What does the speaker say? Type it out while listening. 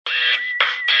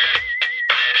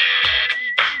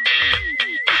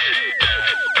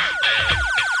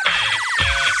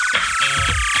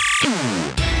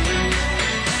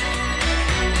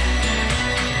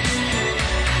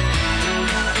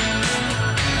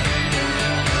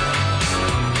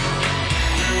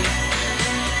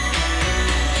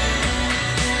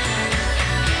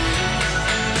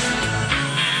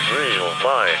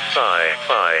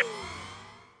Sci-Fi.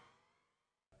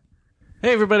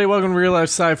 Hey everybody, welcome to Real Life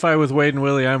Sci-Fi with Wade and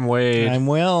Willie. I'm Wade. I'm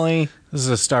Willie. This is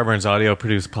a Starburns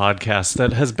audio-produced podcast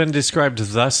that has been described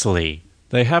thusly.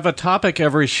 They have a topic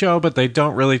every show, but they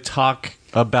don't really talk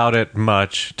about it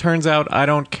much. Turns out I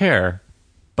don't care.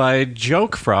 By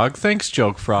Joke Frog. Thanks,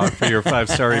 Joke Frog, for your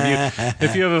 5-star review.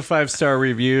 If you have a 5-star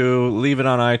review, leave it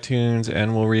on iTunes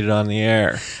and we'll read it on the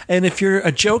air. And if you're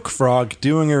a joke frog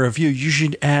doing a review, you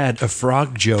should add a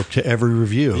frog joke to every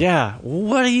review. Yeah,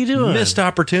 what are you doing? Missed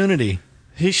opportunity.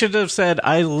 He should have said,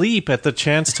 I leap at the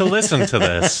chance to listen to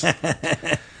this.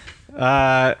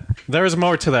 There was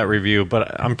more to that review,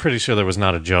 but I'm pretty sure there was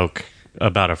not a joke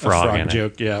about a frog in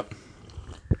joke, yeah.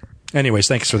 Anyways,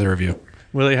 thanks for the review.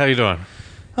 Willie, how you doing?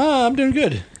 I'm doing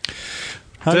good.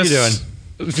 How you doing?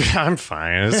 I'm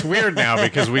fine. It's weird now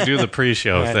because we do the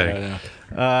pre-show thing.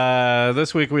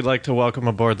 This week we'd like to welcome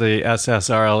aboard the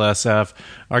SSRLSF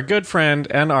our good friend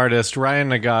and artist, Ryan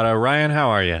Nagata. Ryan, how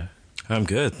are you? I'm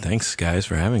good. Thanks, guys,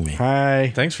 for having me.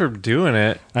 Hi. Thanks for doing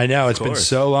it. I know, it's been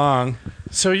so long.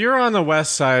 So you're on the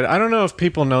west side. I don't know if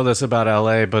people know this about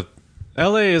LA, but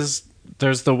LA is,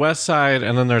 there's the west side,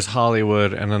 and then there's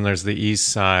Hollywood, and then there's the east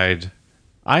side.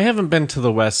 I haven't been to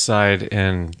the west side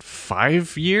in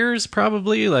 5 years,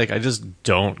 probably. Like, I just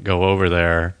don't go over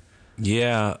there.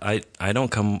 Yeah, I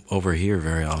don't come over here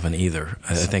very often either.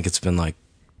 I think it's been like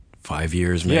 5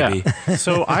 years, maybe. Yeah.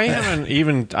 So I haven't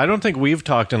even, I don't think we've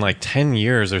talked in like 10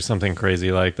 years or something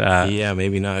crazy like that. Yeah,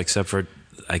 maybe not, except for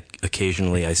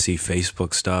occasionally I see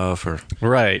Facebook stuff or...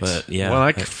 Right. But, yeah. Well,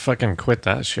 I fucking quit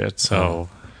that shit, so...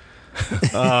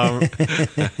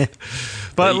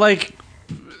 But like...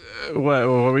 What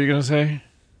were you going to say?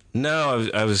 No,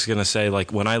 I was going to say,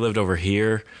 like, when I lived over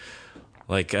here,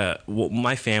 like,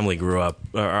 my family grew up,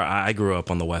 or I grew up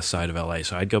on the west side of LA,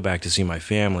 so I'd go back to see my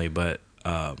family, but,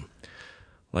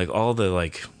 like, all the,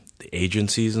 like, the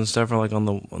agencies and stuff are, like,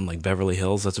 on like, Beverly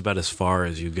Hills. That's about as far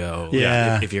as you go.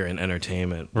 Yeah. If you're in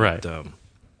entertainment. Right. But,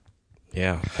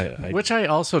 yeah. Which I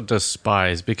also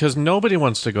despise, because nobody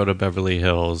wants to go to Beverly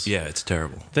Hills. Yeah, it's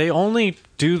terrible. They only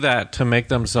do that to make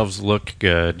themselves look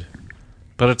good.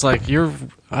 But it's like,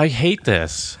 I hate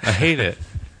this. I hate it.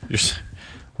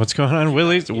 What's going on?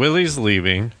 Willie's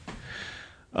leaving.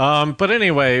 But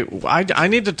anyway, I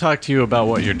need to talk to you about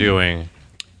what you're doing.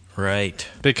 Right.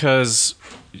 Because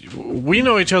we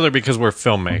know each other because we're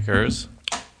filmmakers.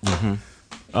 Mm-hmm.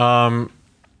 Oh,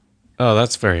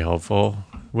 that's very helpful.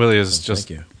 Willie is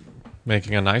just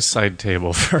making a nice side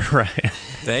table for Ryan.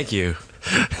 Thank you.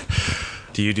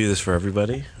 Do you do this for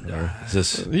everybody? Or is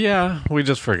this... Yeah, we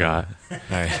just forgot. All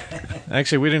right.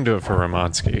 Actually, we didn't do it for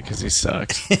Ramonsky because he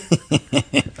sucks.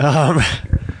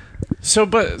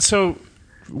 So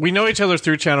we know each other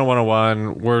through Channel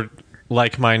 101. We're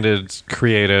like-minded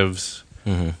creatives.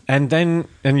 Mm-hmm.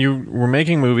 And you were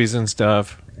making movies and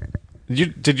stuff.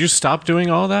 Did you stop doing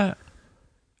all that?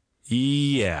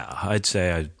 Yeah, I'd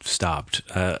say I stopped.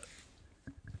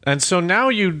 And so now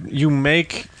you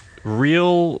make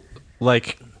real,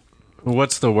 like,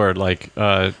 what's the word? Like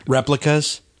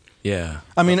Replicas? Yeah.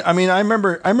 I mean, I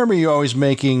remember you always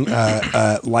making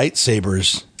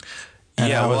lightsabers. And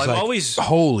Yeah, I well, was I've like, always...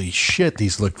 holy shit,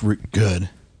 these look good.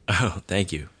 Oh,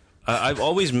 thank you. I've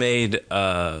always made,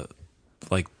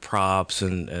 like, props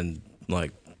and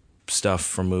like, stuff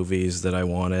for movies that I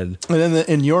wanted. And then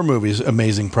in your movies,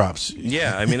 amazing props.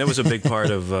 Yeah, I mean, it was a big part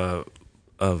of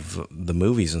the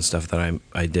movies and stuff that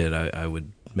I did. I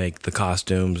would make the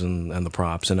costumes and the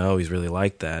props, and I always really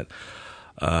liked that.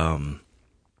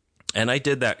 And I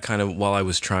did that kind of while I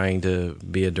was trying to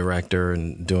be a director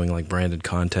and doing like branded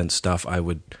content stuff. I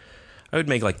would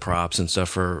make like props and stuff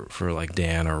for like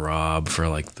Dan or Rob for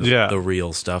like the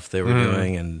real stuff they were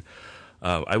doing, and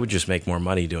I would just make more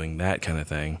money doing that kind of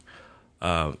thing.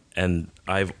 And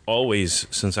I've always,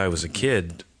 since I was a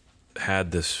kid,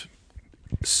 had this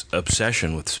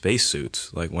obsession with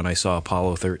spacesuits. Like when I saw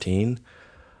Apollo 13,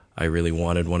 I really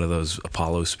wanted one of those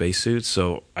Apollo spacesuits,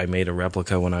 so I made a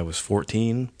replica when I was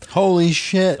 14. Holy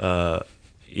shit. Yeah.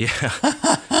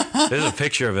 There's a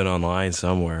picture of it online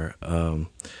somewhere.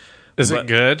 Is it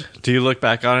good? Do you look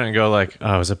back on it and go like, "Oh,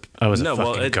 I was a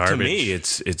fucking garbage"? To me,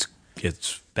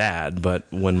 it's bad. But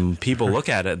when people look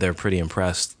at it, they're pretty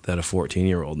impressed that a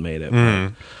 14-year-old made it.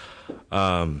 Mm.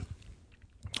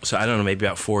 So I don't know. Maybe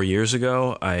about 4 years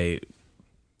ago, I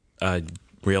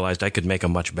realized I could make a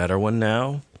much better one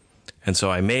now, and so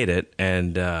I made it.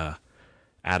 And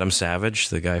Adam Savage,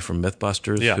 the guy from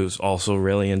MythBusters, who's also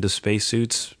really into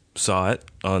spacesuits, saw it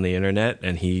on the internet,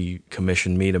 and he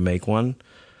commissioned me to make one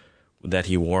that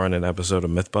he wore on an episode of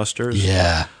MythBusters.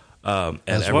 Yeah.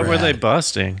 And what were they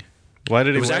busting? Why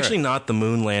did it was actually not the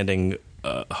moon landing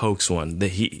hoax one. That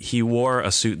he wore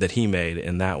a suit that he made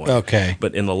in that one. Okay.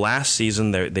 But in the last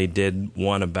season, they did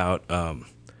one about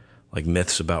like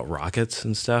myths about rockets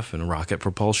and stuff and rocket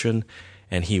propulsion,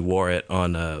 and he wore it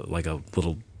on a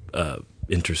little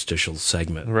interstitial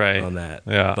segment on that.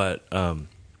 Yeah. But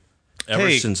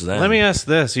ever since then, let me ask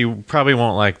this. You probably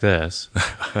won't like this.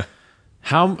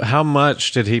 How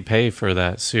much did he pay for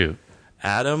that suit?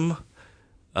 Adam,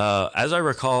 as I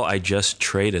recall, I just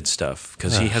traded stuff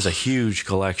because he has a huge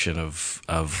collection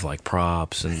of like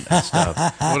props and stuff.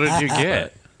 What did you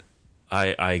get?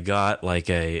 I got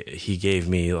he gave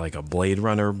me like a Blade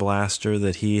Runner blaster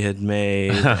that he had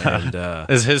made. And,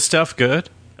 is his stuff good?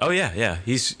 Oh yeah.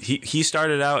 He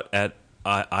started out at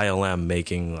ILM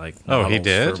making like he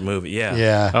did for movie.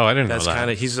 Yeah. Oh, I didn't That's know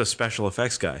that. he's a special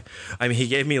effects guy. I mean, he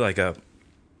gave me like a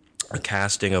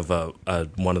casting of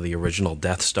one of the original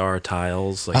Death Star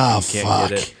tiles. Like you can't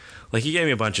get it. Like he gave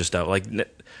me a bunch of stuff. Like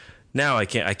now I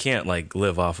can't like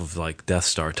live off of like Death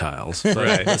Star tiles.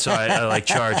 But, so I like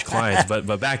charge clients.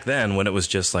 But back then when it was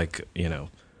just like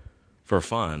for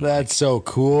fun. That's so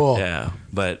cool. Yeah.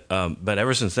 But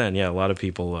ever since then, a lot of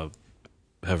people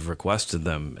have requested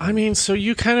them. I mean, so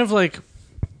you kind of like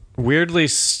weirdly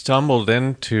stumbled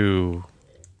into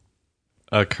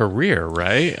a career,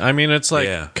 right? I mean, it's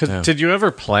like, did you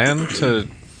ever plan to?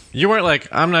 You weren't like,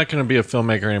 I'm not going to be a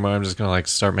filmmaker anymore. I'm just going to like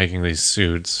start making these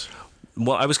suits.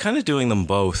 Well, I was kind of doing them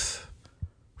both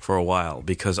for a while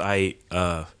because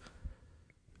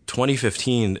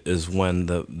 2015 is when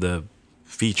the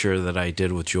feature that I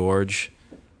did with George,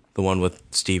 the one with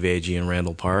Steve Agee and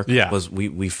Randall Park, was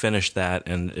we finished that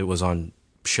and it was on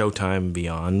Showtime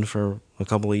Beyond for a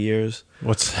couple of years.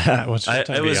 What's that? What's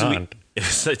Showtime Beyond?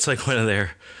 It's like one of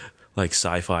their like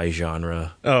sci-fi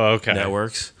genre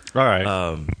networks. All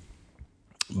right.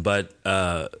 But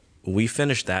we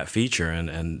finished that feature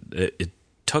and it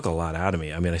took a lot out of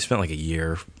me. I mean, I spent like a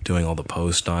year doing all the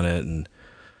post on it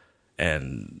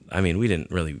and I mean, we didn't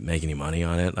really make any money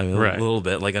on it. I mean, a little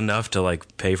bit, like enough to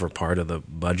like pay for part of the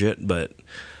budget, but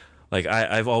like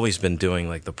I've always been doing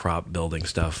like the prop building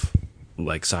stuff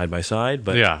like side by side,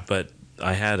 but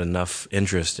I had enough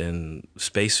interest in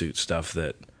spacesuit stuff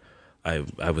that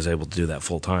I was able to do that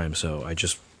full time. So I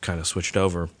just kind of switched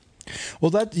over. Well,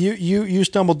 that you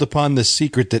stumbled upon the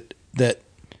secret that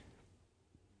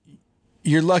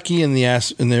you're lucky in the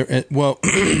ass. Well,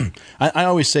 I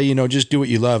always say, just do what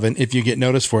you love, and if you get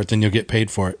noticed for it, then you'll get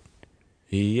paid for it.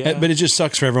 Yeah, but it just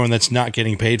sucks for everyone that's not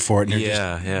getting paid for it. And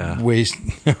just waste.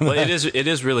 Well, it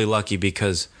is really lucky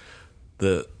because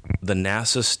the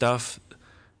NASA stuff,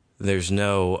 there's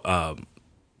no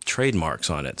trademarks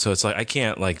on it, so it's like I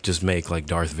can't like just make like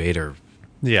Darth Vader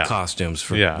costumes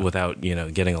without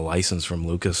getting a license from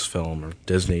Lucasfilm or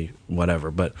Disney, whatever.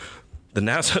 But the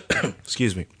NASA,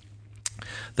 excuse me,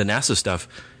 the NASA stuff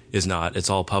is not. It's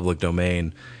all public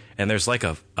domain, and there's like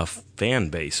a fan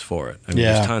base for it. I mean,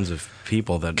 there's tons of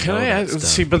people that know that stuff.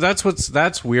 See, but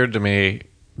that's weird to me.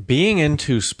 Being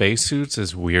into spacesuits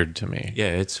is weird to me.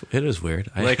 Yeah, it is weird.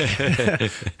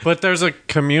 But there's a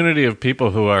community of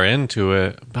people who are into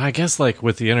it. But I guess like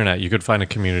with the internet, you could find a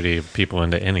community of people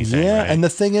into anything. Yeah, right? and the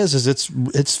thing is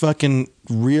it's fucking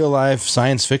real life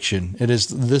science fiction. It is.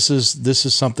 This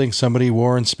is something somebody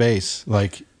wore in space.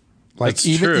 Like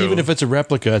even if it's a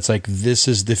replica, it's like this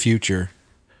is the future.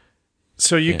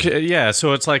 So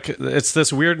so it's like it's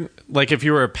this weird. Like if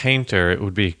you were a painter, it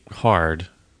would be hard.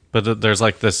 But there's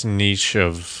like this niche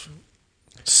of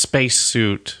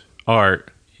spacesuit art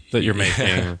that you're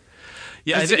making.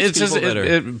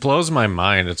 It blows my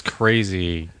mind. It's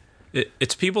crazy.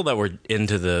 It's people that were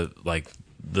into the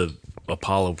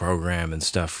Apollo program and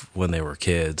stuff when they were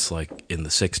kids, like in the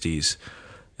 60s,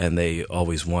 and they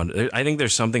always wanted. I think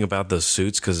there's something about those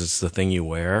suits because it's the thing you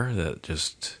wear that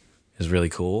just is really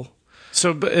cool.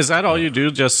 So is that all you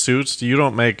do, just suits? You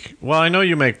don't make... Well, I know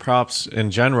you make props in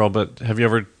general, but have you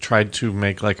ever tried to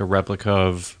make like a replica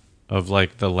of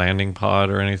like the landing pod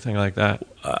or anything like that?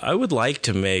 I would like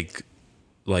to make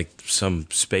like some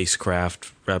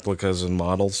spacecraft replicas and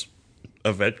models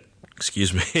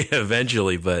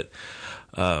eventually, but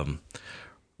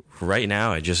right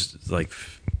now I just like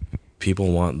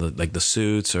people want the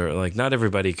suits, or like not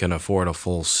everybody can afford a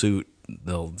full suit.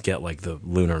 They'll get like the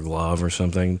lunar glove or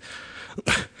something.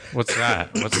 What's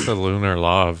that? What's the lunar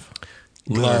glove?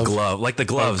 Lunar glove, like the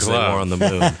gloves they wore on the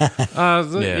moon.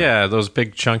 Those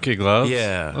big chunky gloves.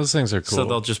 Yeah, those things are cool. So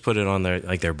they'll just put it on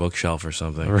their bookshelf or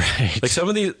something. Right. Like some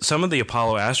of the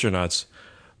Apollo astronauts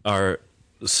are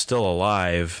still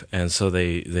alive, and so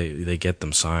they get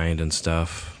them signed and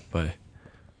stuff by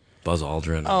Buzz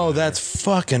Aldrin. Oh, that's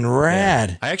fucking rad.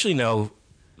 Yeah. I actually know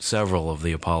several of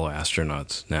the Apollo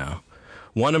astronauts now.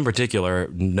 one in particular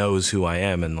knows who I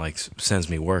am and like sends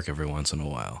me work every once in a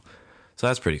while. So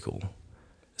that's pretty cool.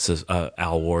 This is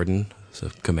Al Warden. He's a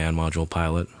command module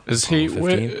pilot. Is he?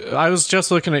 I was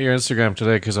just looking at your Instagram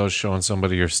today because I was showing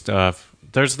somebody your stuff.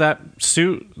 There's that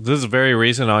suit. This is very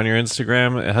recent on your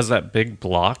Instagram. It has that big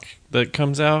block that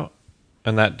comes out,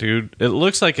 and that dude. It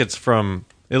looks like it's from.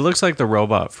 It looks like the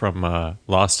robot from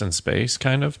Lost in Space,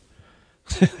 kind of.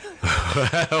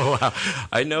 Wow.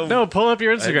 I know. No, pull up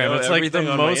your Instagram. It's like the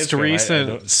most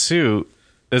recent suit.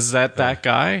 Is that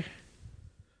guy?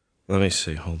 Let me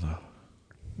see. Hold on.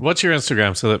 What's your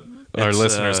Instagram so that our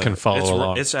listeners can follow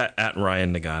along? It's at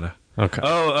Ryan Nagata. Okay.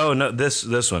 Oh no,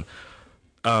 this one.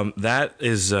 That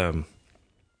is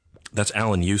that's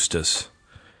Alan Eustace.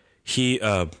 He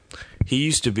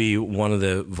used to be one of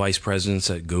the vice presidents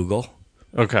at Google.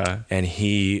 Okay. And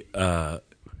he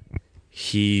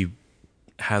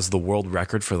has the world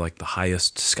record for like the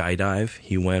highest skydive.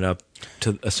 He went up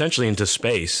to essentially into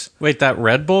space. Wait, that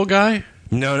Red Bull guy?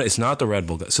 No, it's not the Red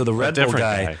Bull guy. So the Red Bull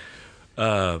guy.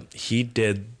 He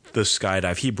did the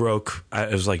skydive. He broke,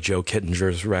 it was like Joe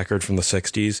Kittinger's record from the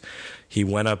 60s. He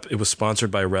went up, it was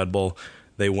sponsored by Red Bull.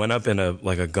 They went up in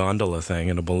a gondola thing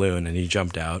in a balloon, and he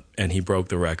jumped out and he broke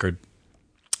the record.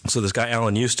 So this guy,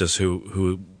 Alan Eustace,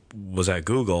 who was at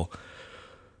Google,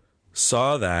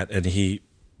 saw that, and he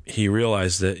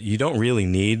realized that you don't really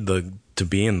need to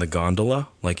be in the gondola,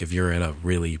 like if you're in a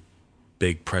really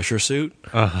big pressure suit.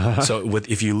 Uh-huh. So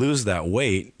if you lose that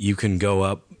weight, you can go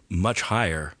up much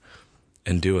higher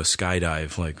and do a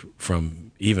skydive like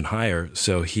from even higher.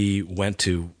 So he went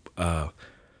to a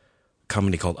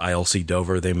company called ILC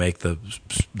Dover. They make the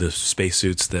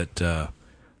spacesuits that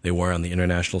they wear on the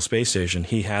International Space Station.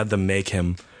 He had them make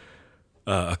him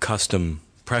a custom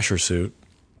pressure suit,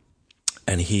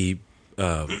 and he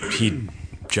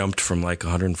jumped from like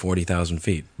 140,000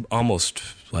 feet, almost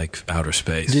like outer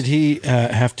space. Did he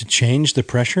have to change the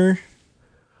pressure?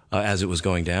 As it was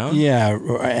going down? Yeah,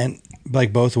 and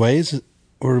like both ways?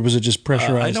 Or was it just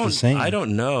pressurized the same? I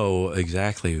don't know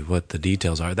exactly what the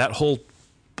details are. That whole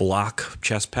block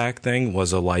chest pack thing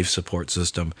was a life support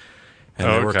system. And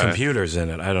there were computers in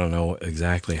it. I don't know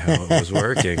exactly how it was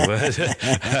working.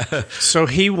 But so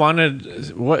he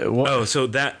wanted... What, oh, so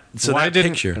that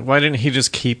picture... Why didn't he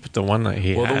just keep the one that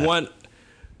he had? Well, the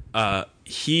one...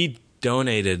 he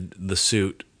donated the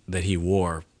suit that he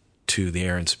wore to the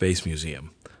Air and Space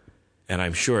Museum. And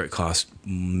I'm sure it cost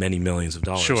many millions of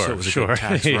dollars. Sure, so it was a good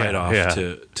tax write-off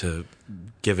to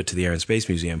give it to the Air and Space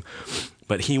Museum.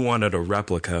 But he wanted a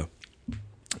replica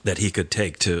that he could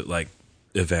take to like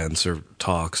events or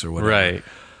talks or whatever.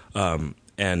 Right.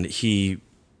 And he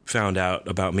found out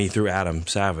about me through Adam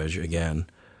Savage again.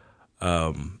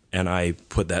 And I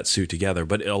put that suit together.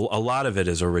 But a lot of it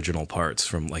is original parts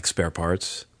from like spare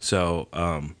parts. So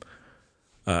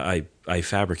I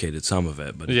fabricated some of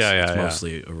it, but it's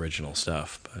mostly original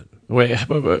stuff. But wait,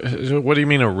 what do you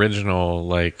mean original?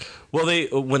 Like, well,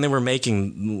 when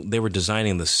they were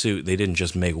designing the suit, they didn't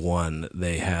just make one;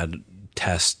 they had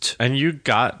test. And you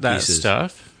got that pieces.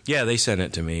 Stuff? Yeah, they sent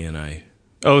it to me, and I.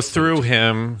 Oh, through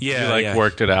him? Yeah, you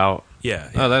worked it out. Yeah.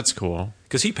 Oh, that's cool.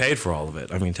 Because he paid for all of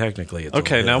it. I mean, technically, it's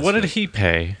okay. Now, what did he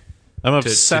pay? I'm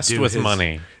obsessed with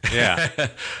money. Yeah.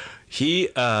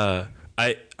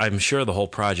 I'm sure the whole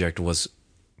project was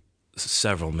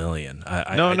several million.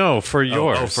 For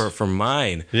yours. For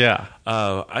mine. Yeah.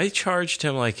 I charged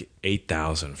him like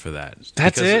 $8,000 for that.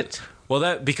 That's it?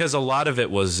 Because a lot of it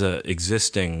was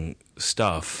existing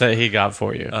stuff that he got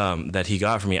for you. That he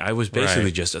got for me. I was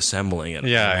basically just assembling it.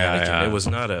 Yeah. It was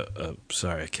not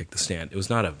sorry, I kicked the stand. It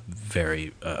was not a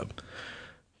very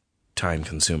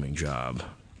time-consuming job.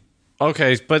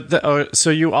 Okay, but so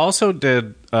you also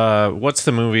did what's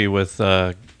the movie with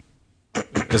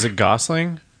is it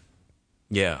Gosling?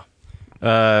 Yeah.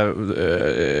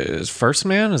 First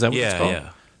Man? Is that what it's called?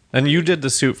 Yeah. And you did the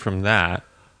suit from that.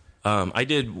 I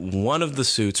did one of the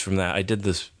suits from that. I did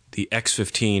the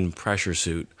X-15 pressure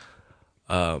suit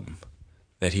that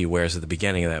he wears at the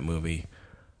beginning of that movie.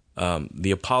 The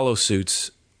Apollo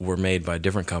suits were made by a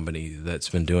different company that's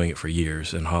been doing it for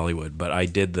years in Hollywood, but I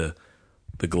did the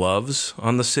gloves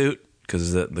on the suit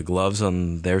because the gloves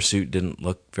on their suit didn't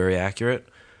look very accurate.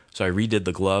 So I redid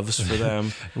the gloves for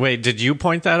them. Wait, did you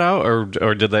point that out,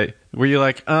 or did they? Were you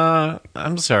like,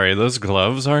 I'm sorry, those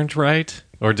gloves aren't right?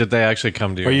 Or did they actually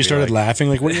come to you? Or you started laughing?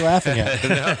 Like, what are you laughing at?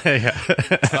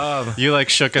 Yeah. You like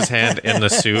shook his hand in the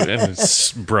suit and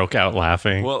broke out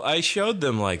laughing. Well, I showed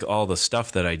them like all the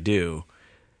stuff that I do,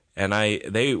 and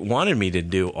they wanted me to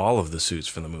do all of the suits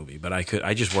for the movie, but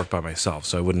I just worked by myself,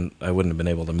 so I wouldn't have been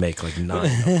able to make like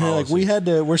 9 Apollo like we had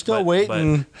to. We're still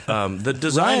waiting. But the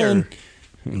designer. Ryan,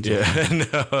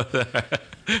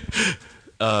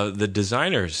 The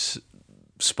designers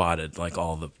spotted like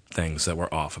all the things that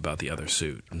were off about the other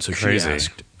suit, and so she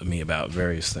asked me about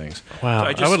various things. Wow,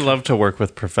 I would love to work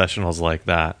with professionals like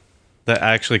that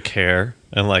actually care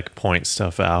and like point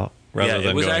stuff out rather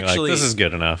than going actually, like, this is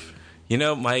good enough. You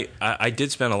know, I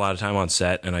did spend a lot of time on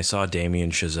set, and I saw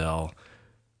Damien Chazelle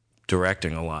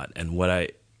directing a lot, and what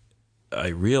I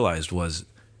realized was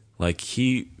like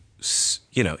he's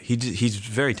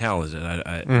very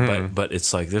talented. But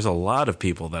it's like there's a lot of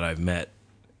people that I've met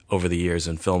over the years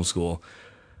in film school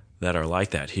that are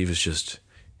like that. He was just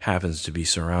happens to be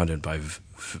surrounded by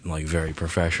like very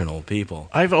professional people.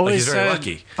 He's very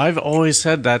lucky. I've always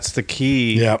said that's the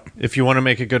key. Yep. If you want to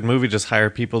make a good movie, just hire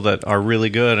people that are really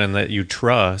good and that you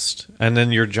trust, and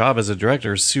then your job as a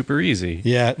director is super easy.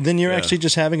 Yeah, then you're actually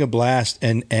just having a blast,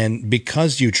 and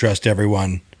because you trust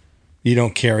everyone, you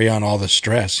don't carry on all the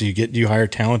stress. You hire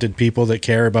talented people that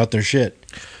care about their shit.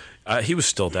 He was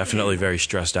still definitely very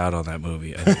stressed out on that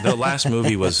movie. The last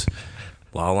movie was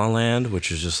La La Land, which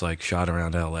is just like shot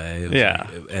around L.A.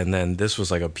 And then this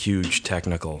was like a huge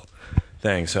technical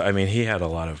thing. So, I mean, he had a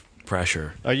lot of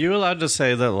pressure. Are you allowed to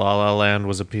say that La La Land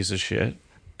was a piece of shit?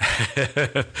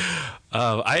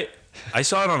 I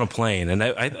saw it on a plane, and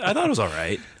I thought it was all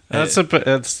right. It's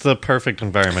the perfect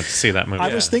environment to see that movie.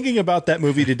 I was thinking about that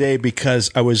movie today because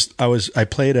I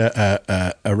played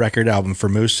a record album for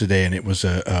Moose today, and it was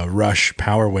a Rush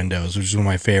Power Windows, which is one of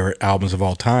my favorite albums of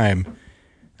all time.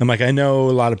 I'm like, I know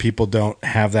a lot of people don't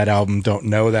have that album, don't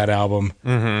know that album.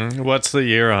 Mm-hmm. What's the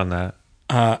year on that?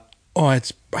 I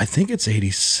think it's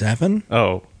 87.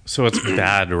 Oh, so it's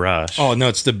bad Rush. Oh no,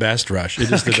 it's the best Rush.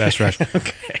 It is the best Rush.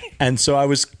 Okay. And so I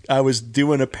was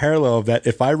doing a parallel of that.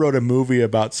 If I wrote a movie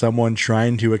about someone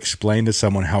trying to explain to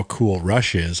someone how cool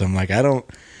Rush is, I'm like, I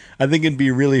think it'd be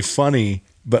really funny,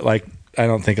 but like, I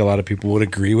don't think a lot of people would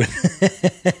agree with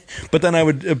it. But then I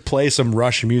would play some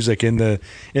Rush music in the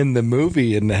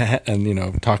movie and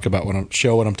talk about what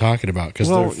I'm talking about, because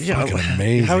they're fucking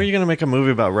amazing. How are you going to make a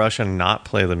movie about Rush and not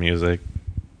play the music?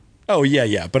 Oh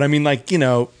yeah. But I mean, like,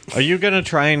 are you going to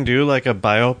try and do like a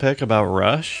biopic about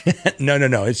Rush? No.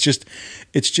 It's just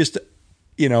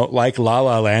like La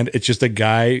La Land. It's just a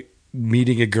guy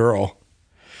meeting a girl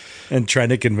and trying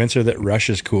to convince her that Rush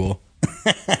is cool.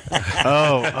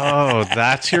 Oh,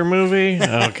 that's your movie?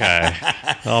 Okay,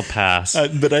 I'll pass.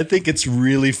 But I think it's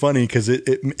really funny because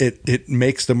it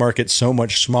makes the market so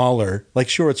much smaller. Like,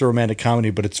 sure, it's a romantic comedy,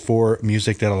 but it's for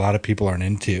music that a lot of people aren't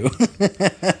into. I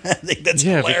think that's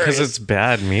hilarious. Because it's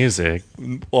bad music.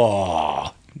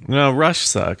 Oh. No, Rush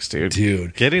sucks,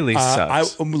 dude. Geddy Lee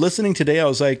sucks. I'm listening today. I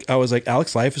was like,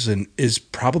 Alex Lifeson is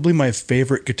probably my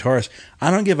favorite guitarist.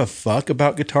 I don't give a fuck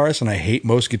about guitarists, and I hate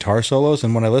most guitar solos.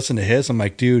 And when I listen to his, I'm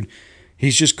like, dude,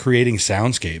 he's just creating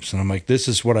soundscapes. And I'm like, this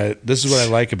is what I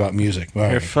like about music. All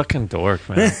You're right. a fucking dork,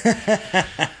 man.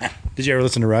 Did you ever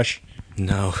listen to Rush?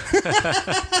 No.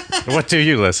 What do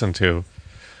you listen to?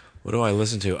 What do I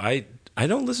listen to? I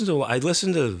don't listen to. I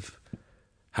listen to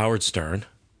Howard Stern.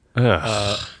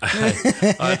 I'm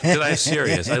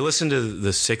serious. I listen to the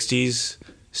 60s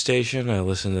station. I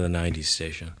listen to the 90s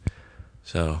station.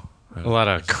 So a lot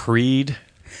of Creed.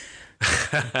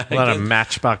 A lot of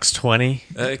Matchbox 20.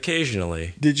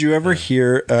 Occasionally. Did you ever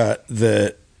hear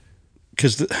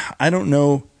because I don't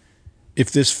know if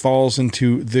this falls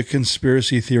into the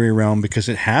conspiracy theory realm, because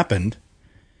it happened.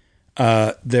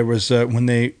 There was when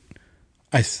they.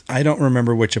 I don't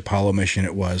remember which Apollo mission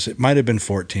it was. It might have been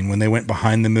 14. When they went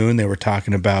behind the moon, they were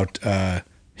talking about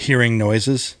hearing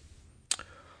noises.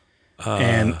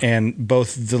 And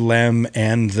both the LEM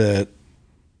and the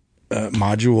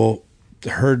module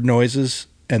heard noises,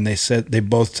 and they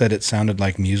both said it sounded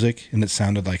like music and it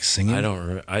sounded like singing. I don't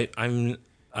remember.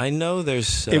 I know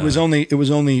there's it was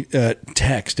only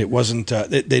text. It wasn't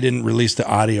they didn't release the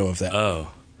audio of that. Oh.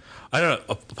 I don't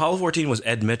know. Apollo 14 was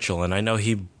Ed Mitchell, and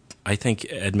I think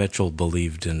Ed Mitchell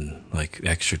believed in like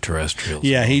extraterrestrials.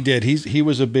 Yeah, he did. He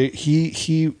was a big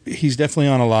he's definitely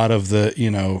on a lot of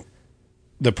the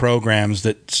the programs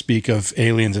that speak of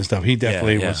aliens and stuff. He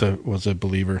definitely was a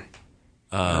believer.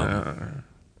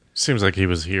 Seems like he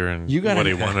was hearing what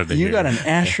he wanted to hear. You got an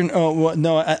astronaut. Oh well,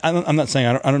 no, I'm not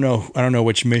saying. I don't know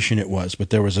which mission it was,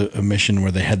 but there was a mission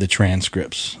where they had the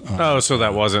transcripts. So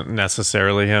that wasn't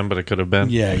necessarily him, but it could have been.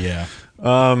 Yeah.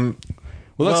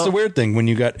 Well, that's the weird thing when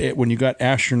you got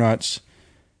astronauts.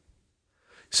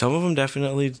 Some of them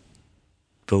definitely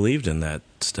believed in that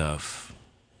stuff,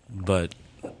 but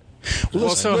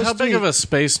so how big of a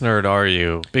space nerd are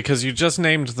you? Because you just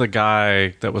named the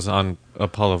guy that was on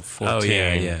Apollo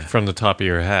 14 from the top of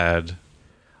your head.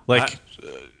 Like,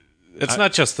 it's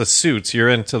not just the suits. You're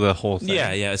into the whole thing.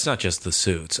 Yeah, it's not just the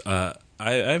suits.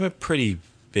 I'm a pretty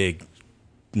big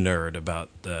nerd about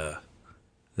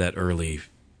that early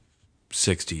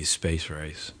 60s space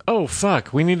race. Oh,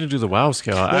 fuck. We need to do the WoW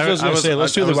scale.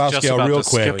 Let's do the WoW scale real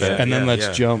quick, and then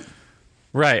let's jump.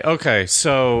 Right, okay.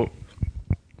 So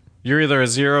you're either a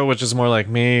 0, which is more like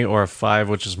me, or a 5,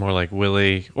 which is more like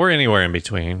Willie, or anywhere in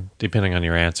between, depending on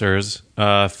your answers.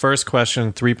 First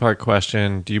question, 3-part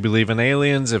question. Do you believe in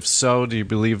aliens? If so, do you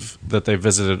believe that they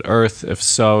visited Earth? If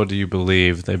so, do you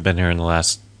believe they've been here in the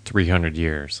last 300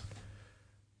 years?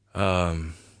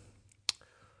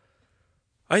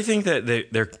 I think that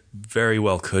there very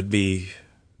well could be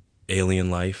alien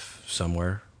life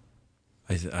somewhere.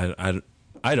 I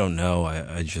don't know.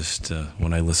 I just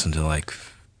when I listen to like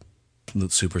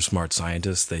super smart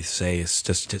scientists, they say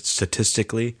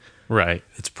statistically, right,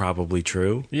 it's probably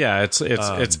true. Yeah, it's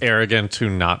arrogant to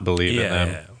not believe in them.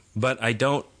 Yeah. But I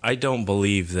don't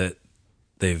believe that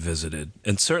they've visited,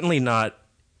 and certainly not.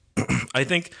 I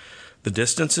think the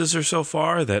distances are so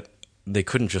far that they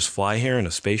couldn't just fly here in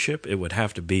a spaceship. It would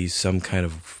have to be some kind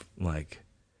of like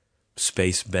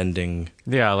space bending,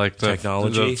 like the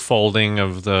technology, the folding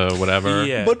of the whatever.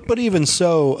 Yeah. But even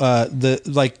so,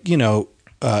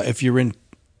 if you're in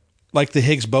like the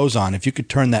Higgs boson, if you could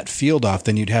turn that field off,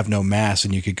 then you'd have no mass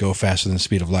and you could go faster than the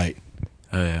speed of light.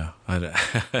 Oh yeah, I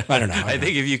don't know. I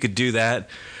think if you could do that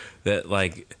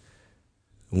like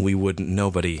we wouldn't.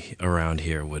 Nobody around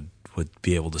here would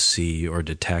be able to see or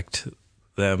detect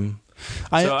them.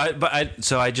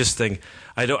 So I just think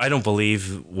I don't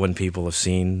believe when people have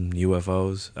seen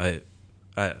UFOs. I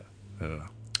don't know.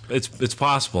 It's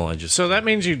possible. So that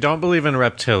means you don't believe in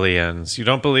reptilians. You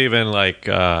don't believe in like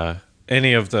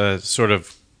any of the sort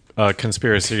of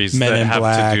conspiracies Men that in have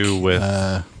Black, to do with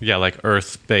like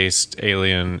Earth-based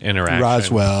alien interaction.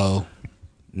 Roswell.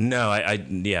 No, I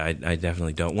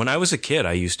definitely don't. When I was a kid,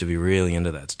 I used to be really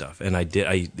into that stuff, and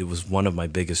it was one of my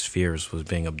biggest fears was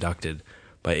being abducted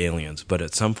by aliens. But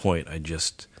at some point, I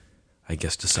guess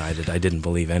decided I didn't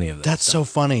believe any of that. That's stuff.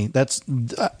 so funny. That's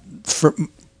for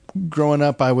growing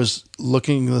up. I was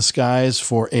looking in the skies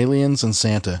for aliens and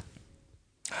Santa.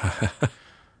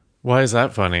 Why is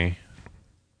that funny?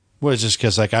 Well, it's just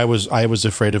because like I was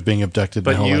afraid of being abducted.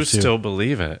 But my whole you life, too. still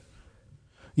believe it.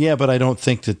 Yeah, but I don't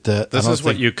think that this is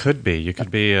what you could be. You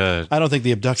could be a. I don't think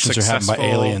the abductions are happened by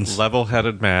aliens.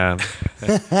 Level-headed man.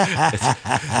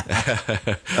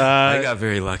 I got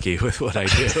very lucky with what I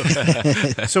do.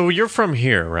 So you're from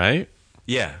here, right?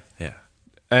 Yeah.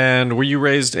 And were you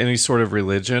raised any sort of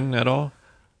religion at all?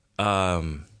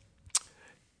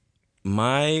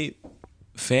 My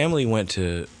family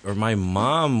my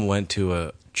mom went to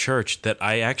a church that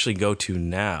I actually go to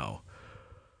now.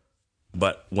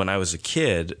 But when I was a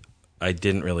kid, I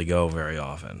didn't really go very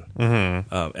often.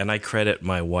 Mm-hmm. And I credit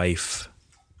my wife,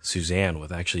 Suzanne,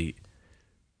 with actually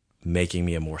making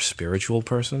me a more spiritual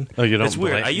person. Oh, you don't? It's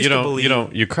weird. I used to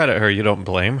believe you credit her. You don't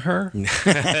blame her. No.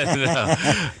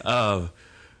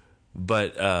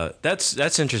 But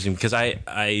that's interesting because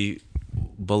I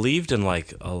believed in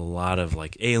like a lot of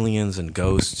like aliens and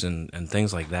ghosts and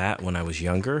things like that when I was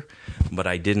younger, but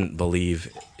I didn't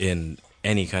believe in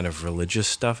any kind of religious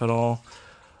stuff at all.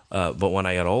 But when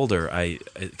I got older, I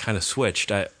kind of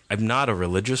switched. I'm not a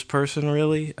religious person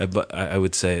really, but I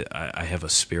would say I have a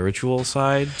spiritual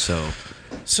side. So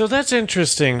that's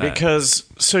interesting because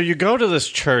so you go to this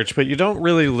church, but you don't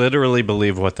really literally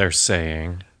believe what they're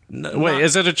saying. Wait,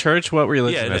 is it a church? What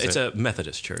religion is it? Yeah, it's a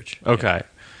Methodist church. Okay. Yeah.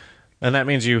 And that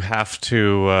means you have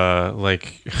to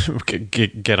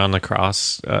get on the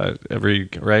cross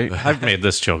right? I've made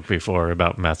this joke before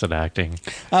about method acting.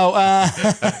 Oh,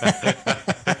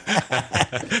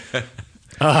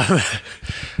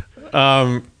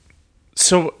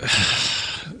 so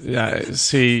yeah,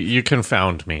 see, you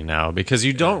confound me now because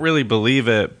you don't really believe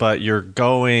it, but you're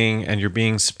going and you're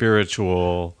being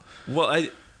spiritual. Well,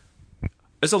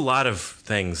 there's a lot of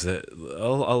things a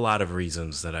lot of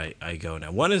reasons that I go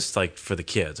now. One is like for the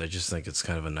kids. I just think it's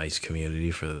kind of a nice community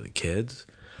for the kids.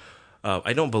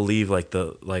 I don't believe like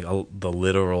the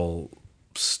literal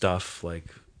stuff like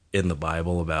in the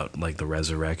Bible about like the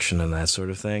resurrection and that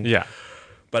sort of thing. Yeah,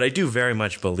 but I do very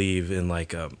much believe in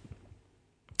like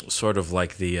sort of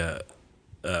like the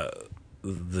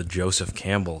Joseph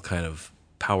Campbell kind of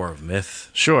power of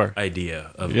myth idea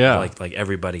of like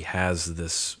everybody has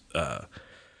this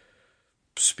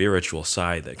spiritual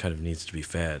side that kind of needs to be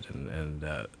fed and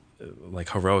like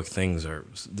heroic things or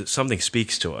something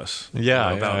speaks to us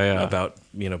about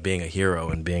being a hero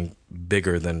and being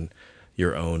bigger than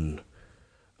your own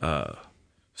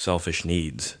selfish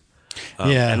needs.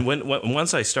 And when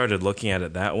once I started looking at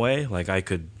it that way, like I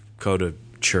could go to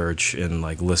church and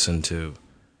like listen to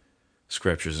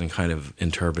scriptures and kind of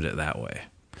interpret it that way.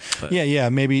 But, yeah,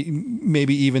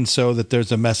 maybe even so that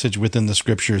there's a message within the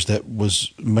scriptures that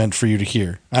was meant for you to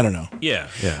hear. I don't know. Yeah.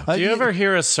 Do you ever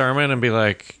hear a sermon and be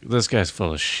like, "This guy's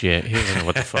full of shit. He doesn't know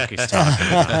what the fuck he's talking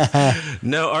about"?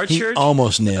 No, our church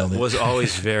almost nailed it.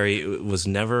 was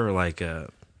never like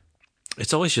a.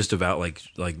 It's always just about like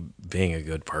being a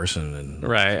good person and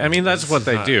right. I mean, that's what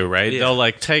they do, right? Yeah. They'll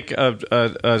like take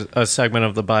a segment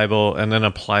of the Bible and then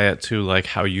apply it to like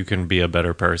how you can be a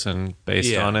better person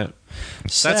based on it.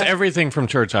 That's everything from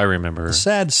church I remember.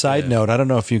 Sad side note, I don't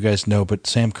know if you guys know, but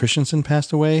Sam Christensen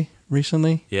passed away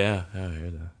recently. Yeah, I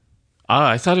heard that.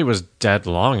 I thought he was dead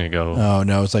long ago. Oh,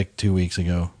 no, it was like 2 weeks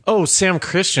ago. Oh, Sam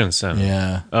Christensen.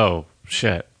 Yeah. Oh,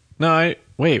 shit. No,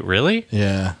 wait, really?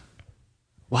 Yeah.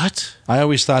 What? I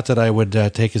always thought that I would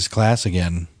take his class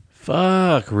again.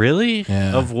 Fuck, really?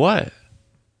 Yeah. Of what?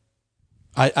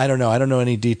 I don't know. I don't know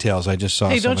any details. I just saw.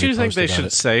 Hey, don't you think they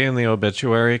should say in the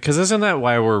obituary? Because isn't that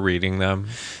why we're reading them?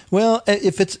 Well,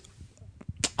 if it's,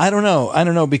 I don't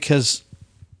know because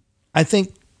I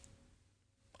think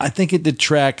it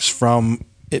detracts from.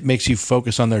 It makes you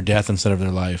focus on their death instead of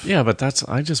their life. Yeah, but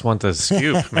I just want the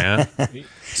scoop, man.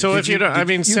 So if you don't, I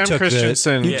mean, Sam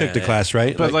Christensen. You took the class,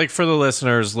 right? But like for the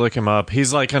listeners, look him up.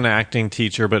 He's like an acting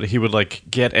teacher, but he would like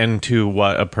get into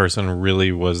what a person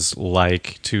really was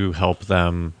like to help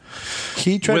them.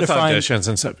 He tried with to find auditions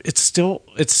and stuff. It's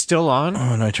still on.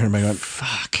 Oh no! I turned it back on.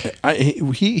 Fuck.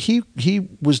 He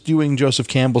was doing Joseph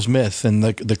Campbell's myth, and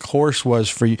the course was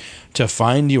for you to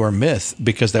find your myth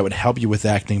because that would help you with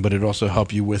acting, but it also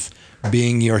help you with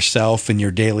being yourself in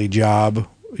your daily job.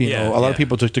 You know, a lot of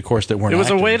people took the course that weren't. It was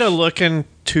actors. a way to look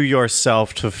into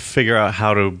yourself to figure out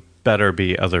how to better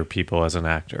be other people as an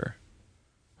actor.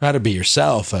 How to be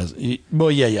yourself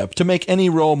to make any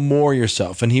role more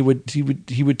yourself. And he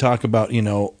would talk about, you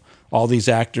know, all these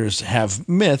actors have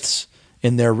myths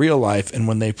in their real life, and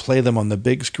when they play them on the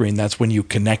big screen, that's when you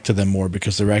connect to them more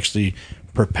because they're actually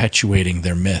perpetuating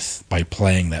their myth by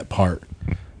playing that part.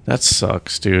 That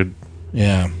sucks, dude.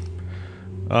 Yeah.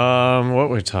 What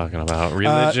were we talking about?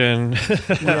 Religion.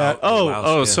 Yeah.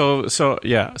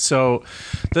 So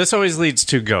this always leads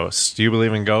to ghosts. Do you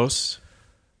believe in ghosts?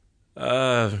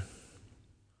 No,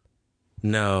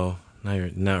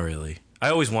 not really. I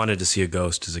always wanted to see a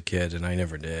ghost as a kid, and I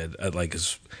never did.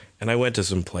 And I went to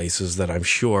some places that I'm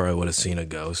sure I would have seen a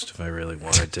ghost if I really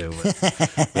wanted to,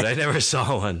 but I never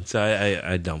saw one. So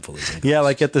I don't believe in ghosts. Yeah,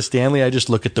 like at the Stanley, I just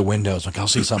look at the windows. Like, I'll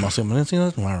see something. I'll see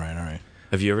something. All right.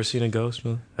 Have you ever seen a ghost?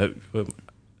 Of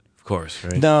course,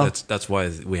 right? No. That's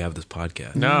why we have this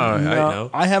podcast. No,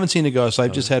 I haven't seen a ghost.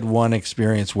 I've just had one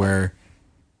experience where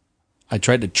I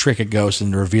tried to trick a ghost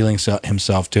into revealing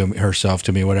herself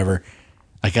to me, whatever.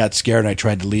 I got scared and I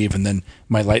tried to leave, and then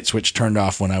my light switch turned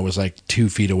off when I was like 2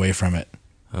 feet away from it.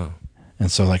 Oh.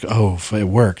 And so like, it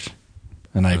worked.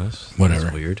 And whatever.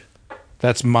 That's weird.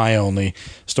 That's my only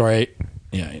story.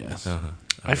 Yeah. Uh-huh.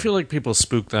 I feel like people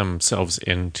spook themselves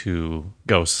into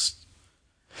ghost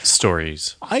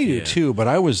stories. I do too, but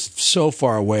I was so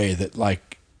far away that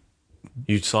like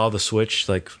you saw the switch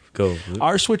like go.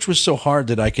 Our switch was so hard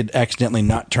that I could accidentally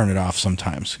not turn it off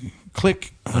sometimes.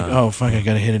 Click. Like, oh fuck! I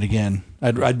gotta hit it again.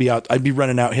 I'd be out. I'd be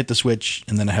running out, hit the switch,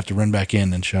 and then I have to run back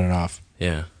in and shut it off.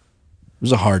 Yeah, it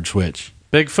was a hard switch.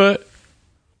 Bigfoot?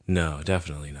 No,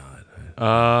 definitely not.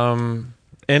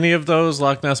 Any of those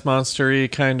Loch Ness Monster-y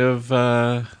kind of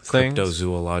things?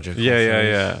 Cryptozoological.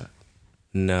 Yeah.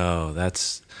 No,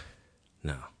 that's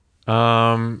no.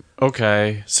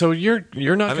 Okay. So you're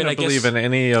not going to believe in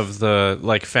any of the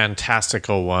like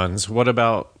fantastical ones. What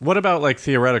about like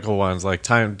theoretical ones like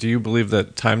time? Do you believe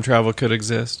that time travel could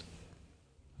exist?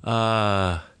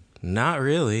 Not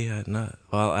really. I don't know.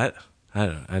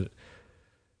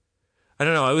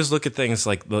 I always look at things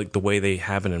like the way they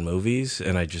happen in movies,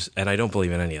 and I don't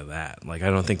believe in any of that. Like,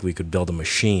 I don't think we could build a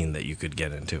machine that you could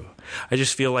get into. I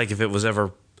just feel like if it was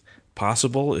ever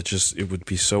possible, it would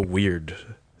be so weird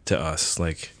to us.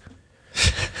 Like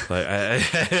I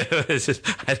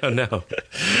don't know.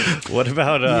 What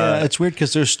about? Yeah, it's weird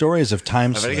because there's stories of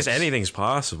time slips. I guess anything's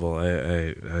possible.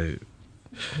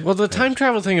 Well, the time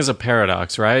travel thing is a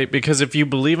paradox, right? Because if you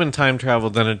believe in time travel,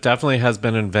 then it definitely has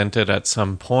been invented at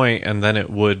some point, and then it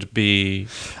would be...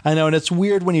 I know, and it's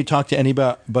weird when you talk to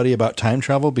anybody about time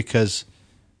travel because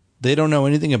They don't know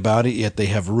anything about it, yet they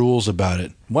have rules about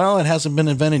it. Well, it hasn't been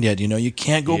invented yet. You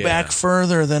can't go back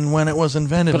further than when it was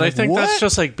invented. But I think that's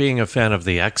just like being a fan of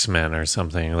the X-Men or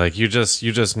something. Like you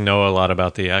just know a lot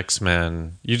about the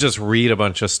X-Men. You just read a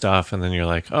bunch of stuff and then you're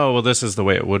like, oh, well, this is the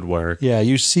way it would work. Yeah,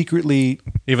 you secretly...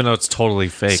 Even though it's totally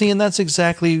fake. See, and that's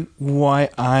exactly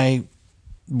why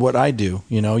what I do.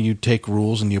 You take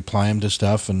rules and you apply them to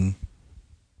stuff and...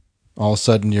 all of a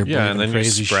sudden you're and then you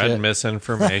spread shit.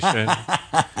 misinformation.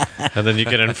 And then you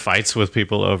get in fights with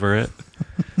people over it.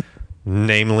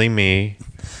 Namely me.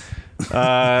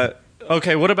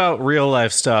 Okay, what about real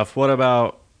life stuff? What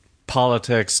about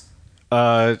politics?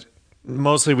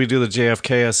 Mostly we do the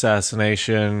JFK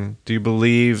assassination. Do you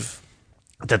believe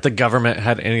that the government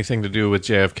had anything to do with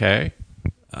JFK?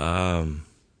 I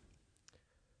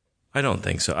don't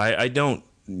think so. I don't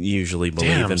usually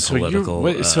believe in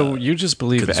political. So you just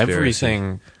believe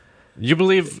everything. You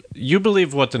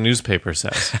believe what the newspaper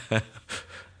says.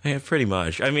 Yeah, pretty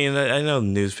much. I mean, I know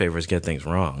newspapers get things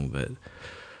wrong, but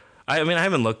I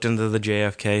haven't looked into the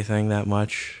JFK thing that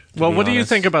much. Well, what do you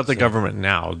think about the government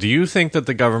now? Do you think that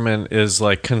the government is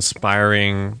like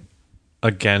conspiring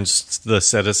against the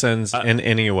citizens in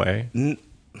any way?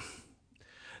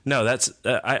 No, that's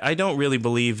I don't really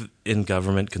believe in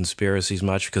government conspiracies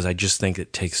much because I just think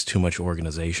it takes too much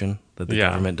organization that the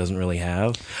government doesn't really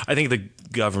have. I think the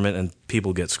government and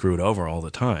people get screwed over all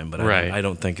the time, but I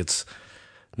don't think it's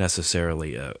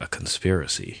necessarily a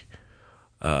conspiracy.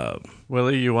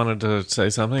 Willie, you wanted to say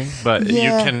something, but you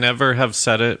can never have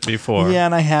said it before. Yeah,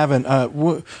 and I haven't.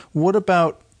 What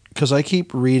about, because I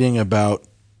keep reading about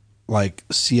like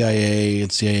CIA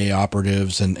and CIA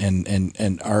operatives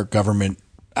and our government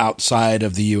outside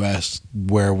of the U.S.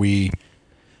 where we,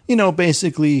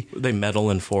 basically... They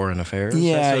meddle in foreign affairs?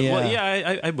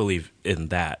 I believe in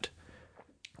that.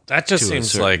 That just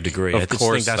seems like degree. I just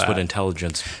think that's what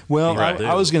intelligence. Well,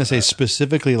 I was going to say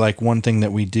specifically, like one thing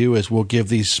that we do is we'll give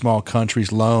these small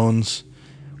countries loans.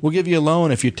 We'll give you a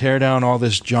loan if you tear down all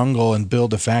this jungle and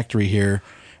build a factory here,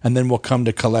 and then we'll come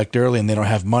to collect early, and they don't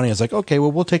have money. It's like, okay,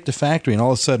 well, we'll take the factory, and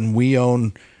all of a sudden we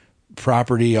own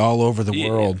property all over the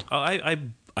world.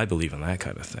 I believe in that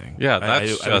kind of thing. Yeah,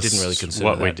 that's I didn't really consider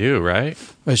what we do, right?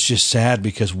 It's just sad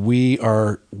because we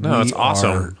are... No, it's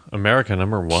awesome. America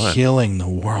 #1. Killing the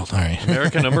world. All right.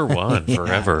 America #1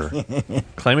 forever.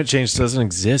 Climate change doesn't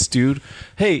exist, dude.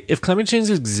 Hey, if climate change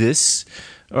exists...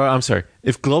 Or, I'm sorry.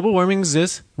 If global warming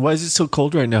exists, why is it so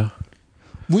cold right now?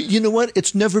 You know what?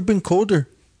 It's never been colder.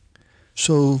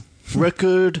 So...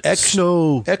 Record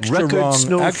snowfall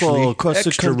across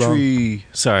the country. Wrong.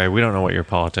 Sorry, we don't know what your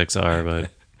politics are, but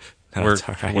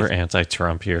we're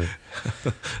anti-Trump here.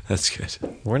 That's good.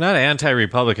 We're not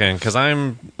anti-Republican because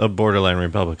I'm a borderline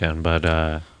Republican, but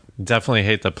definitely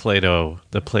hate the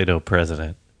Plato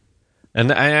president.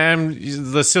 And I am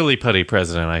the silly putty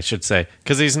president, I should say,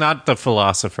 because he's not the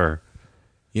philosopher.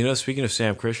 Speaking of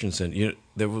Sam Christensen,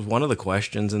 there was one of the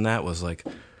questions in that was like,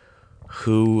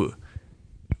 who...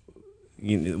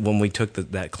 when we took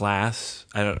that class,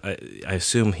 I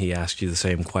assume he asked you the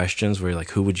same questions where you're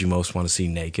like, who would you most want to see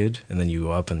naked? And then you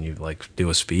go up and you like do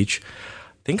a speech.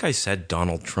 I think I said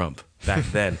Donald Trump back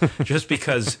then, just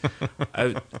because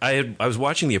I was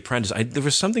watching The Apprentice. There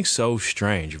was something so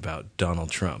strange about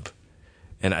Donald Trump.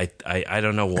 And I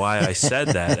don't know why I said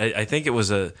that. I think it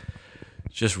was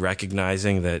just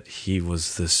recognizing that he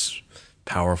was this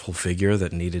powerful figure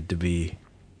that needed to be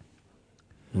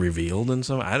revealed in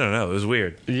some. I don't know. It was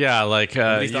weird. Yeah, like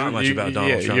you thought much about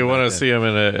Donald Trump. You want to see him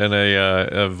in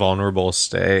a vulnerable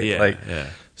state. Yeah,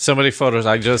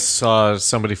 I just saw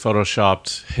somebody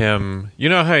photoshopped him. You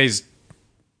know how he's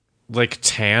like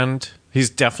tanned? He's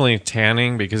definitely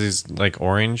tanning because he's like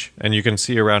orange, and you can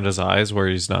see around his eyes where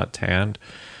he's not tanned.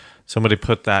 Somebody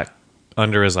put that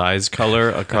under his eyes color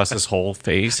across his whole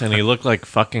face, and he looked like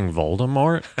fucking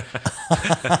Voldemort.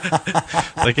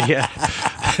 Like, yeah.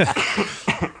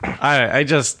 I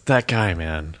just, that guy,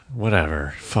 man,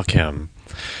 whatever, fuck him.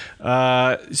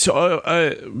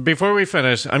 So before we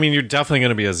finish, I mean, you're definitely going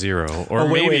to be a 0 or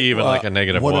maybe even like a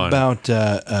 -1. What about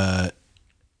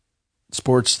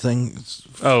sports things?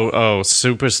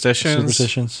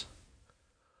 Superstitions?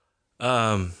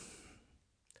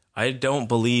 I don't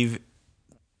believe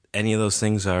any of those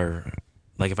things are,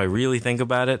 like, if I really think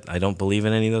about it, I don't believe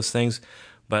in any of those things,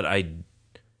 but I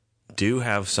do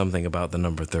have something about the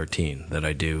number 13 that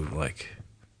I do like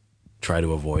try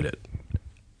to avoid it.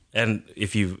 And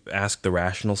if you ask the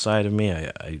rational side of me,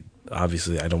 I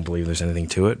obviously I don't believe there's anything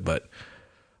to it, but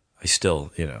I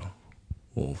still,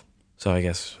 so I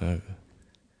guess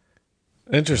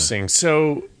interesting.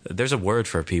 So there's a word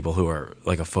for people who are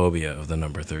like a phobia of the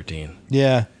number 13.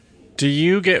 Yeah. Do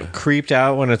you get creeped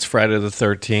out when it's Friday the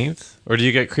 13th? Or do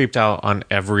you get creeped out on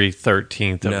every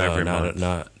 13th of every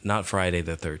month? Not Friday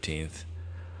the 13th.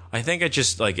 I think I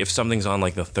just, like, if something's on,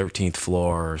 like, the 13th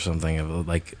floor or something,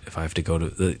 like, if I have to go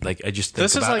to, like, I just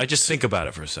think about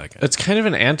it for a second. It's kind of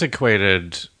an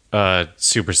antiquated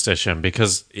superstition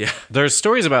because there's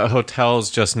stories about hotels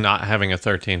just not having a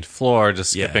 13th floor,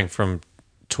 just skipping from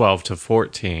 12 to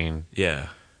 14. Yeah.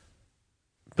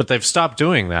 But they've stopped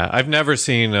doing that. I've never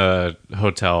seen a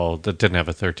hotel that didn't have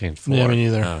a 13th floor. Yeah, me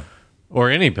neither. Or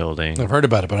any building. I've heard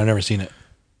about it, but I've never seen it.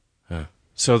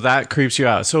 So that creeps you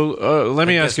out. So let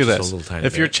me ask you this.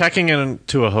 If you're checking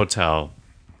into a hotel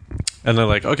and they're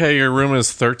like, okay, your room is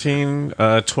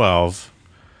 1312,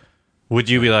 would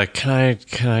you be like, can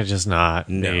I just not?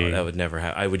 No, that would never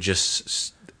happen.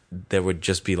 There would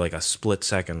just be like a split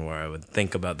second where I would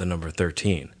think about the number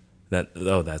 13.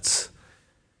 That's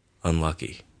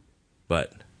unlucky.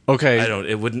 But okay,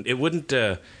 it wouldn't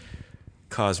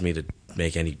cause me to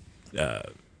make any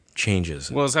changes.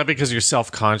 Well, is that because you're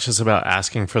self-conscious about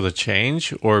asking for the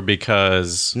change, or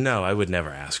because... No, I would never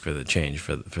ask for the change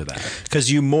for that.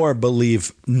 Because you more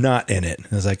believe not in it.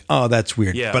 It's like, oh, that's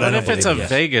weird. Yeah, but if it's a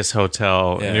Vegas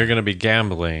hotel and you're going to be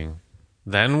gambling,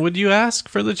 then would you ask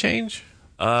for the change?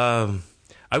 I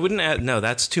wouldn't. No,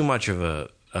 that's too much of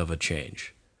a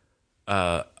change.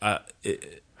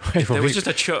 There was just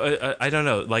I don't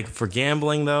know. Like for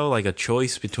gambling, though, like a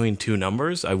choice between two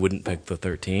numbers, I wouldn't pick the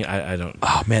 13. I don't.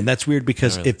 Oh man, that's weird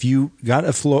because if you got a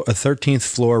 13th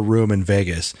floor room in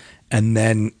Vegas and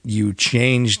then you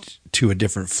changed to a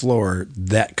different floor,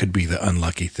 that could be the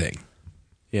unlucky thing.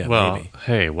 Yeah. Well, maybe.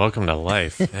 Hey, welcome to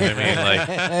life. I mean, like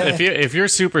if you're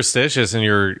superstitious and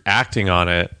you're acting on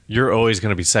it, you're always going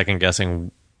to be second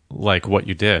guessing like what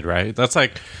you did, right? That's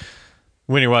like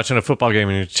when you're watching a football game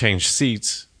and you change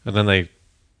seats. And then they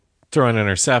throw an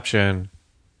interception,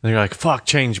 and you're like, fuck,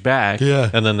 change back. Yeah.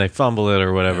 And then they fumble it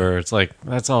or whatever. Yeah. It's like,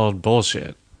 that's all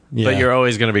bullshit. Yeah. But you're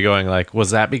always going to be going like, was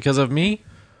that because of me?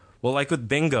 Well, like with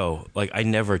bingo, like I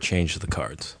never changed the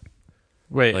cards.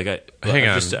 Wait, like hang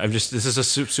on. This is a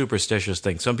superstitious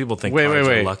thing. Some people think cards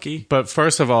are lucky. But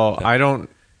first of all, I don't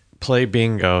play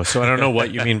bingo, so I don't know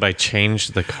what you mean by change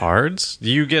the cards.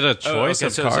 Do you get a choice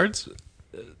of cards?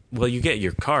 Well, you get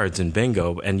your cards in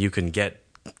bingo, and you can get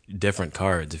different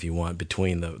cards if you want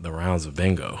between the rounds of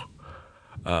bingo.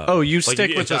 You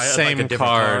stick with the same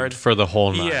card for the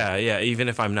whole night. Yeah. Even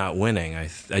if I'm not winning, I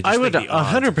would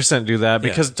 100% do that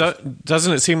because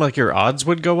doesn't it seem like your odds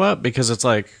would go up because it's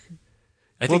like,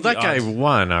 that guy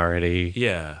won already.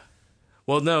 Yeah.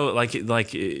 Well, no,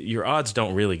 like your odds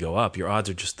don't really go up. Your odds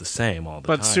are just the same all the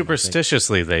time. But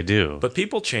superstitiously, they do. But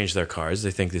people change their cards.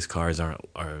 They think these cards are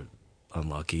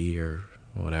unlucky or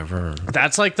whatever.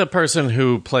 That's like the person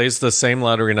who plays the same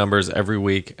lottery numbers every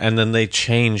week and then they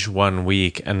change 1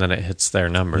 week and then it hits their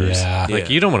numbers. Yeah. Like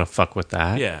you don't want to fuck with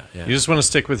that. Yeah. You just want to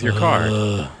stick with your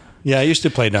card. Yeah, I used to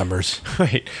play numbers.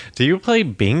 Wait, do you play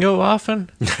bingo often?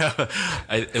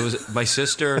 It was my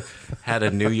sister had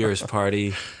a New Year's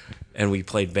party and we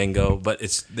played bingo, but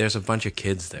there's a bunch of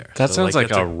kids there. That sounds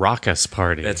like a raucous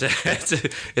party.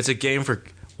 It's a game for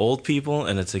old people,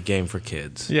 and it's a game for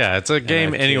kids. Yeah, it's a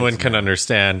game anyone can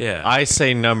understand. Yeah. I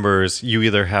say numbers, you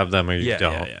either have them or you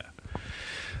don't. Yeah.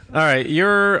 All right,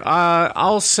 you're,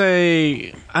 I'll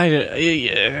say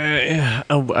a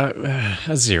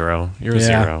 0. You're a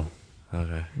 0.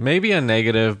 Okay. Maybe a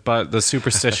negative, but the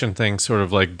superstition thing sort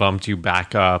of like bumped you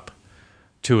back up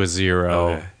to a 0.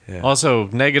 Okay. Yeah. Also,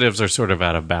 negatives are sort of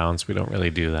out of bounds. We don't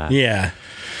really do that. Yeah.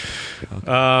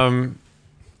 Okay.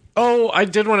 I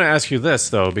did want to ask you this,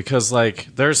 though, because, like,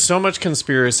 there's so much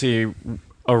conspiracy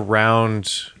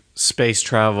around space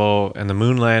travel and the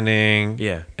moon landing.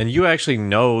 Yeah. And you actually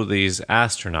know these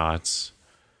astronauts.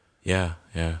 Yeah.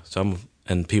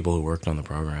 And people who worked on the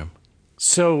program.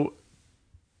 So,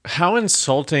 how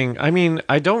insulting... I mean,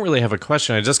 I don't really have a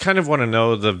question. I just kind of want to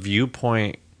know the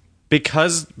viewpoint.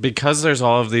 Because there's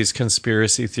all of these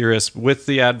conspiracy theorists with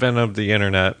the advent of the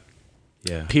internet...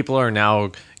 Yeah. People are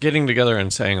now getting together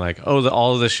and saying like,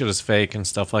 all of this shit is fake and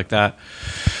stuff like that.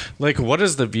 Like, what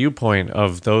is the viewpoint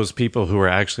of those people who are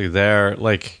actually there?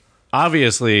 Like,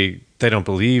 obviously, they don't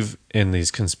believe in these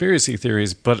conspiracy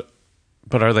theories, but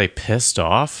are they pissed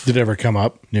off? Did it ever come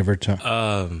up? Never.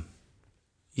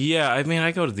 Yeah, I mean,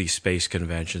 I go to these space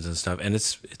conventions and stuff, and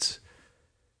it's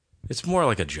more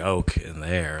like a joke in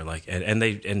there. Like,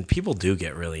 and people do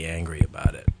get really angry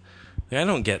about it. I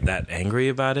don't get that angry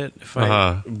about it,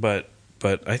 but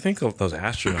I think those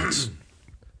astronauts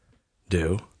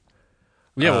do.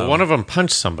 Yeah, well, one of them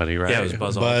punched somebody, right? Yeah, it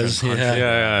was Buzz Aldrin.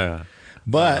 Yeah.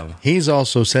 But he's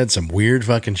also said some weird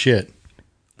fucking shit.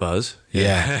 Buzz?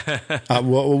 Yeah.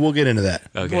 We'll get into that.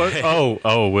 Okay.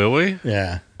 Oh, will we?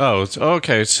 Yeah. Oh,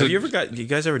 okay. So Have you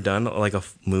guys ever done like a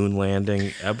moon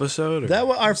landing episode? Or? That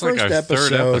was our first like our episode.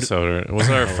 third episode. Was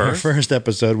it our first? Our first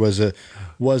episode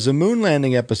was a moon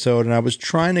landing episode, and I was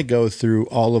trying to go through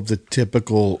all of the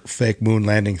typical fake moon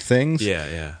landing things.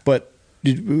 Yeah. But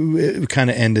it kind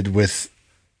of ended with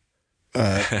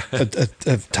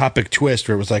a topic twist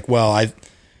where it was like, well, I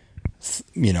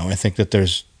think that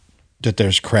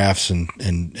there's crafts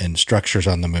and structures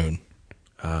on the moon,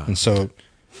 and so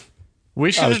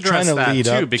we should address that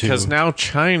too, because now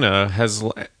China has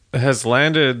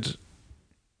landed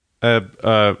what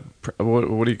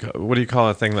do you call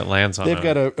a thing that lands on? They've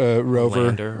got a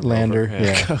rover lander.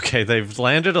 Yeah. Okay, they've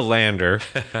landed a lander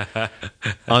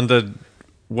on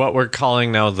what we're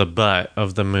calling now the butt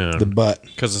of the moon. The butt,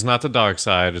 because it's not the dark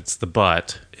side; it's the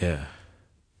butt. Yeah.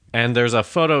 And there's a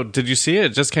photo. Did you see it?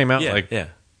 It just came out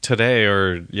today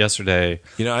or yesterday.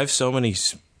 I have so many.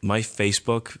 My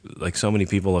Facebook, like so many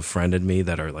people have friended me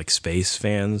that are like space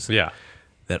fans. Yeah.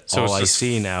 That so all I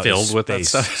see now filled is with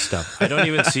space that stuff. I don't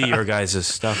even see your guys'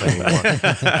 stuff anymore.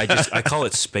 I call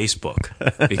it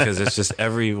Spacebook because it's just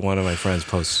every one of my friends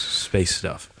posts space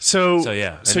stuff. So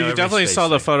you definitely saw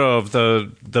the photo of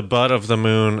the butt of the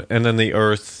moon, and then the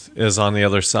Earth is on the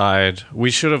other side.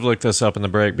 We should have looked this up in the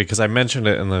break because I mentioned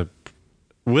it in the.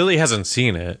 Willie hasn't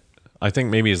seen it. I think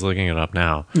maybe he's looking it up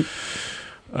now.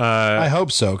 I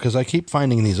hope so, because I keep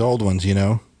finding these old ones.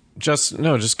 Just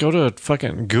go to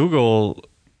fucking Google.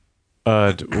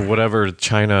 Whatever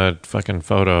China fucking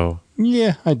photo.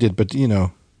 Yeah, I did, but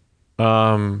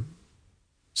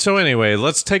So anyway,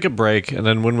 let's take a break, and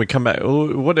then when we come back,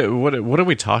 what are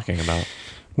we talking about?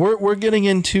 We're getting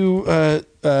into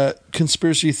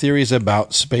conspiracy theories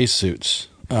about spacesuits.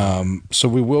 So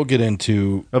we will get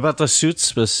into about the suits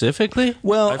specifically.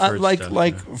 Well,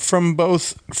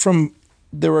 from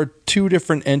there are two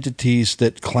different entities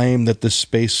that claim that the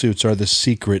spacesuits are the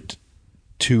secret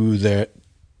to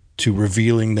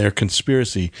revealing their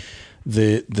conspiracy.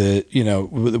 We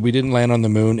didn't land on the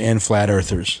moon, and flat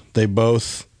earthers. They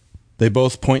both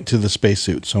point to the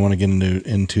spacesuits. So I want to get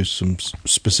into some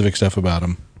specific stuff about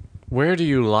them. Where do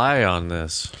you lie on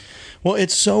this? Well,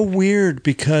 it's so weird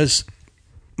because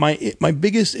my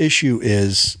biggest issue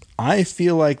is I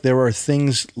feel like there are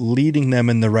things leading them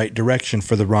in the right direction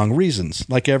for the wrong reasons.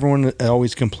 Like everyone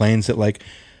always complains that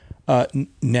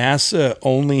NASA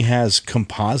only has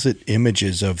composite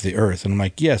images of the Earth. And I'm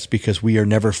like, yes, because we are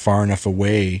never far enough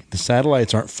away. The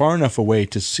satellites aren't far enough away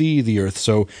to see the Earth.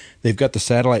 So they've got the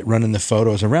satellite running the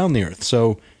photos around the Earth.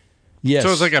 So yes.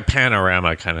 So it's like a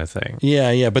panorama kind of thing.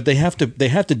 Yeah. But they have to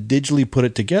digitally put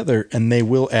it together, and they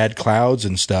will add clouds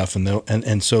and stuff.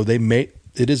 And so they make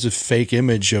it is a fake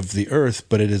image of the Earth,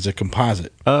 but it is a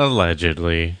composite.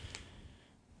 Allegedly.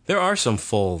 There are some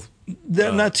full.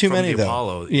 Not too many, though.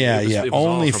 Apollo. Yeah, it was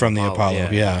only from the Apollo.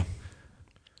 Yeah.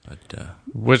 But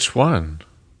which one?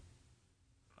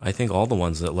 I think all the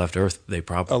ones that left Earth, they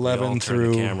probably 11 all through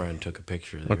turned the camera and took a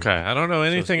picture. Okay, I don't know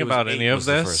anything about any of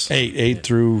this. 8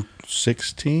 through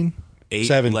 16. 8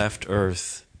 7 left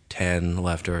Earth, 10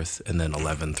 left Earth, and then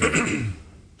 11 through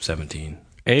 17.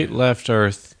 8 left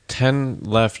Earth, 10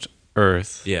 left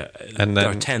Earth. Yeah, and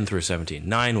then 10 through 17.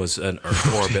 9 was an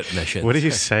Earth orbit mission. What are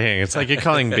you saying? It's like you're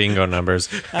calling bingo numbers.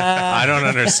 I don't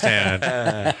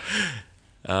understand.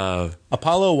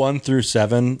 Apollo 1 through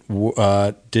 7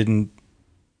 didn't.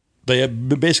 They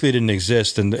basically didn't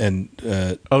exist, and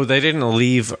they didn't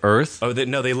leave Earth.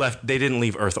 They left. They didn't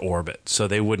leave Earth orbit, so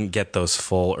they wouldn't get those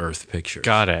full Earth pictures.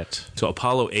 Got it. So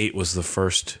Apollo 8 was the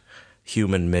first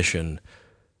human mission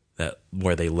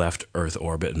where they left Earth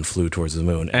orbit and flew towards the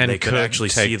moon, and they could actually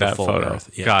see the full photo. Earth.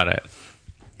 Yeah. Got it.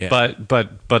 Yeah.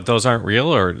 But those aren't real,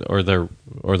 or they're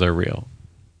real.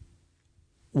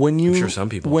 I'm sure some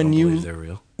people don't believe they're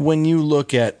real. When you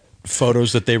look at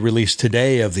photos that they released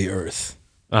today of the Earth,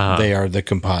 they are the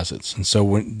composites, and so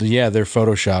they're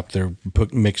photoshopped, they're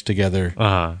mixed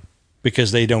together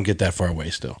because they don't get that far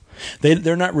away. Still,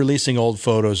 they're not releasing old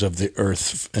photos of the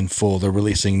Earth in full. They're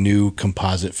releasing new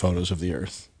composite photos of the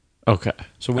Earth. Okay,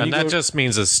 so that just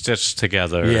means it's stitched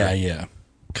together. Yeah.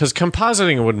 Because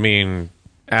compositing would mean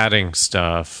adding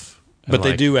stuff, but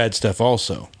they do add stuff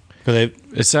also.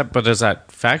 Is that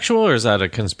factual, or is that a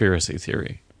conspiracy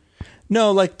theory?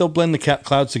 No, like they'll blend the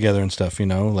clouds together and stuff,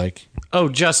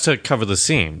 just to cover the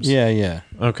seams. Yeah.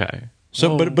 Okay.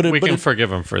 So, we can forgive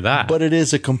them for that. But it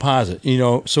is a composite,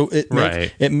 so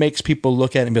it makes people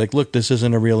look at it and be like, look, this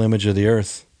isn't a real image of the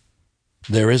Earth.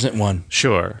 There isn't one.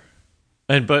 Sure.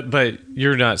 And but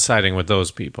you're not siding with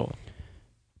those people.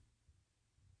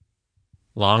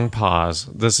 Long pause.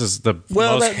 This is the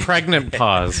most pregnant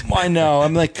pause. I know.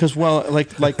 I'm like, because, like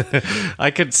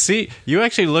I could see you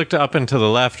actually looked up and to the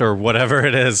left or whatever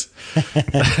it is.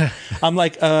 I'm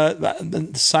like,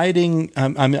 siding.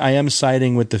 I am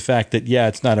siding with the fact that, yeah,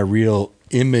 it's not a real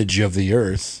image of the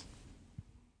Earth.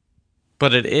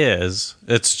 But it is.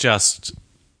 It's just,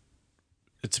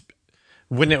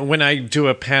 when I do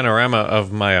a panorama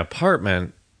of my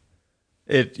apartment,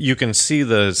 you can see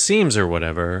the seams or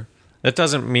whatever. That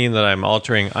doesn't mean that I'm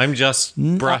altering. I'm just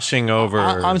brushing over.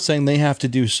 I'm saying they have to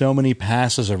do so many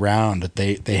passes around that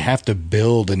they have to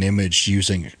build an image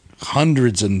using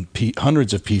hundreds of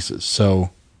pieces. So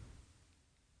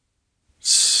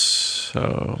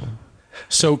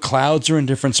clouds are in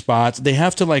different spots. They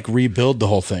have to like rebuild the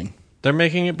whole thing. They're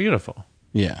making it beautiful.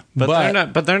 Yeah,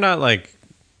 but they're not like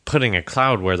putting a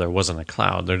cloud where there wasn't a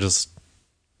cloud. They're just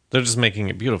making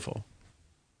it beautiful.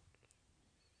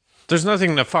 There's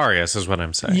nothing nefarious, is what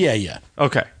I'm saying. Yeah.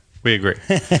 Okay, we agree.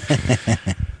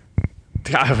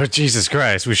 God, Jesus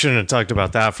Christ, we shouldn't have talked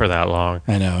about that for that long.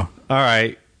 I know. All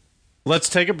right, let's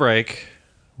take a break.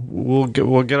 We'll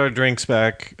get our drinks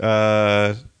back.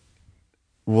 And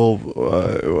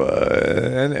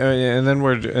then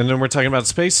we're talking about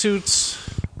spacesuits.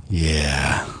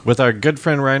 Yeah, with our good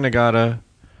friend Ryan Nagata.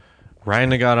 Ryan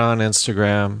Nagata on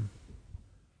Instagram.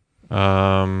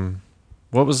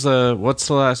 What's the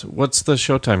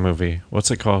Showtime movie? What's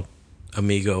it called?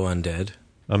 Amigo Undead.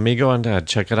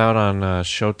 Check it out on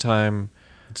Showtime.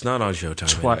 It's not on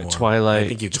Showtime anymore. Twilight. I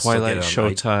think you can Twilight still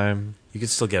get it Showtime. You can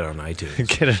still get it on iTunes.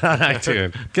 Get it on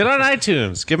iTunes. Get on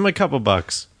iTunes. Give them a couple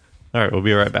bucks. All right, we'll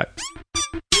be right back.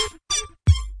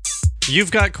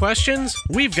 You've got questions?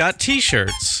 We've got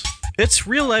T-shirts. It's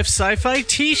Real Life Sci-Fi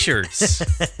T-shirts.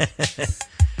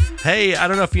 Hey, I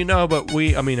don't know if you know, but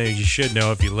you should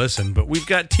know if you listen, but we've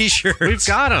got T-shirts. We've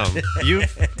got them.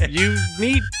 You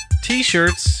need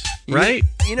T-shirts, right?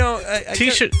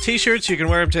 T-shirts, you can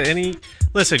wear them to any...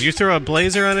 Listen, you throw a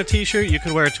blazer on a T-shirt, you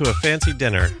can wear it to a fancy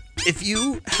dinner. If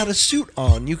you had a suit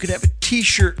on, you could have a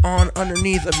T-shirt on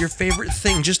underneath of your favorite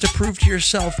thing just to prove to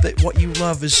yourself that what you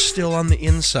love is still on the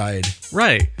inside.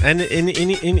 Right. And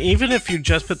even if you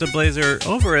just put the blazer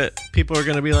over it, people are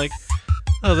going to be like,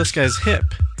 oh, this guy's hip.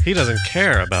 He doesn't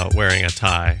care about wearing a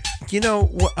tie.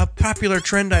 A popular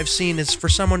trend I've seen is for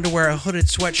someone to wear a hooded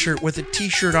sweatshirt with a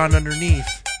T-shirt on underneath.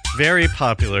 Very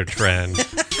popular trend.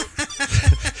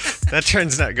 That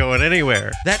trend's not going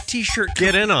anywhere. That T-shirt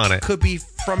get in on it. Could be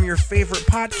from your favorite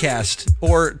podcast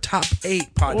or top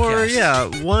 8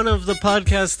 podcast. Or one of the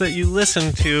podcasts that you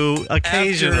listen to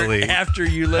occasionally. After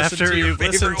you listen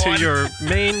to your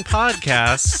main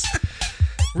podcasts.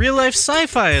 Real Life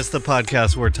Sci-Fi is the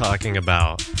podcast we're talking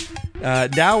about.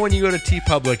 Now when you go to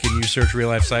TeePublic and you search Real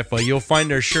Life Sci-Fi, you'll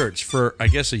find our shirts for, I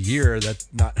guess, a year. That's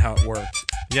not how it worked.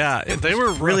 Yeah, they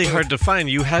were really hard to find.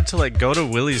 You had to go to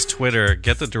Willie's Twitter,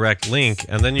 get the direct link,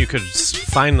 and then you could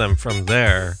find them from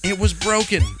there. It was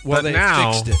broken. Well, they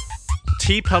fixed it.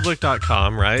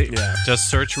 tpublic.com, right? Yeah. Just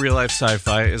search Real Life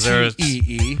Sci-Fi. Is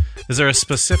there a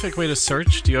specific way to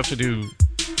search? Do you have to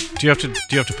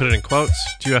put it in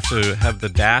quotes? Do you have to have the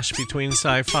dash between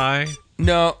sci-fi?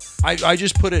 No, I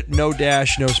just put it no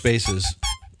dash, no spaces.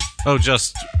 Oh,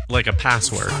 just like a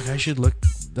password. Fuck, I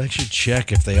should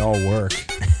check if they all work.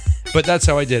 But that's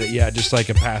how I did it. Yeah, just like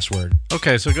a password.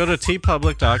 Okay, so go to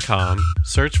tpublic.com,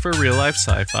 search for Real Life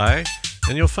Sci-Fi,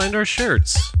 and you'll find our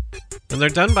shirts. And they're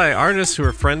done by artists who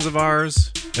are friends of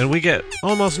ours, and we get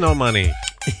almost no money.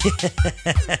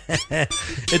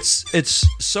 It's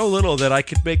so little that I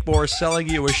could make more selling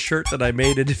you a shirt that I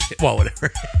made it. Well,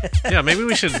 whatever. Yeah, maybe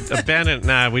we should abandon.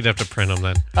 Nah, we'd have to print them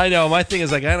then. I know. My thing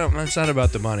is it's not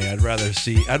about the money. I'd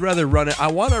rather run it.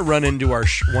 I want to run into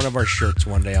one of our shirts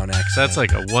one day on accident. That's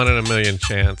like a 1 in a million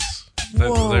chance.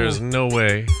 There's no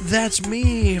way. That's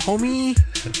me, homie.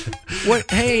 What?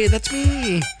 Hey, that's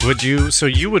me. Would you? So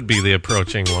you would be the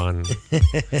approaching one.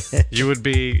 You would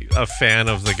be a fan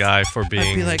of the guy for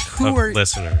being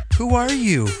listener. Who are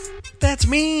you? That's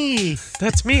me.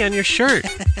 That's me on your shirt.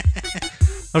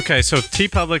 Okay, so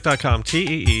tpublic.com,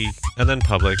 TEE, and then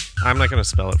public. I'm not going to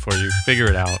spell it for you. Figure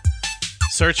it out.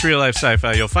 Search Real Life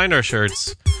Sci-Fi. You'll find our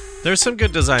shirts. There's some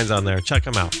good designs on there. Check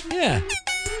them out. Yeah.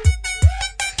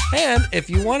 And if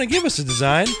you want to give us a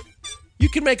design, you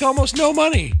can make almost no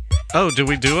money. Oh, do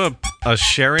we do a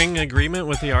sharing agreement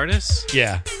with the artists?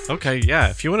 Yeah. Okay, yeah.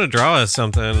 If you want to draw us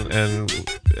something and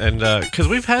because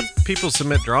we've had people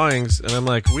submit drawings, and I'm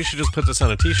like, we should just put this on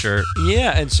a T-shirt.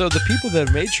 Yeah, and so the people that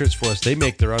have made shirts for us, they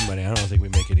make their own money. I don't think we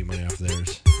make any money off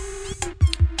theirs.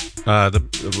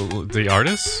 The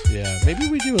artists? Yeah, maybe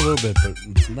we do a little bit, but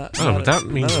not. Oh, that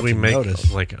means we make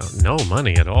no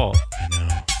money at all. I know.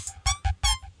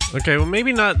 Okay, well,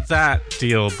 maybe not that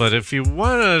deal, but if you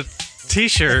want a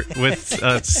t-shirt with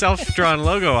a self-drawn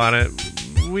logo on it,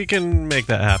 we can make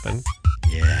that happen.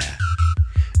 Yeah.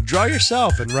 Draw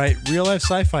yourself and write real-life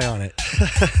sci-fi on it.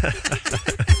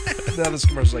 Now this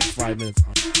commercial's like 5 minutes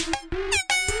long.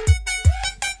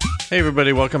 Hey,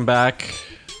 everybody, welcome back.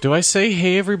 Do I say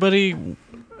hey, everybody,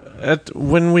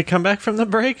 when we come back from the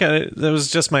break? That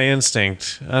was just my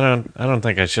instinct. I don't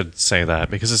think I should say that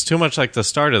because it's too much like the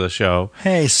start of the show.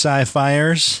 Hey,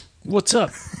 sci-fiers. What's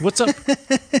up? What's up?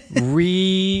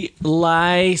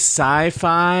 Relay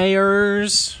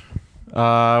sci-fiers.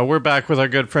 We're back with our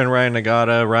good friend Ryan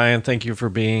Nagata. Ryan, thank you for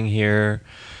being here.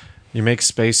 You make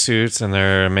spacesuits and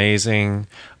they're amazing.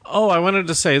 Oh, I wanted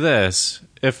to say this.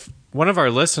 If one of our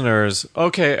listeners,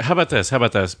 okay, how about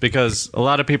this? Because a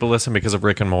lot of people listen because of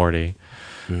Rick and Morty.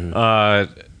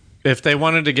 Mm-hmm. If they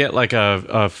wanted to get like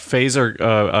a phaser,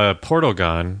 a portal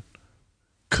gun,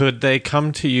 could they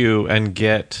come to you and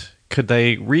could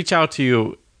they reach out to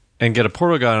you and get a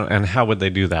portal gun, and how would they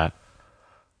do that?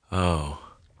 Oh.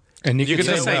 And you could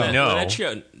just say no.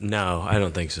 No, I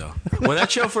don't think so. When that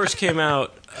show first came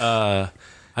out, I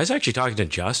was actually talking to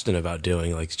Justin about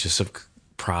doing like just some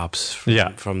props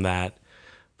from that.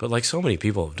 But like so many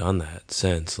people have done that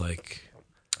since. Like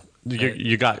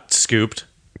you got scooped.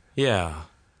 Yeah.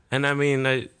 And I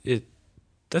mean,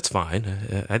 that's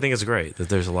fine. I think it's great that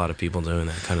there's a lot of people doing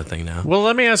that kind of thing now. Well,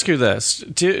 let me ask you this.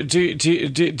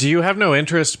 Do you have no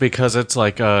interest because it's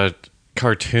like a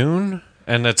cartoon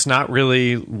and it's not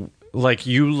really like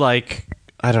you like,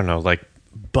 I don't know, like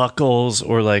buckles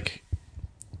or like,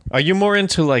 are you more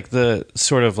into like the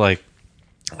sort of like,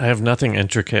 I have nothing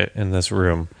intricate in this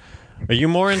room. Are you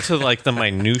more into like the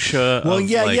minutia? Well,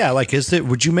 yeah. Like,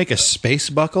 would you make a space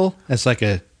buckle? It's like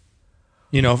a,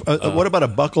 what about a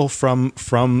buckle from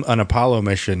an Apollo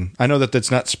mission? I know that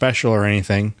that's not special or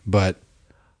anything, but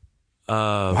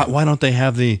why don't they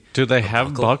have do they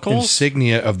have buckles?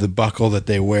 Insignia of the buckle that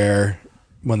they wear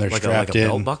when they're strapped in? Like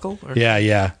a belt buckle? Or?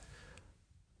 Yeah.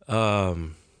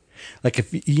 Like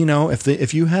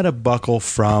if you had a buckle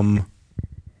from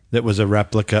that was a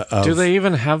replica of. Do they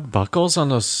even have buckles on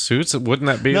those suits? Wouldn't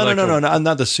that be no,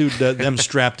 not the suit. Them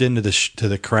strapped into to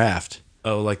the craft.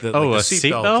 Oh, like a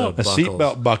seatbelt? A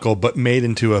seatbelt buckle, but made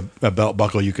into a belt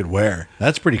buckle you could wear.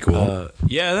 That's pretty cool.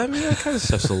 Yeah, that kind of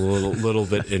stuff's a little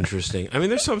bit interesting. I mean,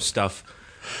 there's some stuff,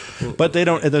 but they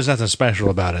don't. There's nothing special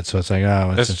about it, so it's like,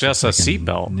 it's just a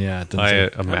seatbelt. Yeah, I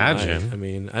imagine. I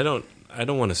mean, I don't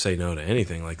want to say no to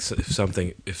anything. Like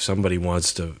if somebody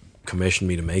wants to commission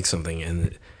me to make something,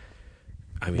 and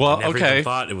I mean, I never even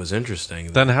thought it was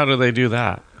interesting. Then how do they do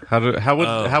that?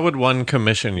 How would one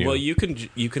commission you? Well, you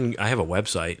can. I have a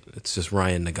website. It's just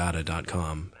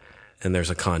ryannagata.com, and there's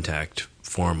a contact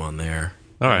form on there.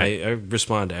 All right, I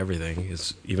respond to everything,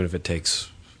 even if it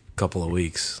takes a couple of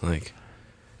weeks. Like,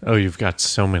 oh, you've got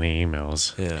so many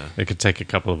emails. Yeah, it could take a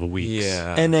couple of weeks.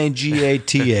 Yeah,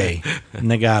 Nagata,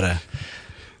 Nagata.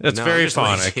 It's very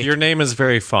phonic. Your name is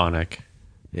very phonic.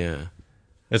 Yeah.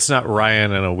 It's not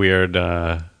Ryan and a weird...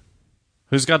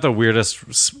 who's got the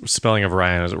weirdest spelling of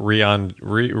Ryan? Is it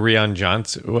Rian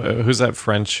Johnson? Who's that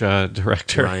French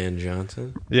director? Rian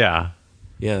Johnson? Yeah.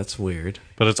 Yeah, that's weird.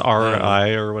 But it's R-I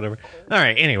or whatever. All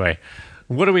right, anyway.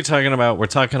 What are we talking about? We're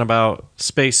talking about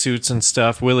spacesuits and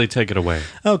stuff. Willie, take it away.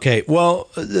 Okay, well,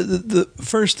 the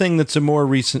first thing that's a more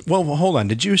recent... Well, hold on.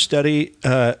 Did you study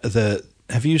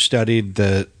Have you studied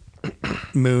the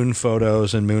moon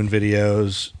photos and moon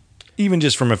videos... Even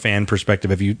just from a fan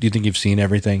perspective, do you think you've seen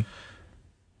everything?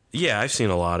 Yeah, I've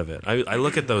seen a lot of it. I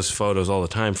look at those photos all the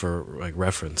time for like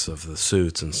reference of the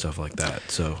suits and stuff like that.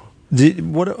 So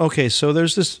Okay, so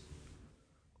there's this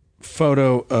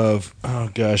photo of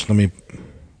let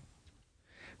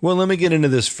me get into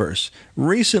this first.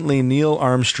 Recently, Neil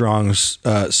Armstrong's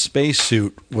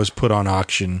spacesuit was put on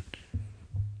auction.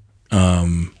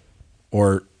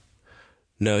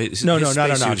 No, not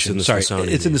on auction. Sorry,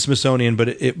 it's in the Smithsonian, but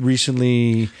it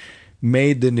recently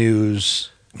made the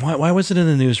news. Why was it in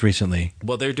the news recently?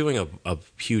 Well, they're doing a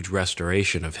huge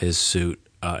restoration of his suit,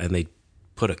 and they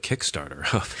put a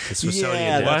Kickstarter up. The Smithsonian.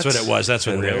 Yeah, that's what it was. That's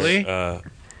what really.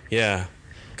 Yeah,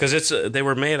 because they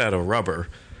were made out of rubber,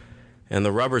 and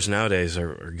the rubbers nowadays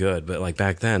are good, but like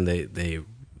back then they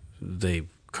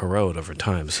corrode over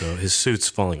time, so his suit's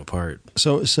falling apart.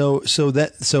 So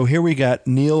here we got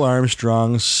Neil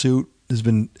Armstrong's suit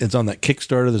it's on that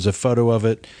Kickstarter. There's a photo of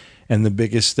it, and the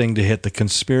biggest thing to hit the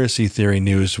conspiracy theory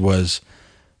news was,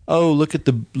 look at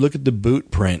the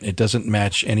boot print. It doesn't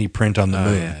match any print on the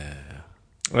moon. Yeah.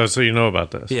 Oh, so you know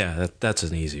about this? Yeah, that's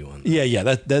an easy one. Yeah,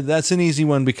 that's an easy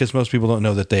one because most people don't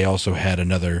know that they also had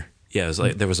another Yeah, it was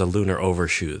like there was a lunar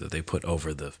overshoe that they put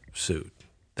over the suit.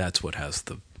 That's what has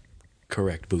the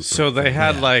correct boot. So they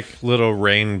had like little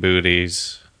rain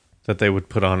booties that they would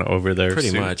put on over their pretty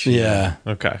suit. much. Yeah.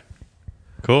 Okay.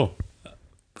 Cool.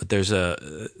 But there's a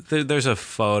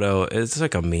photo. It's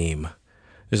like a meme.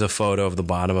 There's a photo of the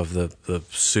bottom of the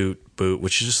suit boot,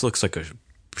 which just looks like a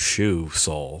shoe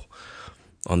sole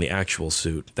on the actual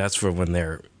suit. That's for when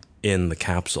they're in the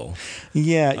capsule.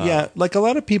 Yeah. Like a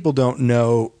lot of people don't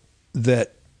know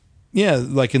that. Yeah,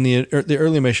 like in the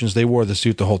early missions, they wore the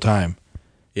suit the whole time.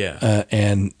 Yeah,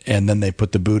 and then they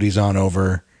put the booties on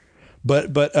over.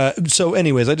 But so,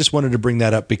 anyways, I just wanted to bring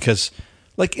that up because,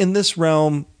 like in this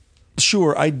realm,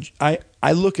 sure, I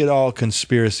look at all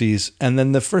conspiracies, and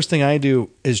then the first thing I do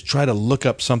is try to look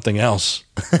up something else,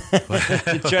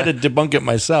 to try to debunk it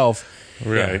myself.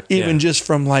 Right. Even just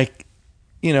from like,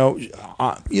 you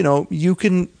you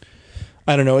can.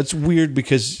 I don't know. It's weird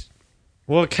because.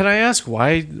 Well, can I ask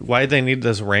why they need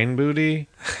this rain booty?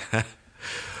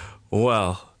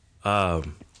 Well,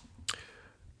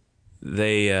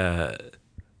 they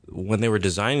when they were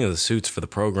designing the suits for the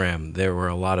program, there were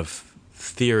a lot of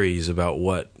theories about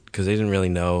because they didn't really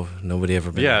know. Nobody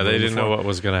ever been. Yeah, they didn't know what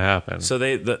was going to happen. So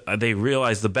they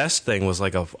realized the best thing was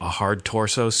like a hard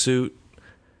torso suit,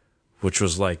 which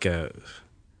was like where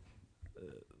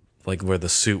the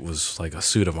suit was like a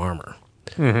suit of armor.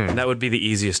 Mm-hmm. And that would be the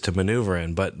easiest to maneuver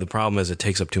in, but the problem is it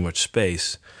takes up too much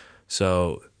space.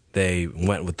 So they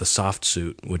went with the soft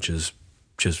suit, which is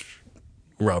just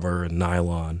rubber and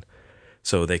nylon,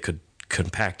 so they could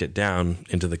compact it down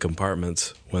into the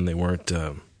compartments when they weren't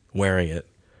wearing it.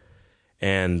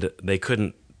 And they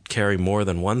couldn't carry more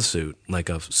than one suit, like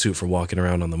a suit for walking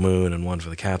around on the moon and one for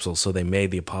the capsule, so they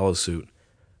made the Apollo suit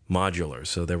modular.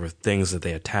 So there were things that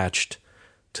they attached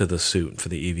to the suit for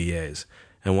the EVAs.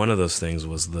 And one of those things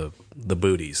was the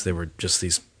booties. They were just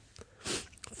these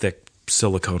thick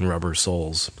silicone rubber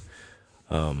soles.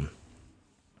 And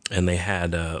they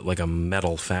had like a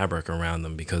metal fabric around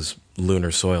them because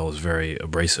lunar soil is very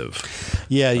abrasive.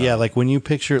 Yeah. Like when you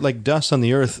picture like dust on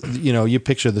the Earth, you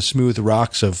picture the smooth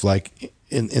rocks of like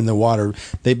in the water.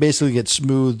 They basically get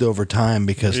smoothed over time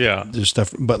because there's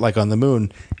stuff. But like on the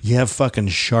moon, you have fucking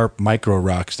sharp micro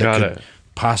rocks that could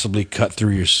possibly cut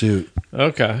through your suit.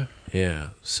 Okay. Yeah.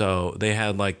 So they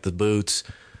had like the boots.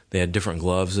 They had different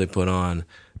gloves they put on.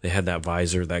 They had that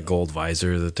visor, that gold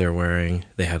visor that they're wearing.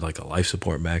 They had like a life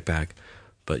support backpack,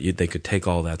 but they could take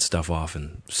all that stuff off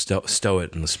and stow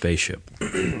it in the spaceship.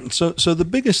 So the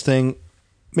biggest thing,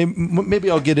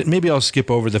 maybe I'll get it. Maybe I'll skip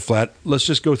over the flat. Let's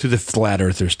just go through the flat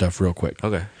earther stuff real quick.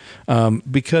 Okay.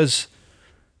 Because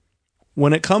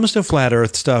when it comes to flat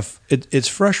Earth stuff, it's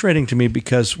frustrating to me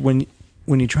because when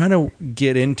you try to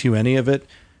get into any of it,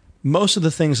 most of the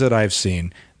things that I've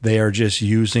seen, they are just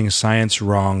using science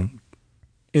wrong.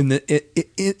 In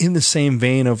the same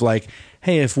vein of like,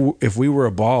 hey, if we were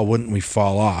a ball, wouldn't we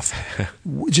fall off?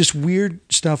 Just weird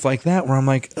stuff like that. Where I'm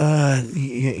like,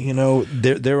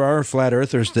 there are flat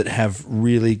earthers that have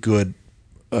really good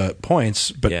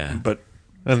points, but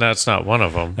and that's not one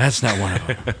of them. That's not one of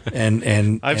them.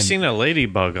 And I've seen a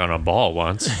ladybug on a ball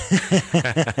once.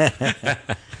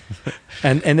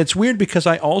 And it's weird because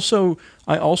I also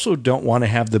don't want to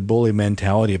have the bully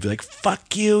mentality of like,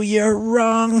 fuck you, you're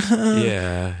wrong.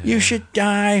 You should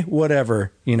die,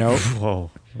 whatever, Whoa,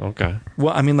 okay.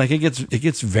 Well, I mean, like it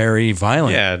gets very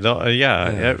violent.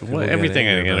 Everything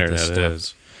on the internet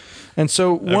is. And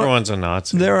so everyone's a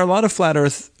Nazi. There are a lot of flat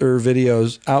earther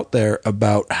videos out there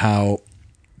about how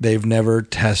they've never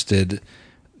tested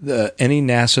any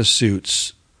NASA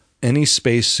suits, any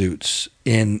space suits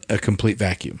in a complete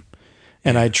vacuum.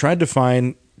 And I tried to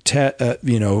find,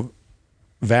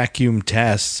 vacuum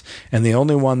tests, and the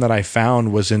only one that I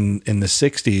found was in the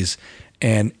 60s,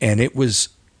 and it was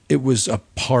a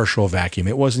partial vacuum.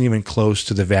 It wasn't even close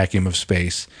to the vacuum of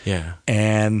space. Yeah.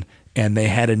 And they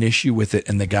had an issue with it,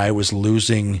 and the guy was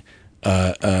losing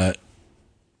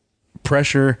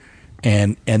pressure,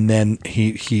 and then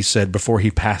he said before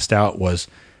he passed out was,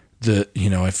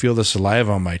 I feel the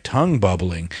saliva on my tongue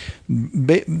bubbling.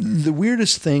 The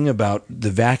weirdest thing about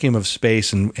the vacuum of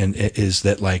space and is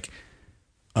that like,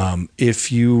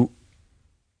 if you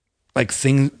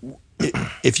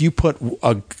put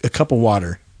a cup of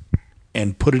water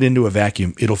and put it into a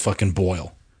vacuum, it'll fucking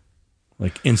boil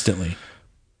like instantly.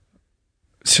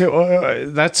 So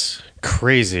that's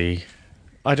crazy.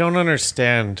 I don't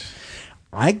understand.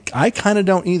 I kind of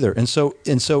don't either. And so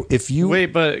if you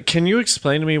wait, but can you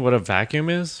explain to me what a vacuum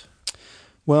is?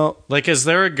 Well, like, is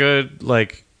there a good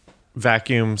like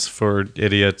vacuums for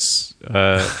idiots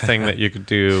thing that you could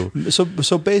do?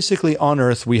 So basically, on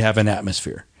Earth we have an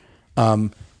atmosphere.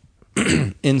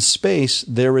 in space,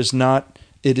 there is not.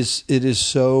 It is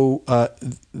so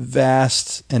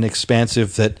vast and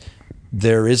expansive that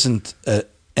there isn't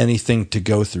anything to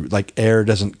go through. Like air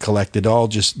doesn't collect; it all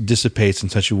just dissipates in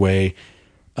such a way.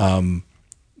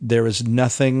 There is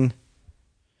nothing.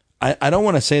 I don't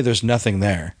want to say there's nothing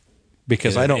there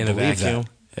because I don't believe that.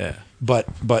 Yeah, but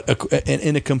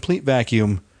in a complete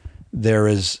vacuum,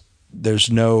 there's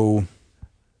no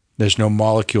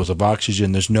molecules of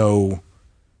oxygen. There's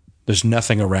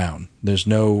nothing around. There's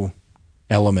no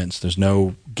elements. There's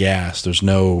no gas. There's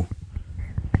no.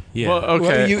 Yeah. Well,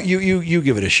 okay. Well, you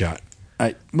give it a shot.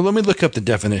 Well, let me look up the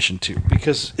definition too,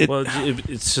 because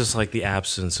it's just like the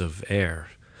absence of air.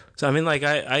 So I mean, like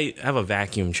I have a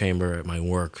vacuum chamber at my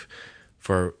work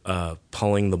for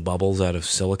pulling the bubbles out of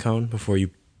silicone before you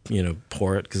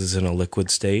pour it because it's in a liquid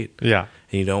state. Yeah,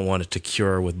 and you don't want it to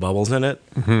cure with bubbles in it.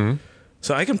 Mm-hmm.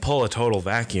 So I can pull a total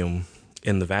vacuum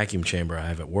in the vacuum chamber I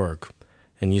have at work,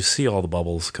 and you see all the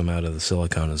bubbles come out of the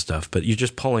silicone and stuff. But you're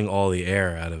just pulling all the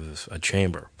air out of a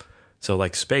chamber. So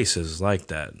like space is like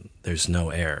that. There's no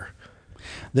air.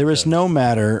 There is no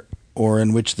matter or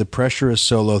in which the pressure is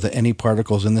so low that any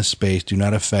particles in the space do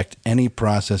not affect any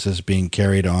processes being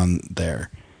carried on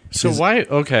there. So why?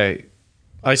 Okay,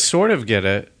 I sort of get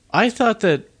it. I thought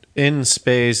that in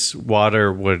space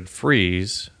water would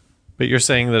freeze, but you're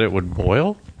saying that it would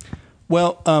boil?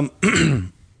 Well,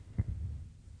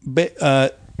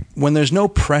 when there's no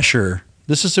pressure,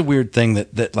 this is a weird thing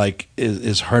that like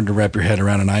is hard to wrap your head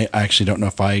around, and I actually don't know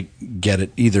if I get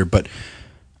it either. But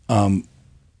when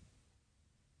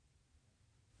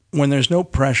there's no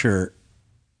pressure,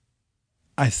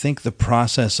 I think the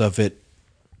process of it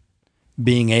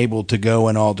being able to go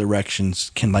in all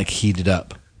directions can like heat it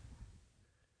up.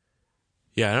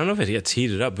 Yeah, I don't know if it gets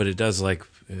heated up, but it does like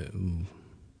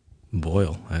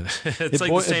boil. It's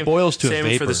like the same, it boils to a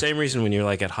vapor. For the same reason when you're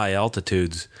like at high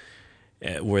altitudes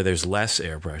where there's less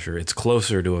air pressure, it's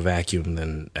closer to a vacuum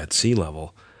than at sea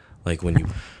level. Like when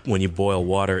you boil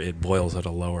water, it boils at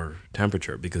a lower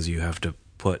temperature because you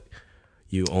put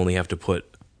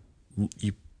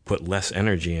less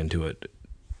energy into it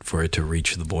for it to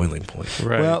reach the boiling point.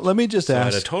 Right. Well, let me just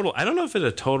ask. At a total, I don't know if at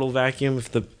a total vacuum,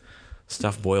 if the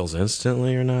stuff boils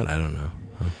instantly or not. I don't know.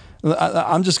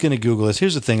 I'm just going to Google this.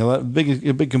 Here's the thing: a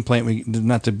big complaint.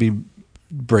 Not to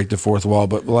break the fourth wall,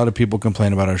 but a lot of people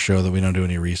complain about our show that we don't do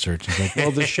any research. It's like,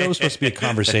 well, the show's supposed to be a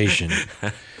conversation,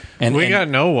 and we got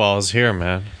no walls here,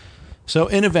 man. So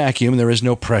in a vacuum, there is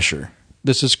no pressure.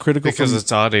 This is critical because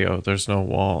it's audio. There's no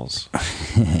walls.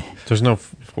 There's no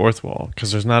fourth wall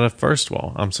because there's not a first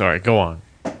wall. I'm sorry. Go on.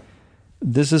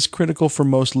 This is critical for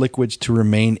most liquids to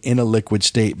remain in a liquid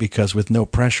state because with no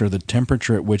pressure, the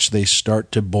temperature at which they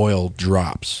start to boil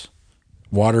drops.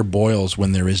 Water boils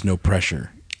when there is no pressure.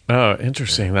 Oh,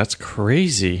 interesting. That's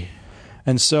crazy.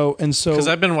 And so because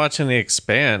I've been watching The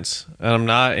Expanse and I'm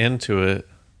not into it,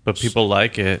 but people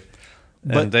like it.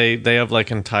 And they have like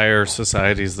entire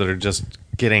societies that are just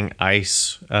getting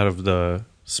ice out of the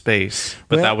space,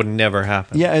 but that would never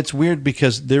happen. Yeah, it's weird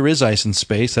because there is ice in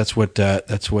space. That's what a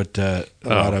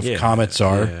lot of comets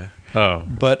are. Yeah. Oh,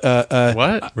 but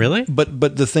what really?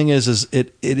 But the thing is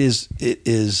it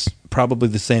is probably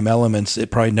the same elements.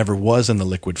 It probably never was in the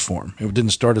liquid form. It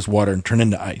didn't start as water and turn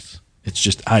into ice. It's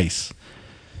just ice.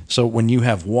 So when you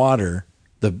have water,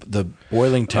 the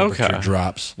boiling temperature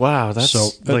drops. Wow, that's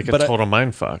like a total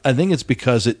mindfuck. I think it's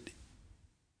because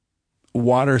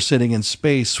water sitting in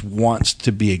space wants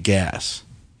to be a gas.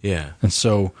 Yeah. And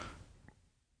so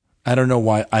I don't know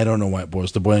why it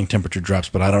boils. The boiling temperature drops,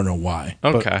 but I don't know why.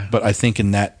 Okay. But I think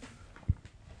anyway,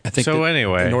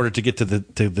 in order to get to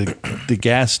the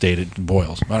gas state, it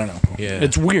boils. I don't know. Yeah.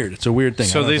 It's weird. It's a weird thing.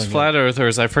 So these flat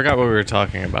earthers, I forgot what we were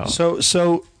talking about.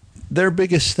 So their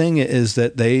biggest thing is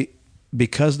that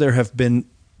because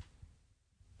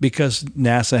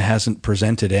NASA hasn't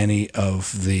presented any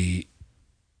of the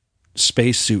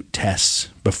spacesuit tests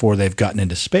before they've gotten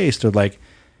into space, they're like,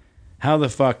 how the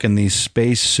fuck can these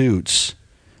space suits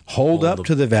hold up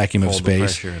to the vacuum of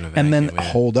space and then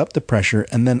hold up the pressure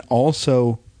and then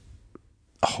also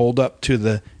hold up to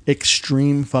the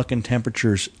extreme fucking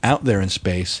temperatures out there in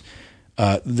space?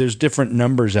 There's different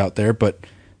numbers out there, but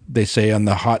they say on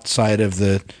the hot side of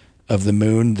the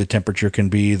moon, the temperature can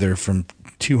be either from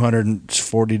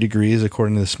 240 degrees,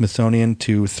 according to the Smithsonian,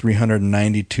 to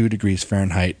 392 degrees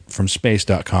Fahrenheit from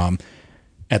space.com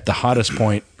at the hottest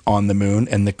point on the moon,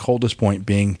 and the coldest point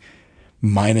being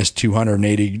minus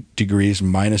 280 degrees,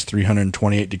 minus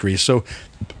 328 degrees. So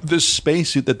this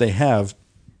spacesuit that they have,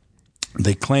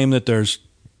 they claim that there's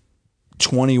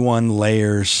 21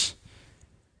 layers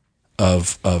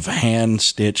of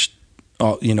hand-stitched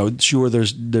sure,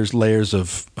 there's layers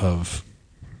of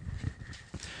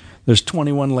there's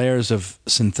 21 layers of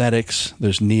synthetics.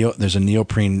 There's a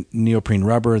neoprene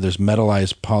rubber. There's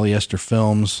metallized polyester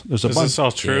films. There's a bunch. Is this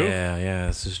all true? Yeah,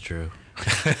 this is true.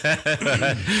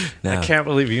 I can't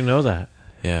believe you know that.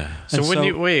 Yeah. So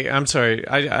I'm sorry.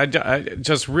 I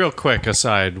just real quick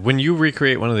aside, when you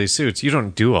recreate one of these suits, you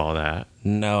don't do all that.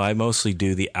 No, I mostly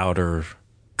do the outer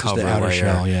cover the outer layer.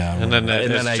 shell, yeah. And then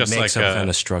I just make like some kind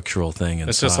of structural thing inside.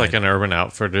 It's just like an Urban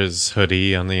Outfitters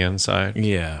hoodie on the inside.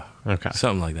 Yeah. Okay.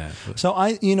 Something like that. So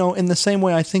in the same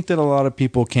way, I think that a lot of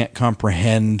people can't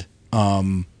comprehend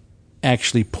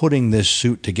actually putting this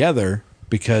suit together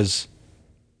because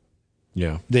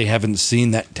they haven't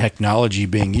seen that technology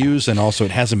being used, and also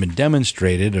it hasn't been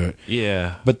demonstrated.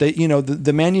 But they,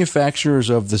 the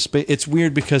manufacturers of the space. It's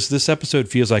weird because this episode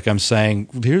feels like I'm saying,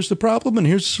 "Here's the problem and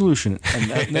here's the solution," and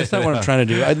that's not what I'm trying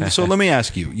to do. So let me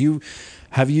ask you: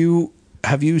 have you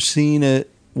seen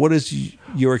it? What is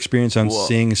your experience on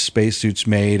seeing spacesuits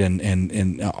made and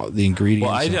the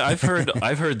ingredients? Well,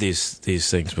 I've heard these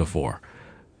things before.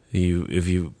 If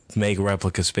you make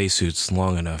replica spacesuits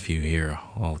long enough, you hear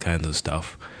all kinds of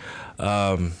stuff.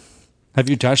 Have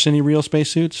you touched any real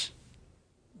spacesuits?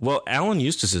 Well, Alan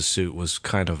Eustace's suit was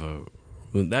kind of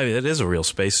it is a real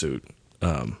spacesuit,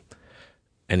 and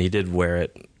he did wear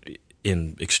it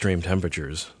in extreme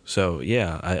temperatures. So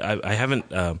yeah, I haven't.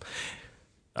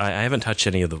 I haven't touched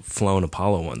any of the flown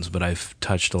Apollo ones, but I've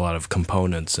touched a lot of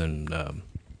components and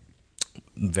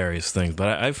various things. But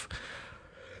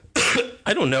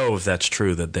I don't know if that's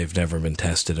true that they've never been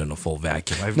tested in a full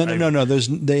vacuum. No.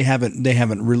 They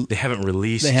haven't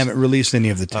released any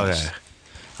of the tests. Okay.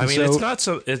 I mean, it's not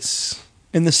so. It's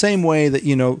in the same way that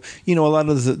a lot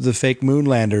of the fake moon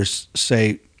landers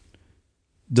say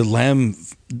there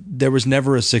was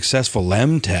never a successful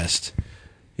LEM test.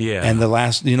 Yeah. And the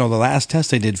last test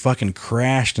they did fucking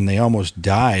crashed and they almost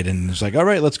died. And it's like, all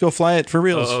right, let's go fly it for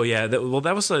reals. Oh yeah. That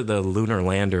was like the lunar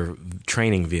lander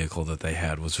training vehicle that they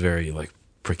had was very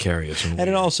precarious. And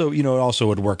it also,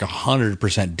 would work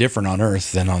 100% different on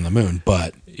Earth than on the moon.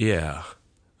 But yeah,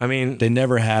 I mean, they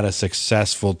never had a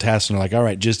successful test. And they're like, all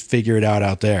right, just figure it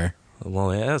out there.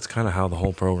 Well, yeah, that's kind of how the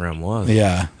whole program was.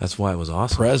 Yeah. That's why it was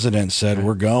awesome. President said,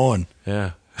 we're going.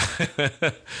 Yeah.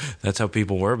 That's how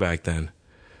people were back then.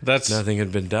 Nothing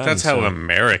had been done. That's how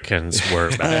Americans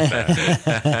were back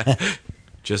then.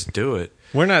 Just do it.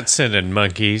 We're not sending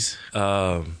monkeys.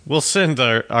 We'll send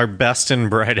our best and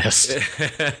brightest.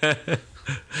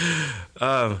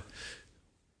 But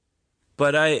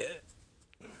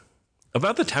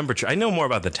about the temperature, I know more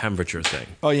about the temperature thing.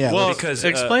 Oh yeah. Well, because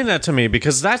explain that to me,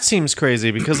 because that seems crazy.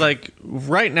 Because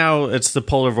right now it's the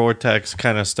polar vortex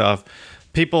kind of stuff.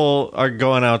 People are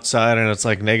going outside and it's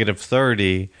like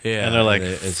 -30, and they're like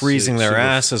freezing their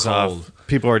asses off.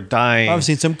 People are dying. I've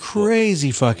seen some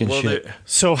crazy fucking shit.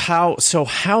 So how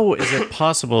is it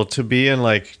possible to be in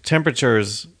like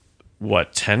temperatures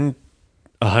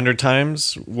 100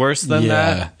 times worse than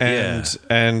that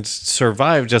and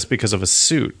survive just because of a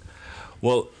suit?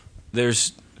 Well,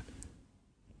 there's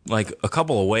like a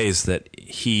couple of ways that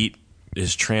heat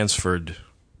is transferred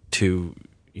to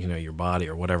your body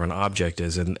or whatever an object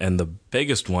is, and the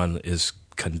biggest one is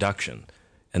conduction,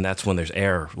 and that's when there's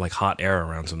air, like hot air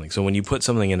around something. So when you put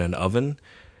something in an oven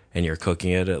and you're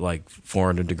cooking it at like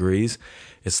 400 degrees,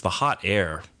 it's the hot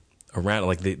air around,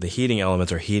 like the heating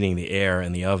elements are heating the air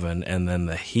in the oven, and then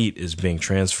the heat is being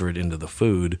transferred into the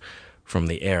food from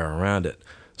the air around it.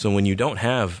 So when you don't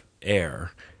have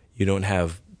air, you don't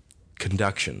have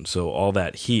conduction, so all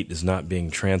that heat is not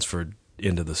being transferred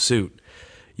into the suit.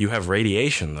 You have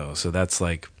radiation, though, so that's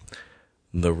like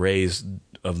the rays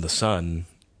of the sun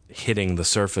hitting the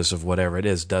surface of whatever it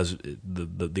is.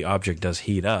 The object does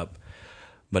heat up,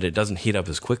 but it doesn't heat up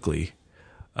as quickly.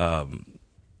 And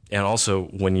also,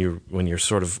 when you're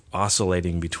sort of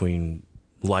oscillating between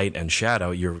light and shadow,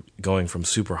 you're going from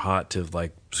super hot to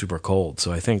like super cold.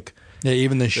 So I think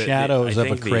even the shadows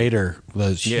of a crater,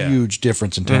 there's huge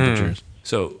difference in temperatures. Mm-hmm.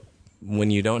 So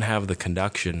when you don't have the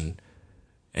conduction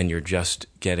and you're just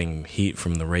getting heat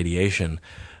from the radiation.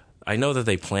 I know that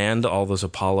they planned all those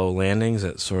Apollo landings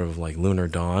at sort of like lunar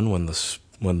dawn when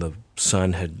the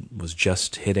sun was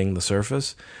just hitting the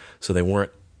surface, so they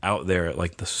weren't out there at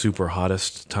like the super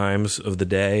hottest times of the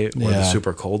day or the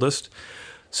super coldest.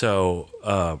 So,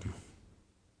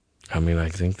 I mean, I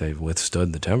think they've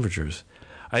withstood the temperatures.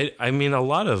 I mean, a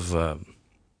lot of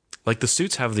like the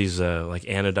suits have these like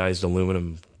anodized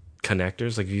aluminum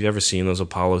connectors. Like, have you ever seen those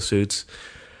Apollo suits?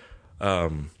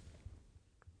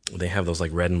 They have those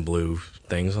like red and blue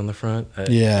things on the front.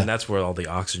 And that's where all the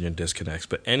oxygen disconnects.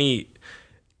 But any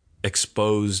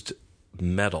exposed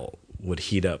metal would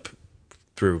heat up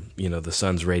through, the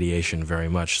sun's radiation very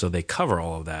much. So they cover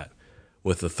all of that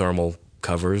with the thermal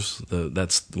covers.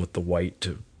 That's what the white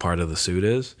part of the suit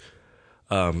is.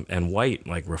 And white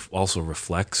also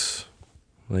reflects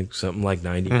something like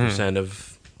 90%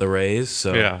 of the rays.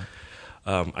 So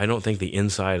I don't think the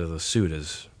inside of the suit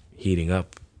is heating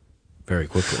up very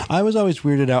quickly. I was always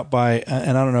weirded out by,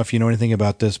 and I don't know if you know anything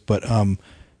about this, but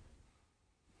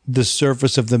the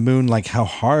surface of the moon, like how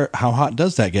hot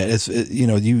does that get?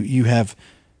 You have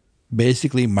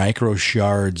basically micro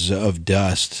shards of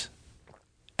dust,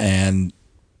 and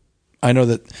I know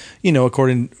that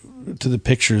according to the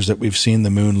pictures that we've seen, the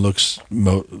moon looks a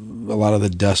lot of the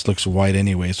dust looks white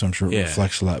anyway, so I'm sure it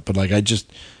reflects a lot. But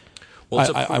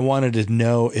I wanted to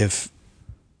know if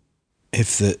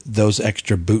those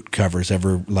extra boot covers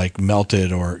ever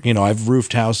melted, or I've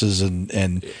roofed houses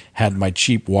and had my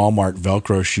cheap Walmart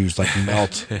Velcro shoes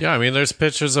melt. Yeah, I mean, there's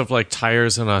pictures of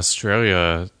tires in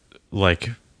Australia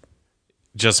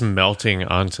just melting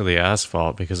onto the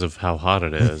asphalt because of how hot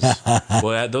it is.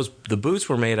 Well, the boots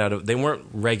were made out of, they weren't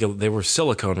regular, they were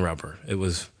silicone rubber. It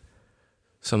was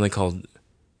something called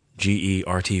GE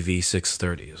RTV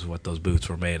 630 is what those boots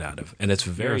were made out of. And it's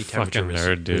very temperature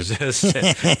nerd, dude.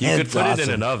 resistant. You could put it in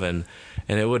an oven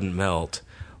and it wouldn't melt.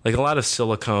 Like a lot of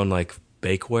silicone,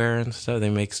 bakeware and stuff, they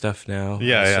make stuff now.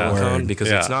 Silicone,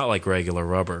 because it's not like regular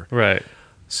rubber. Right.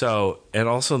 So, and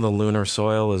also the lunar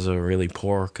soil is a really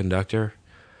poor conductor.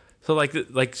 So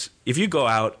if you go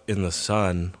out in the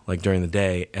sun, during the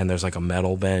day, and there's a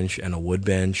metal bench and a wood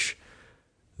bench,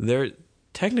 they're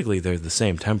the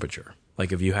same temperature.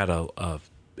 If you had a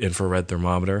infrared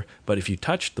thermometer, but if you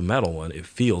touch the metal one, it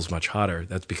feels much hotter.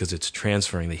 That's because it's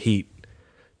transferring the heat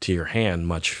to your hand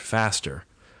much faster.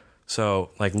 So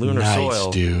lunar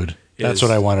soil, dude. That's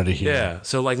what I wanted to hear. Yeah.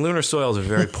 So lunar soil is a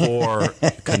very poor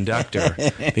conductor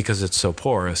because it's so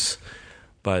porous.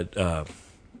 But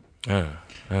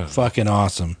fucking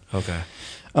awesome. Okay.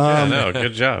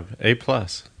 Good job. A+.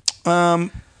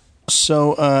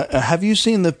 So have you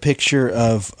seen the picture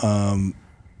of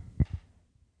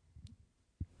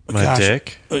my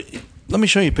dick? Let me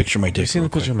show you a picture of my dick. Have you seen the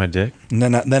picture of my dick? And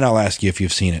then I'll ask you if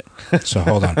you've seen it. So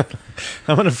hold on.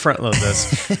 I'm going to front load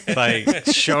this by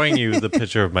showing you the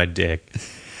picture of my dick.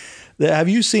 Have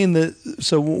you seen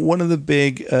so one of the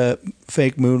big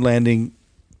fake moon landing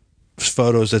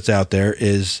photos that's out there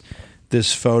is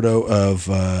this photo of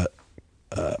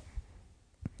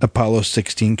Apollo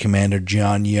 16 Commander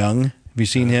John Young. Have you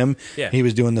seen him? Yeah. He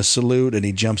was doing the salute and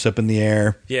he jumps up in the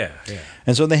air. Yeah.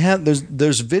 And so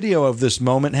there's video of this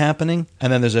moment happening,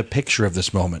 and then there's a picture of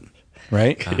this moment,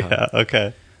 right? Yeah,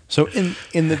 okay. So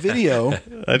in the video,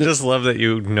 I just love that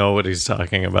you know what he's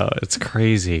talking about. It's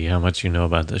crazy how much you know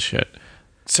about this shit.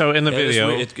 So in the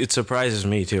video, it surprises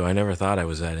me too. I never thought I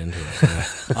was that into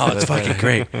it. Oh, it's fucking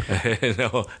great.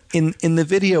 No. In the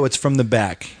video, it's from the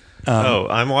back.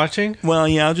 I'm watching? Well,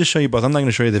 yeah, I'll just show you both. I'm not going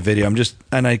to show you the video.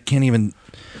 I can't even.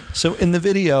 So in the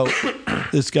video,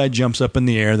 this guy jumps up in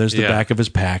the air. There's the back of his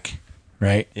pack,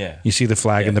 right? Yeah. You see the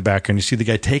flag in the background. You see the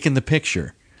guy taking the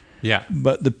picture. Yeah.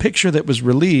 But the picture that was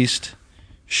released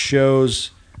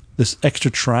shows this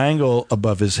extra triangle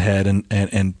above his head,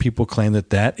 and people claim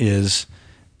that is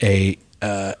a.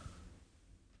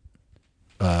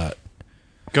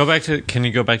 Can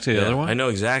you go back to the other one? I know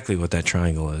exactly what that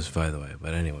triangle is, by the way.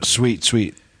 But anyway, sweet.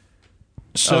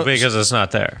 So because it's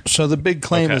not there. So the big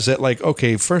claim is that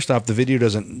first off, the video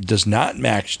does not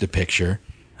match the picture,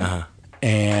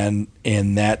 and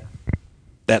that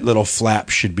little flap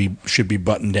should be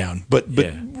buttoned down. But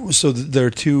so there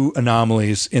are two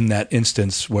anomalies in that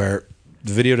instance where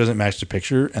the video doesn't match the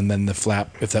picture, and then the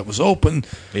flap, if that was open,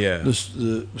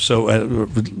 so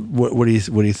what do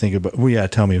you think about? Well, yeah,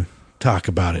 tell me. Talk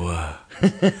about it. I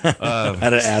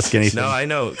didn't ask anything. No, I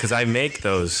know, because I make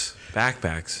those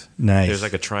backpacks. Nice. There's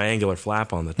a triangular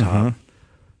flap on the top.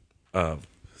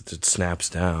 It snaps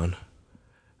down.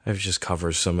 It just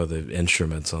covers some of the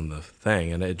instruments on the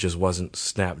thing, and it just wasn't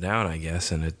snapped down, I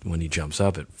guess, and when he jumps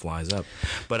up, it flies up.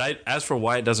 But as for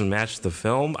why it doesn't match the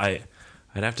film, I'd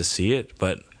have to see it,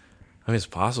 but I mean, it's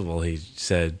possible he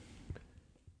said,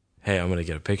 hey, I'm going to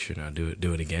get a picture now. Do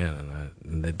it again,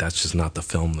 and that's just not the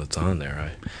film that's on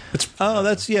there.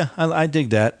 I dig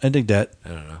that. I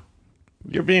don't know.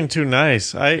 You're being too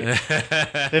nice.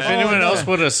 If anyone else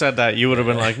would have said that, you would have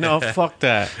been like, no, fuck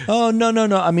that. Oh, no.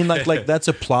 I mean, like that's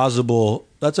a plausible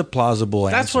That's a plausible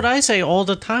answer. That's what I say all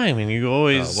the time, and you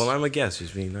always... well, I'm a guest.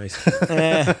 He's being nice.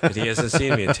 But he hasn't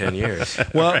seen me in 10 years.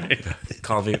 Well, right.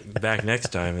 Call me back next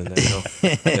time, and then we'll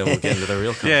get into the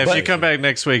real conversation. Yeah, if you come back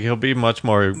next week, he'll be much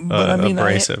more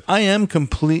abrasive. I am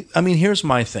complete... I mean, here's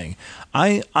my thing.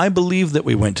 I believe that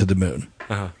we went to the moon.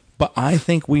 Uh-huh. But I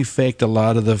think we faked a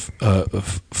lot of the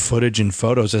footage and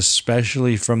photos,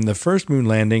 especially from the first moon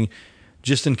landing,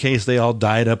 just in case they all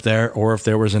died up there or if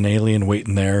there was an alien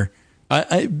waiting there.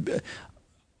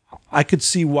 I could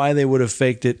see why they would have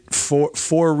faked it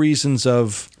for reasons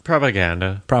of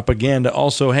propaganda.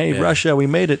 Also, hey, Russia, we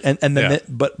made it, and then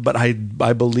but I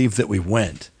believe that we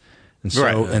went, and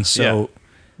so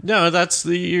no,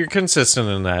 you're consistent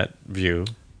in that view.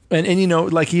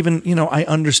 And like even I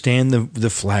understand the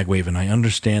flag waving. I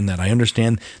understand that. I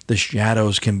understand the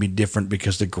shadows can be different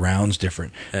because the ground's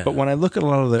different. Yeah. But when I look at a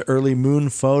lot of the early moon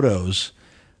photos,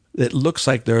 it looks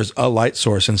like there's a light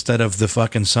source instead of the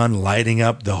fucking sun lighting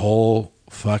up the whole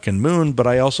fucking moon. But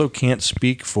I also can't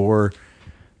speak for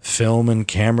film and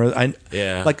camera.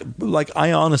 Like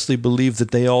I honestly believe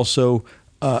that they also.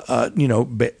 I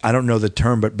don't know the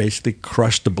term, but basically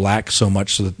crushed the black so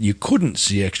much so that you couldn't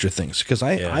see extra things. Because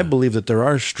I believe that there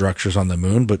are structures on the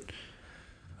moon, but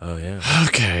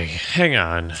okay, hang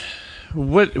on.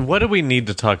 What do we need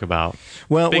to talk about?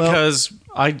 Because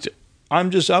I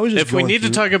was just. If we need to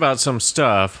talk about some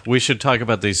stuff, we should talk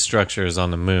about these structures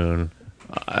on the moon.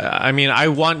 I mean, I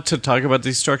want to talk about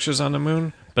these structures on the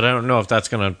moon, but I don't know if that's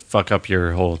going to fuck up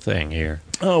your whole thing here.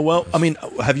 Oh, well, I mean,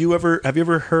 have you ever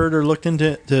heard or looked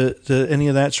into to any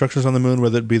of that, structures on the moon,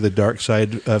 whether it be the dark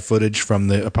side footage from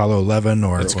the Apollo 11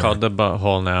 or... It's called the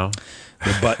butthole now.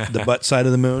 The butt side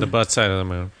of the moon? The butt side of the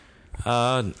moon.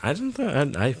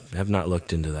 I have not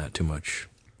looked into that too much.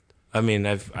 I mean,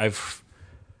 I've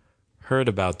heard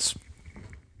about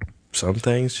some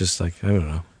things, just like, I don't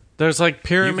know. There's like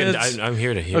pyramids. I'm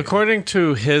here to hear. According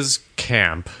to his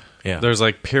camp, there's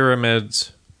like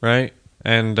pyramids, right?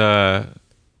 And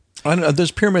there's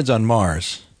pyramids on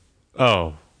Mars.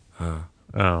 Oh, I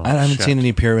haven't seen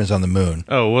any pyramids on the moon.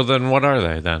 Oh, well, then what are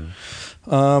they then?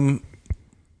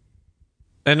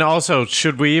 And also,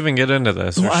 should we even get into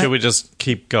this, or should we just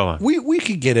keep going? We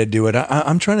could get into it.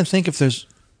 I'm trying to think if there's.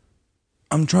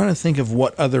 I'm trying to think of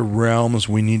what other realms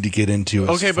we need to get into.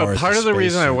 Okay, but part of the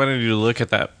reason I wanted you to look at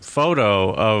that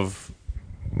photo of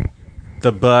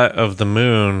the butt of the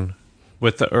moon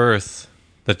with the Earth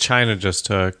that China just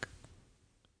took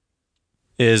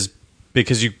is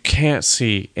because you can't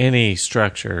see any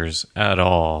structures at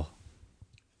all.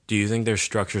 Do you think there's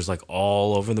structures like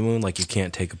all over the moon? Like you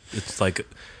can't take a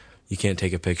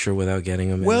picture without getting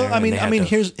them in there? Well, I mean,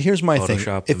 here's my thing.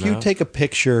 If you take a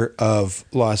picture of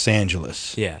Los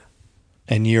Angeles,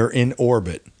 and you're in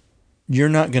orbit, you're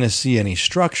not going to see any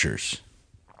structures.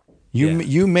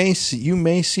 You may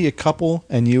see a couple,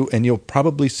 and you'll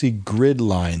probably see grid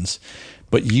lines,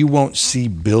 but you won't see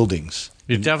buildings.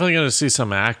 You're definitely going to see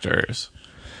some actors.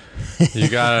 You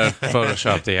got to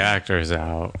Photoshop the actors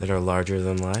out that are larger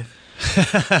than life.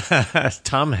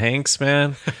 Tom Hanks,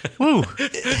 man. Woo.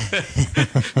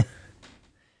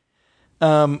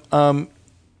 Well,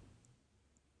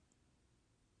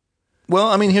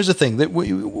 I mean, here's the thing that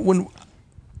when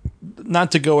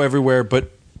not to go everywhere, but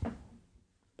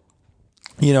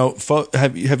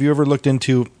have you ever looked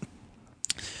into?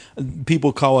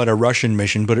 People call it a Russian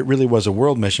mission, but it really was a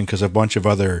world mission because a bunch of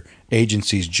other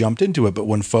agencies jumped into it. But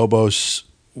when Phobos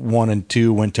 1 and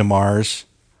 2 went to Mars,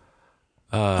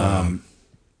 no, I'm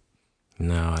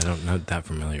not that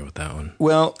familiar with that one.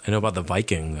 Well, I know about the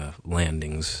Viking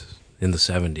landings in the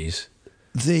 70s.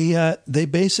 They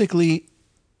basically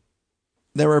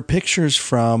there are pictures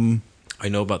from. I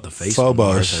know about the face Phobos.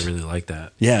 Of Mars. I really like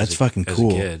that. Yeah, it's fucking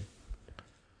cool. As a kid.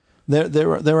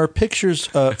 There are pictures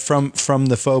from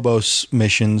the Phobos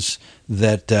missions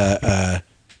that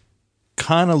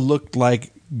kind of looked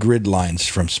like grid lines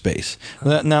from space.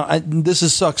 Now,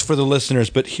 this sucks for the listeners,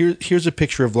 but here's a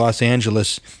picture of Los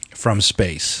Angeles from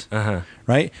space,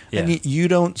 right? Yeah. And you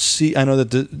don't see. I know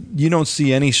that you don't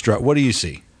see any What do you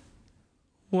see?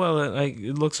 Well,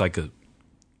 it looks like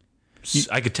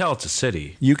I could tell it's a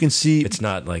city. You can see it's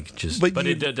not like just. But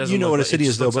it doesn't. You know what a city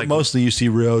is, though. But mostly you see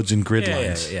roads and grid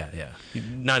lines. Yeah.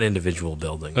 Not individual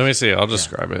buildings. Let me see. I'll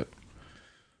describe it.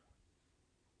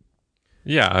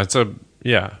 Yeah, it's a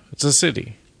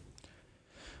city.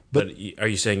 But are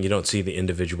you saying you don't see the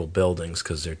individual buildings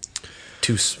because they're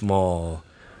too small?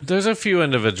 There's a few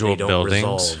individual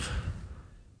buildings.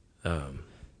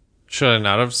 Should I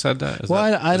not have said that? Is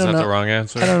that the wrong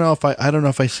answer? I don't know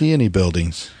if I see any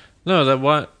buildings. No,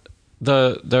 what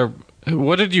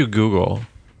did you Google?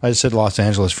 I said Los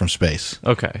Angeles from space.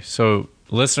 Okay, so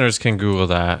listeners can Google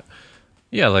that.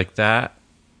 Yeah, like that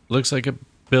looks like a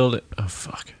building. Oh,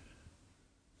 fuck.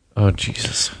 Oh,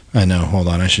 Jesus. I know. Hold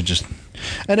on. I should just...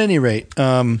 At any rate...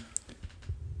 yeah,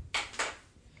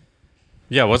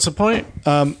 what's the point?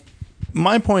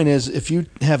 My point is, if you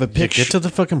have a picture... Get to the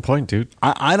fucking point, dude.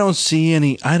 I don't see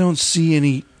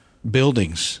any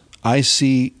buildings. I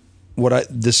see...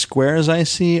 the squares I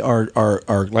see are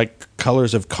like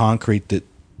colors of concrete that...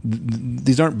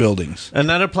 These aren't buildings. And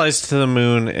that applies to the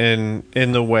moon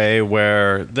in the way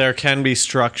where there can be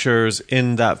structures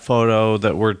in that photo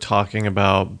that we're talking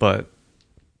about, but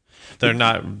they're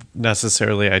not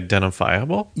necessarily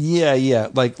identifiable. Yeah.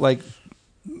 Like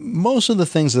most of the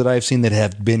things that I've seen that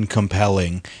have been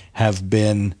compelling have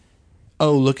been,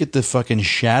 oh, look at the fucking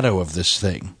shadow of this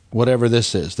thing. Whatever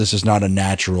this is. This is not a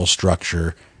natural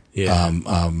structure. Yeah.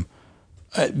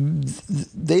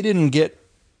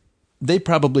 They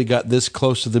probably got this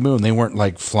close to the moon. They weren't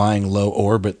like flying low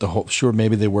orbit sure,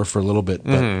 maybe they were for a little bit,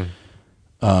 but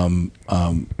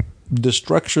the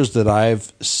structures that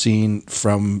I've seen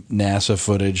from NASA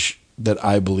footage that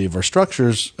I believe are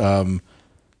structures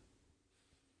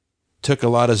took a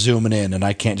lot of zooming in, and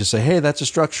I can't just say, hey, that's a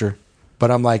structure. But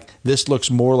I'm like, this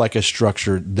looks more like a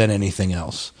structure than anything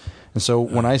else. And so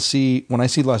when I see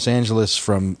Los Angeles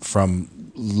from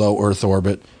low Earth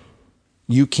orbit,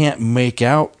 you can't make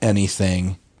out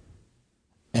anything,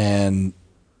 and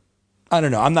I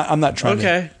don't know. I'm not trying.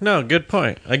 Okay, no, good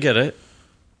point. I get it.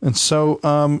 And so,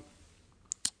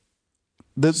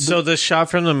 so the shot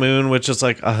from the moon, which is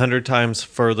like 100 times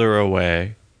further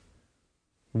away,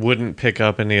 wouldn't pick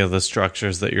up any of the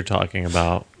structures that you're talking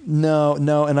about. No,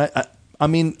 and I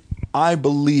mean, I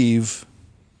believe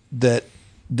that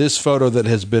this photo that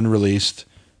has been released,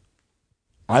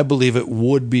 I believe it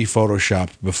would be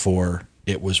photoshopped before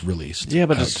it was released. Yeah,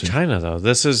 but it's China, though.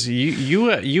 This is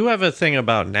you have a thing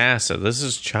about NASA. This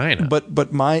is China.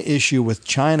 But my issue with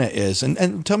China is,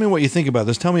 and tell me what you think about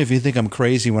this. Tell me if you think I'm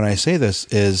crazy when I say this,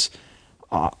 is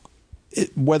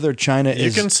whether China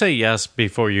is... You can say yes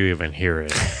before you even hear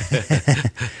it.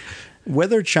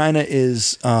 Whether China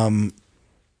is on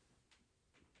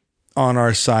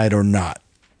our side or not,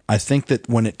 I think that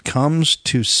when it comes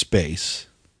to space,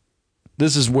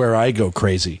 this is where I go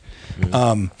crazy.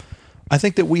 I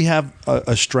think that we have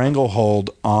a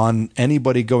stranglehold on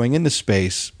anybody going into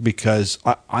space because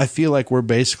I feel like we're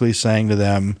basically saying to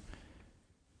them,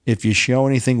 if you show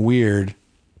anything weird,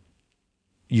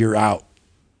 you're out.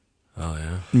 Oh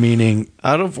yeah. Meaning,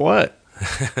 out of what?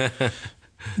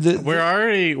 We're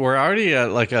already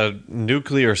at like a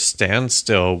nuclear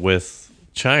standstill with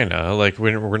China. Like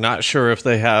we're not sure if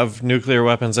they have nuclear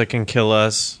weapons that can kill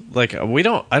us. Like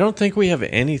I don't think we have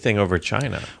anything over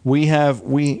China. We have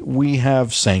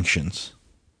sanctions,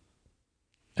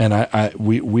 and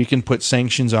we can put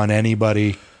sanctions on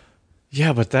anybody.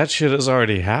 Yeah, but that shit has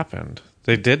already happened.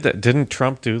 They did that. Didn't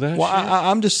Trump do that? Well,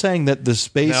 I'm just saying that the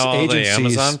space agencies, the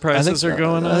Amazon prices are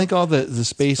going up. I think all the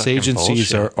space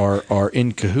agencies are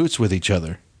in cahoots with each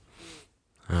other.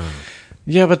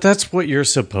 Yeah, but that's what you're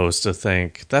supposed to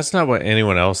think. That's not what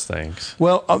anyone else thinks.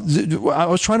 Well, I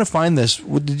was trying to find this.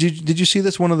 Did you see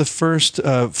this? One of the first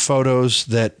photos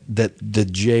that the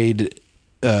Jade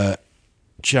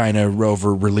China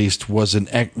rover released was an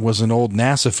old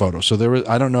NASA photo. So there was,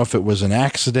 I don't know if it was an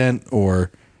accident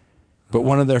but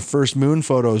one of their first moon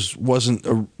photos wasn't.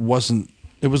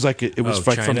 It was like it was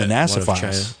China, from the NASA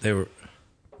files. They were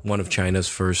one of China's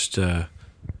first.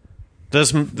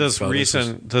 This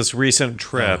recent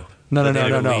trip. No.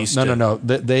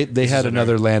 They had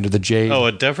another lander, the Jade. Oh,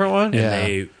 a different one?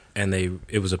 Yeah. And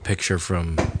it was a picture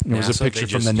from NASA. It was a picture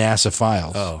from the NASA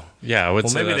files. Oh. Yeah, I would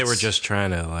say maybe they were just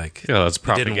trying to like... Yeah, that's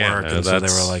propaganda. It didn't work, and so they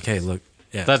were like, hey, look...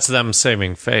 Yeah. That's them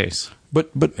saving face.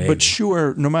 But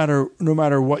sure, no matter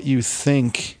what you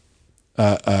think,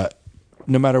 no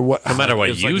matter what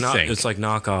you think. It's like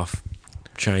knockoff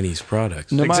Chinese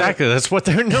products. Exactly, that's what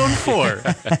they're known for.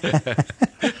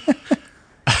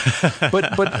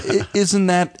 But isn't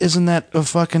that a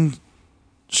fucking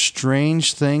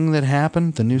strange thing that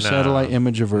happened? The new satellite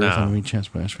image of Earth on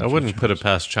WeChat. I wouldn't put it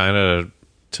past China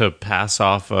to pass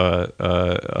off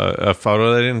a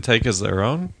photo they didn't take as their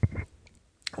own.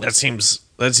 That seems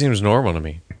normal to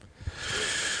me.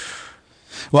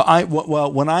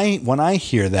 Well, when I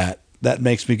hear that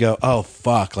makes me go, oh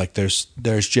fuck! Like there's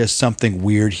just something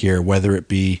weird here. Whether it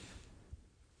be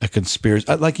a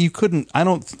conspiracy, like you couldn't. I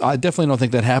definitely don't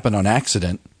think that happened on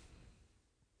accident.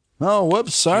 Oh,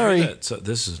 whoops! Sorry. So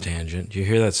this is a tangent. Do you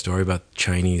hear that story about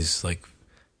Chinese, like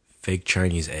fake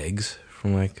Chinese eggs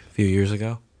from like a few years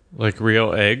ago? Like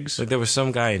real eggs? Like there was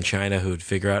some guy in China who'd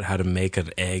figure out how to make an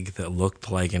egg that looked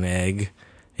like an egg.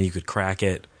 and you could crack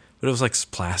it, but it was like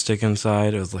plastic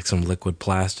inside. It was like some liquid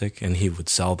plastic, and he would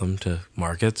sell them to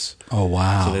markets. Oh,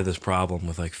 wow. So they had this problem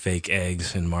with like fake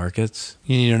eggs in markets.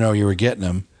 You need to know you were getting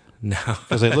them. No.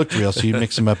 Because they looked real, so you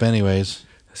mix them up anyways.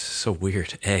 This is so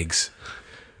weird. Eggs.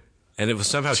 And it was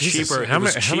somehow Jesus, cheaper. how It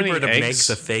was many cheaper to make eggs?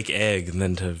 the fake egg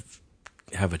than to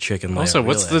have a chicken lay Also, a real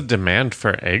what's the egg. demand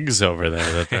for eggs over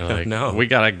there? That they're like, know. we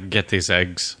gotta get these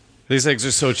eggs. These eggs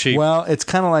are so cheap. Well, it's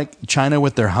kind of like China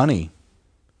with their honey.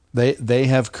 They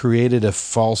have created a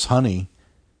false honey,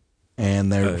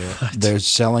 and they're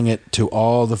selling it to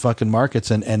all the fucking markets,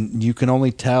 and you can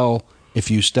only tell if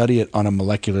you study it on a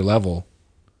molecular level.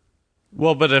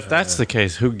 Well, but if that's the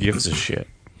case, who gives a shit?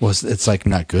 Well, it's like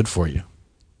not good for you.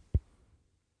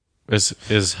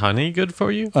 Is honey good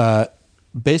for you?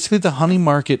 Basically, the honey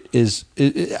market is.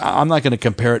 I'm not going to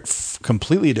compare it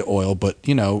completely to oil, but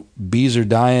bees are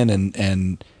dying,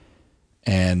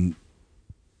 and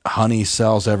honey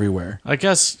sells everywhere. I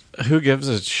guess who gives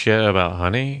a shit about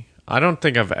honey? I don't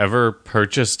think I've ever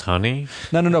purchased honey.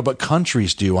 No, but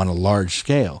countries do on a large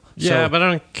scale. Yeah, but I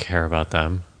don't care about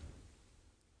them.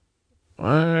 What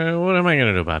am I going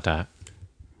to do about that?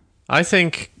 I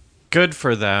think good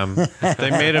for them.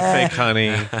 They made a fake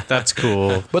honey. That's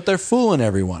cool. But they're fooling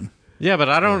everyone. Yeah, but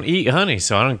I don't eat honey,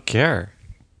 so I don't care.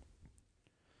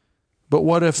 But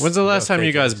what if... When's the last time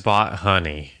you guys bought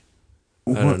honey?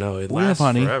 I don't know. It we have lasts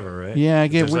honey. forever, right? Yeah,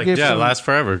 it lasts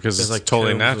forever because it's like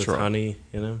totally combs natural. with honey,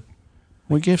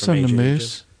 We give from some to ancient Moose.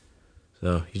 Egypt.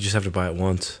 So you just have to buy it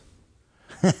once.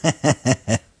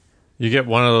 You get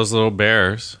one of those little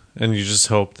bears, and you just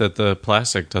hope that the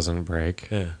plastic doesn't break.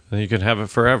 Yeah. And you can have it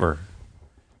forever.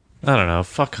 I don't know.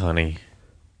 Fuck honey.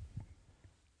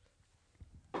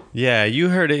 Yeah, you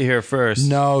heard it here first.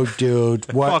 No,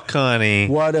 dude. What? Fuck honey.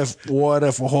 What if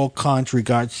a whole country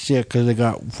got sick because they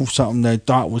got something they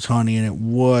thought was honey and it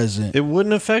wasn't? It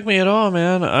wouldn't affect me at all,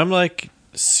 man. I'm like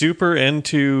super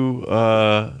into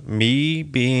me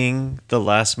being the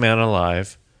last man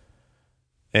alive.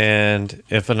 And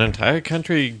if an entire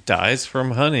country dies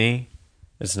from honey,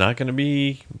 it's not going to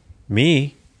be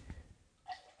me.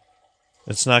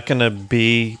 It's not going to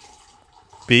be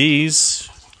bees.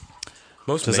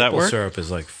 Most Does that maple work? syrup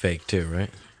is like fake too, right?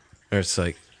 Or it's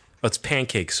like it's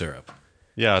pancake syrup.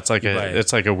 Yeah, it's like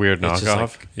a weird It's just knockoff.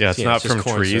 like- It's yeah, not it's just from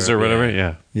corn trees syrup, or whatever.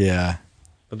 yeah. Yeah. Yeah.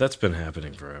 But that's been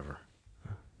happening forever.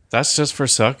 That's just for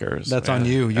suckers. That's man. on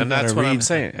you. You and that's gotta what I'm read-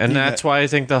 saying. And you that's why I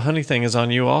think the honey thing is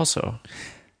on you also.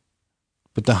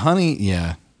 But the honey,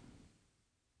 yeah.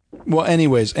 Well,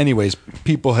 anyways,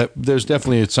 people have. There's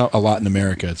definitely a lot in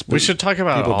America. We should talk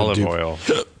about people olive do- oil.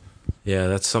 Yeah,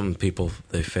 that's something people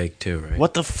they fake too, right?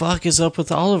 What the fuck is up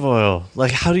with olive oil?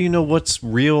 Like, how do you know what's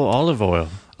real olive oil?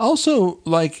 Also,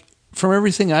 like from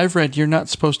everything I've read, you're not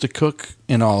supposed to cook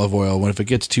in olive oil. When if it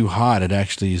gets too hot, it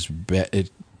actually is. It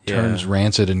turns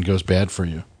rancid and goes bad for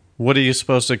you. What are you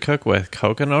supposed to cook with?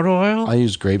 Coconut oil? I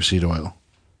use grapeseed oil.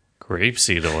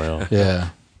 Grapeseed oil. Yeah.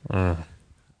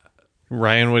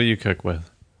 Ryan, what do you cook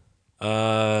with?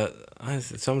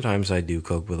 Sometimes I do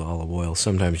cook with olive oil.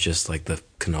 Sometimes just like the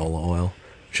canola oil,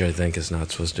 which I think is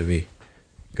not supposed to be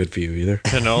good for you either.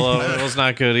 Canola oil's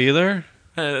not good either?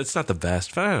 It's not the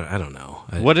best, but I don't know.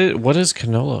 What is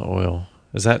canola oil?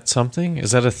 Is that something?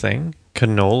 Is that a thing?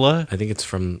 Canola? I think it's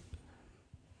from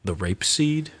the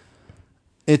rapeseed.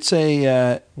 It's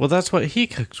a. Well, that's what he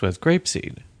cooks with,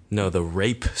 grapeseed. No, the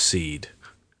rape seed,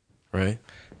 right?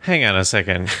 Hang on a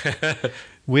second.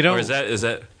 We don't. Or is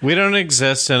that? We don't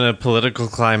exist in a political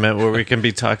climate where we can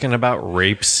be talking about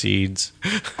rape seeds.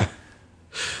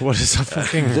 What is a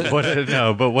fucking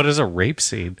what is a rape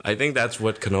seed? I think that's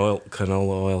what canola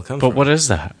oil comes But from. what is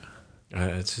that?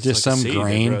 It's Just like a some seed.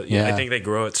 grain? I Yeah. think they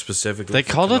grow it specifically. They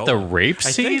for called it the canola. rape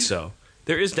I seed? think so.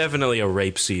 There is definitely a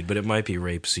rape seed, but it might be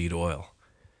rapeseed oil.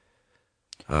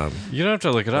 You don't have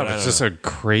to look it up. I It's don't just know. a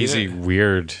crazy,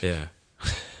 weird. Yeah,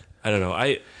 I don't know.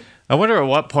 I wonder at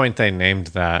what point they named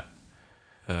that.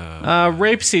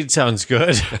 Rapeseed sounds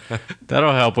good.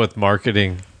 That'll help with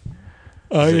marketing.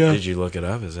 did you look it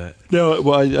up? Is that No,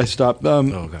 well, I stopped.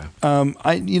 okay?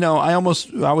 I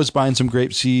was buying some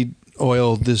grapeseed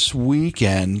oil this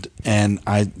weekend, and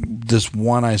this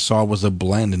one I saw was a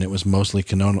blend, and it was mostly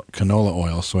canola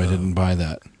oil, so I didn't buy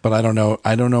that. But I don't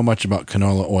know much about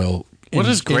canola oil. What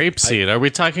is grapeseed? Are we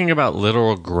talking about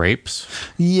literal grapes?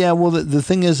 Yeah, well, the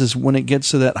thing is when it gets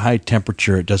to that high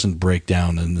temperature, it doesn't break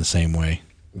down in the same way.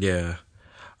 Yeah,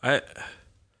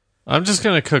 I'm just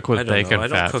going to cook with I don't know. bacon I don't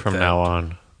fat cook from that. now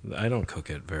on. I don't cook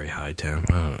it very high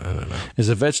temp. I don't know. Is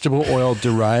a vegetable oil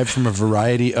derived from a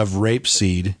variety of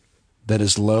rapeseed that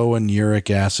is low in uric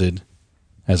acid,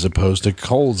 as opposed to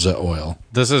colza oil.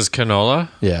 This is canola?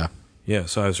 Yeah. Yeah,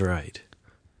 so I was right.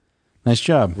 Nice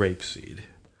job. Rapeseed.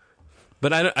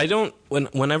 But I don't.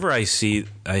 Whenever I hear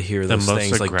the those most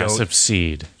things aggressive like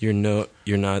seed. You're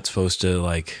not supposed to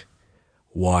like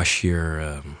wash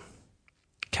your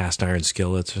cast iron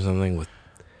skillets or something with.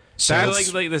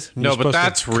 That's like this. No, but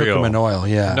that's cook real. them in oil,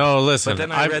 yeah. No, listen. But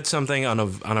then I read something on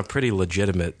a pretty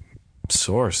legitimate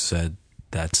source said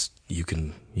that's you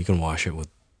can wash it with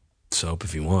soap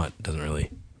if you want. It doesn't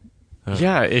really.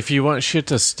 Yeah, if you want shit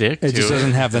to stick, It just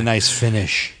doesn't have the nice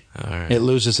finish. All right. It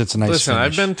loses its nice Listen,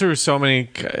 finish. I've been through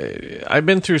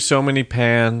so many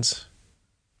pans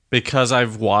because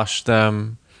I've washed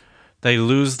them. They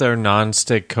lose their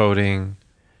non-stick coating.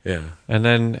 Yeah. And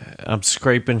then I'm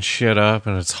scraping shit up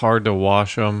and it's hard to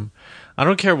wash them. I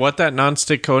don't care what that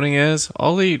non-stick coating is.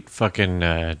 I'll eat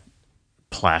fucking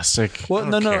plastic. Well,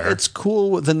 no, it's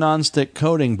cool with the non-stick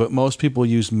coating, but most people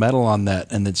use metal on that,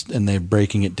 and they're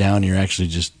breaking it down. You're actually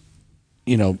just,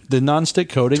 the non-stick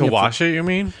coating to wash it. You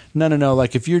mean? No.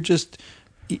 Like if you're just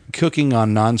cooking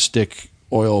on non-stick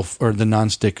oil or the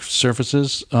non-stick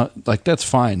surfaces, like that's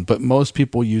fine. But most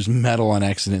people use metal on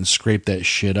accident and scrape that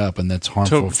shit up, and that's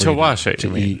harmful for to you wash it.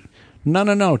 To eat. No.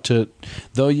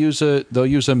 They'll use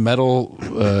a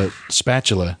metal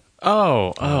spatula.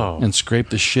 And scrape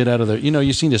the shit out of their.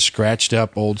 You seen a scratched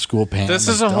up old school pan. This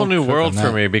is a whole new world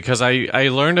for me because I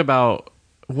learned about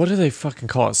what do they fucking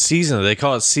call it? Season. They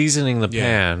call it seasoning the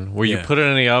pan, where you put it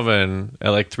in the oven at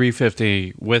like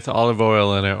 350 with olive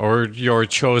oil in it or your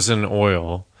chosen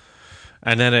oil,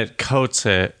 and then it coats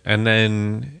it, and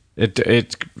then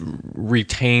it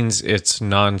retains its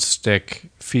non-stick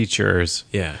features.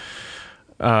 Yeah.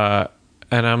 And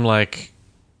I'm like,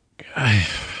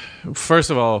 first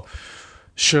of all,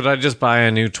 should I just buy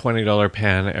a new $20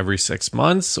 pan every 6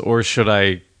 months, or should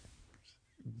I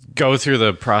go through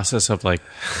the process of like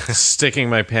sticking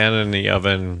my pan in the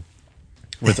oven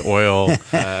with oil?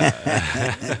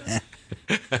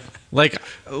 Like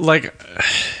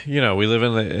we live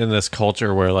in this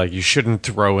culture where like you shouldn't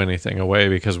throw anything away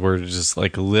because we're just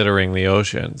like littering the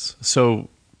oceans. So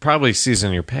probably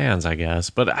season your pans, I guess.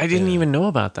 But I didn't even know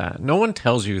about that. No one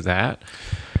tells you that.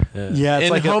 Yeah, it's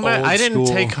in like home ec, I didn't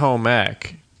school. take home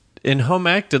ec. In home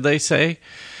ec, did they say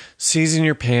season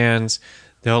your pans?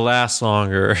 They'll last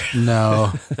longer.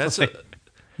 No, That's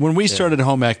when we started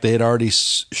home ec, they had already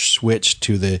switched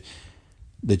to the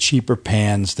cheaper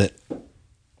pans that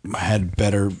had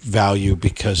better value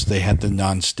because they had the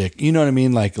non-stick. You know what I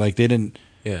mean? Like they didn't.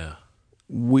 yeah.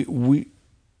 We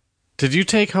Did you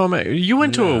take home ec? You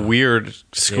went to a weird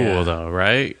school though,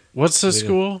 right? What's the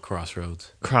school?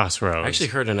 Crossroads. Crossroads. I actually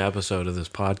heard an episode of this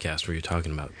podcast where you're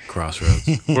talking about Crossroads.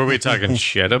 Were we talking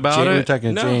shit about We're it?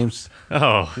 talking No. James.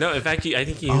 Oh, No, in fact, I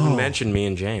think you even mentioned me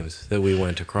and James that we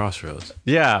went to Crossroads.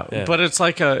 yeah, Yeah. but it's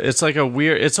like a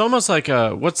weird. It's almost like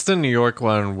what's the New York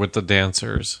one with the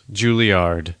dancers?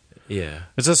 Juilliard. Yeah.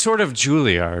 It's a sort of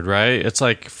Juilliard, right? It's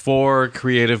like for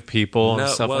creative people and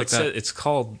stuff like that. It's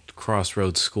called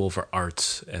Crossroads School for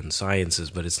Arts and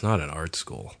Sciences, but it's not an art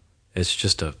school. It's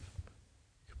just a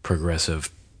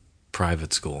progressive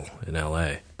private school in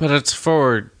L.A. But it's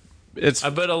But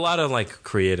a lot of like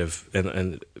creative and I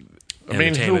mean, who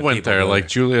entertainment went people there? go Like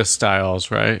Julia Stiles,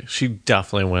 right? She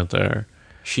definitely went there.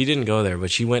 She didn't go there,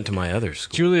 but she went to my other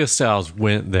school. Julia Stiles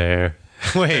went there.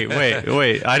 Wait.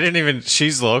 I didn't even.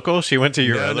 She's local. She went to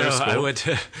your other school. I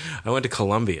went to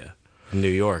Columbia, New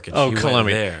York. And she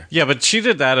Columbia. went there. Yeah, but she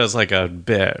did that as like a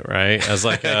bit, right? As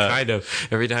like a kind of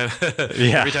every time.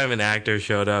 Yeah. Every time an actor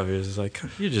showed up, he was just like,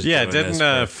 "You're just doing Didn't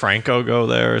this for-" Franco go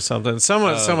there or something?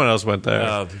 Someone else went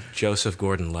there. Joseph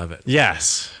Gordon-Levitt,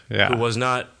 Yes. Yeah. who was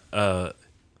not.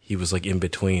 He was like in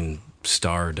between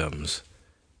stardoms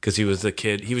because he was the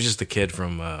kid. He was just the kid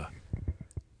from.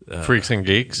 Freaks and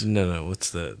Geeks. No. What's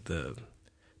the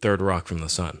Third Rock from the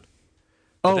Sun?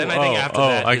 Oh, Then I think after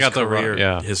that, I his got career, the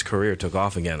yeah. his career took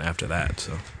off again after that.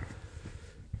 So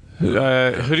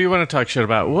Who do you want to talk shit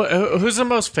about? Who's the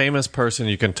most famous person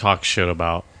you can talk shit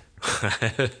about?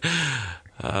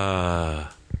 I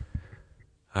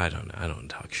don't know. I don't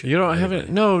talk shit. You don't about have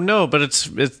anybody. it. No, but it's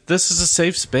this is a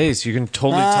safe space. You can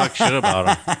totally talk shit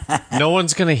about them. No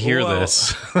one's gonna hear Well,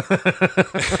 this.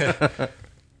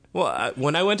 Well,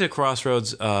 when I went to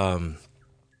Crossroads, who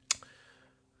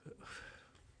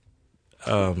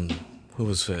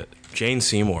was it? Jane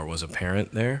Seymour was a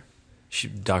parent there. She,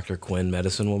 Dr. Quinn,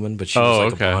 medicine woman, but she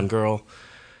was like a blonde girl.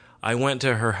 I went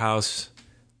to her house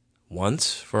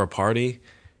once for a party,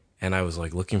 and I was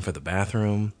like looking for the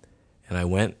bathroom, and I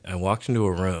walked into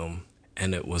a room,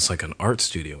 and it was like an art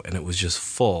studio, and it was just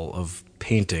full of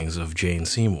paintings of Jane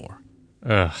Seymour.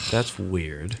 Ugh. That's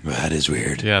weird. That is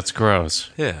weird. Yeah, it's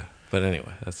gross. Yeah, but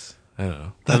anyway, I don't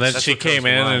know. And then she came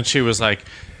in and she was like,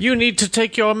 "You need to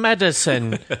take your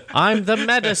medicine. I'm the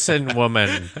medicine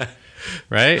woman."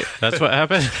 Right? That's what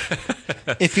happened?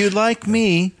 If you like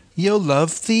me, you'll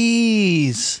love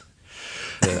these.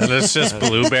 And it's just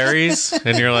blueberries.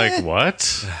 And you're like,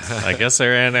 what? I guess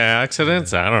they're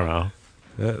antioxidants? I don't know.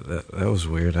 That was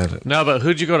weird. No, but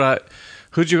who'd you go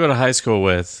to high school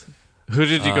with? Who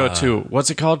did you go to?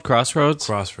 What's it called? Crossroads?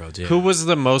 Crossroads, yeah. Who was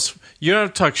the most... You don't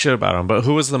have to talk shit about him, but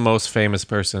who was the most famous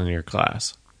person in your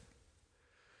class?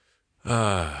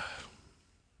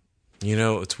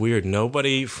 It's weird.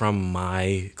 Nobody from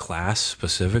my class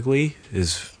specifically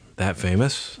is that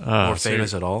famous or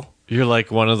famous at all. You're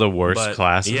like one of the worst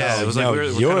classes. Yeah, it was like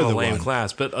we're kind of a lame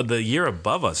class. But the year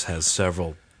above us has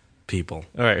several people.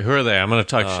 All right, who are they? I'm going to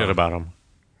talk shit about them.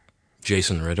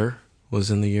 Jason Ritter was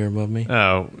in the year above me.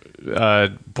 Oh,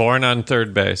 born on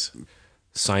third base.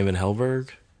 Simon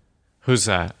Helberg. Who's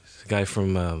that? The guy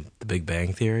from The Big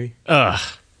Bang Theory. Ugh.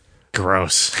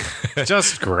 Gross.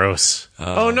 Just gross.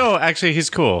 Oh, no, actually, he's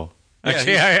cool.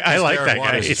 Actually, I like that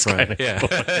guy. He's kind of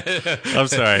cool. I'm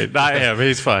sorry. Not him.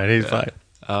 He's fine. He's fine.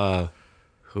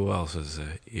 Who else is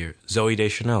a year? Zoe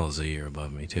Deschanel is a year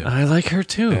above me, too. I like her,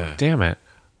 too. Yeah. Damn it.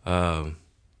 No,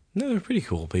 they're pretty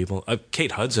cool people.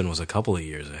 Kate Hudson was a couple of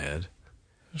years ahead.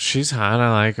 She's hot.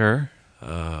 I like her.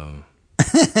 I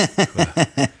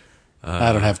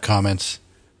don't have comments.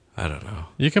 I don't know.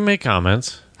 You can make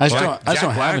comments. I just don't Jack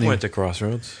have any. went to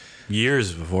Crossroads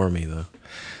years before me, though.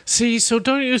 See, so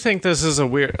don't you think this is a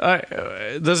weird...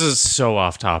 this is so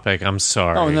off topic. I'm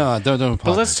sorry. Oh, no, don't.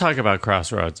 But let's talk about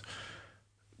Crossroads.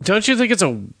 Don't you think it's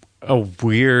a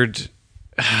weird...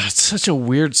 It's such a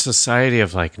weird society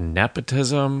of, like,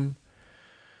 nepotism.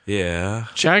 Yeah.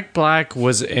 Jack Black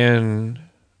was in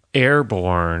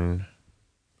Airborne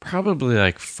probably,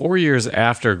 like, 4 years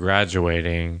after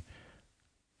graduating,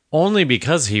 only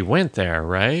because he went there,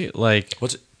 right? Like...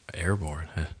 What's Airborne?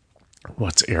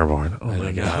 What's Airborne? Oh,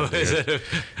 my God.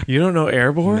 You don't know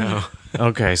Airborne? No.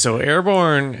 Okay, so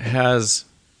Airborne has...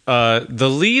 the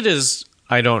lead is...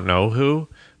 I don't know who,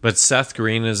 but Seth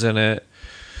Green is in it.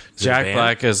 Jack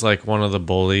Black is like one of the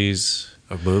bullies.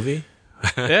 A movie?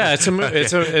 Yeah, it's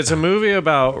a movie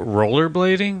about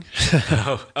rollerblading.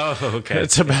 Oh, okay.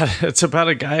 It's about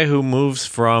a guy who moves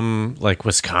from like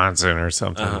Wisconsin or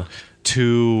something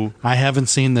to... I haven't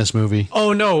seen this movie.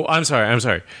 Oh no, I'm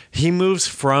sorry. He moves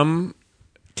from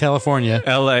California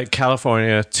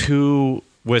to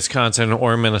Wisconsin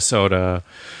or Minnesota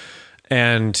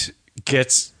and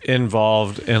gets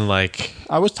involved in like...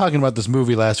 I was talking about this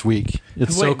movie last week.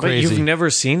 It's so crazy. But you've never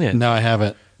seen it. No, I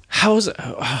haven't. How's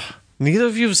neither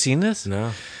of you have seen this?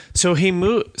 No. So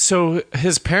so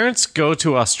his parents go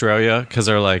to Australia because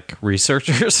they're like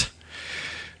researchers.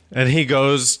 And he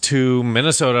goes to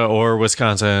Minnesota or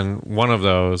Wisconsin, one of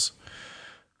those.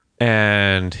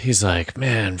 And he's like,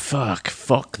 man,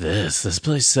 fuck this. This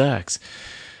place sucks.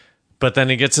 But then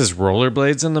he gets his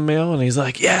rollerblades in the mail and he's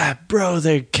like, yeah, bro,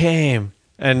 they came.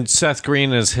 And Seth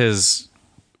Green is his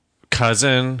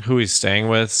cousin who he's staying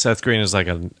with. Seth Green is like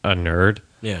a nerd.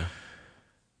 Yeah.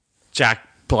 Jack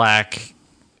Black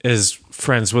is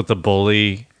friends with the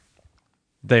bully.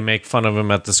 They make fun of him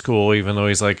at the school, even though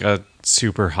he's like a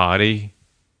super hottie.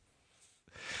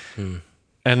 And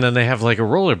then they have like a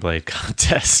rollerblade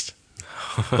contest.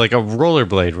 Like a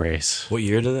rollerblade race. What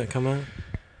year did that come out?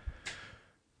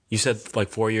 You said like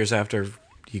 4 years after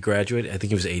you graduated? I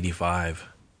think it was 85.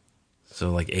 So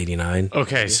like 89.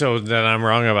 Okay, so then I'm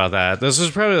wrong about that. This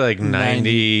was probably like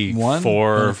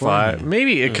 94 or 5.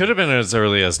 Maybe it could have been as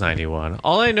early as 91.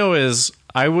 All I know is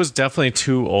I was definitely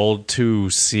too old to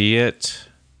see it.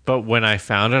 But when I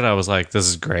found it, I was like, this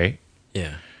is great.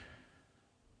 Yeah.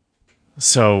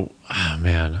 So,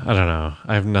 man, I don't know.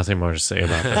 I have nothing more to say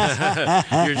about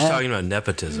this. You're just talking about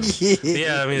nepotism.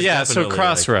 Yeah, I mean, it's so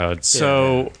Crossroads.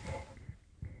 So,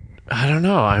 I don't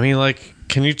know. I mean, like,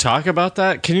 can you talk about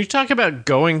that? Can you talk about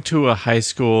going to a high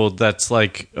school that's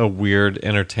like a weird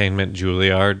entertainment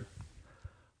Juilliard?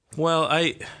 Well,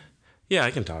 I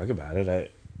can talk about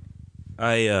it.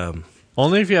 I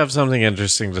only if you have something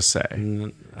interesting to say. I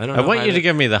don't know. I want you to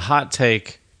give me the hot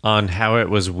take on how it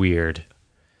was weird.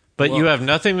 But you have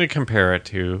nothing to compare it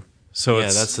to, so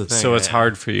that's the thing. So it's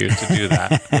hard for you to do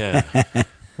that. Yeah.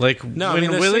 Like, no, I mean,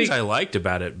 there's things I liked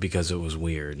about it because it was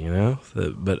weird, you know?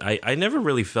 But I never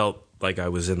really felt like I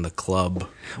was in the club.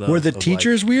 Were the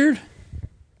teachers weird?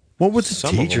 What were the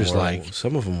teachers like?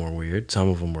 Some of them were weird. Some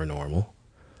of them were normal.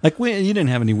 Like, you didn't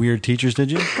have any weird teachers,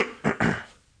 did you?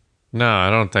 No, I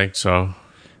don't think so.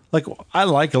 Like, I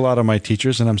like a lot of my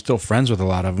teachers, and I'm still friends with a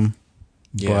lot of them.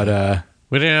 Yeah.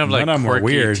 We didn't have like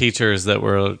quirky teachers that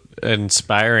were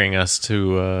inspiring us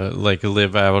to like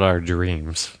live out our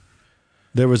dreams.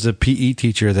 There was a PE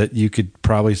teacher that you could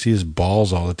probably see his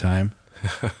balls all the time.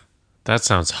 That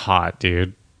sounds hot,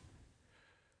 dude.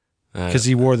 Because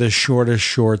he wore the shortest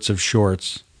shorts of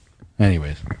shorts.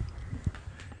 Anyways.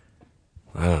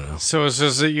 I don't know. So it's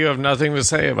just that you have nothing to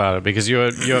say about it because you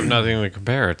have nothing to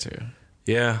compare it to.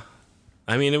 Yeah.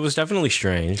 I mean, it was definitely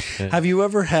strange. Have you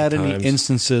ever had any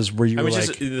instances where you were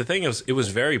like... the thing is, it was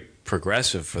very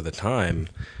progressive for the time,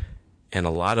 and a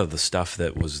lot of the stuff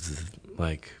that was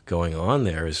like going on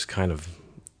there is kind of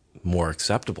more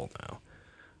acceptable now.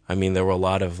 I mean, there were a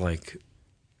lot of like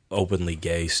openly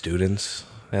gay students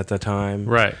at the time.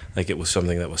 Right. Like it was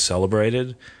something that was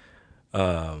celebrated.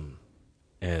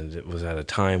 And it was at a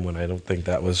time when I don't think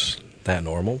that was that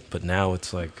normal, but now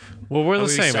it's like... Well, we're the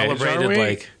same age, aren't we?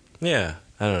 Like, yeah,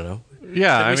 I don't know.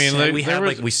 Yeah, I mean,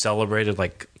 we celebrated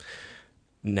like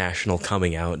National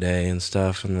Coming Out Day and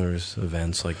stuff, and there was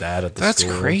events like that at the school.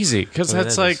 That's crazy, because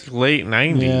that's like late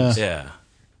 90s. Yeah.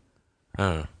 I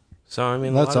don't know. So, I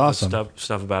mean, that's awesome.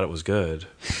 Stuff about it was good.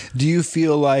 Do you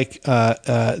feel like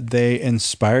they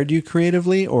inspired you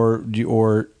creatively, or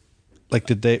like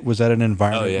was that an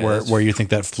environment where you think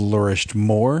that flourished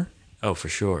more? Oh, for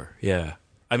sure. Yeah.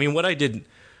 I mean, what I did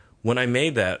when I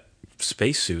made that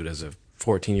spacesuit as a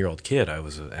 14-year-old kid, I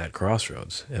was at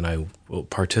Crossroads, and I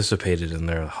participated in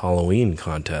their Halloween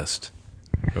contest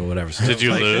or whatever. So did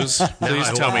you lose?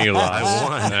 Please tell me you lost.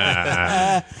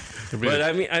 I won. But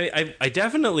I mean, I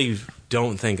definitely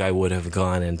don't think I would have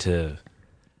gone into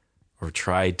or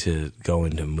tried to go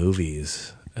into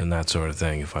movies and that sort of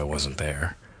thing if I wasn't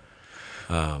there.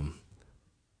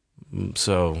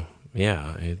 So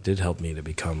yeah, it did help me to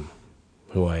become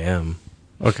who I am.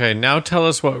 Okay, now tell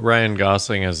us what Ryan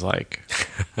Gosling is like.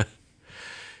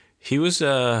 He was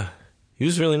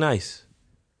really nice.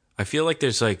 I feel like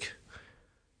there's like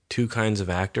two kinds of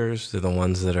actors. They're the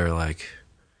ones that are like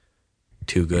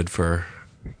too good for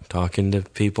talking to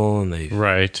people, and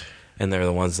they're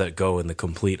the ones that go in the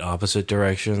complete opposite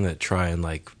direction, that try and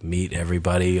like meet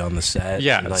everybody on the set.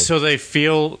 Yeah, like, so they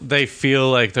feel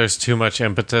like there's too much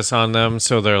impetus on them,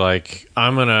 so they're like,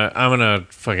 I'm gonna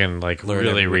fucking like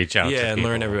really reach out to people. and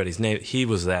learn everybody's name. He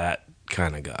was that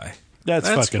kind of guy. That's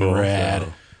fucking cool. Rad.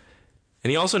 So,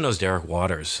 and he also knows Derek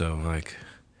Waters, so like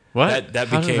what?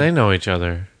 How do they know each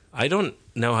other? I don't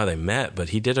know how they met, but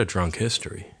he did a Drunk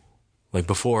History. Like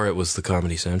before it was the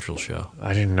Comedy Central show.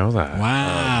 I didn't know that.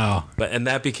 Wow. And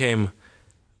that became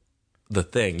the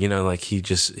thing, you know, like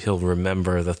he'll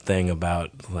remember the thing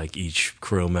about like each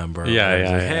crew member. Yeah.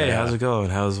 Like, hey, how's it going?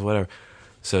 How's whatever.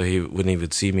 So when he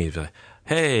would see me, he'd be like,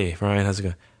 hey, Ryan, how's it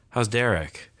going? How's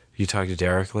Derek? You talked to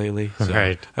Derek lately? So,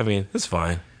 right. I mean, it's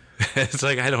fine. It's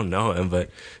like, I don't know him, but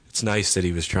it's nice that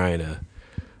he was trying to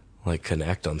like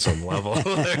connect on some level.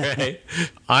 Right?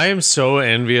 I am so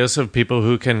envious of people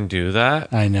who can do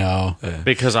that. I know.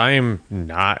 Because I am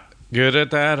not good at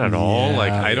that at all.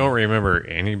 Like, I don't remember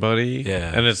anybody.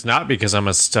 Yeah. And it's not because I'm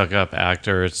a stuck-up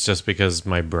actor. It's just because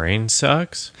my brain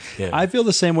sucks. Yeah. I feel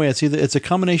the same way. It's a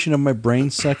combination of my brain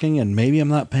sucking and maybe I'm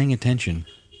not paying attention.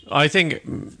 I think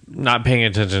not paying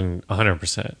attention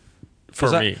 100% for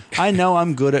me. I know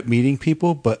I'm good at meeting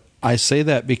people, but I say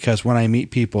that because when I meet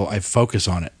people, I focus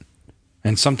on it.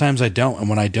 And sometimes I don't, and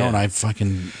when I don't, I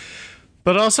fucking...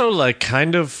 But also, like,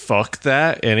 kind of fuck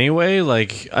that anyway.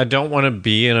 Like, I don't want to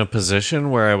be in a position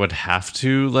where I would have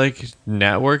to, like,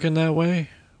 network in that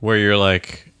way. Where you're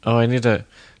like, oh, I need to...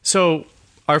 So,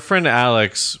 our friend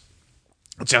Alex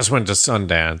just went to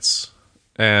Sundance,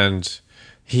 and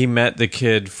he met the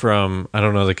kid from... I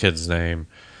don't know the kid's name.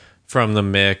 From the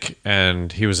Mick,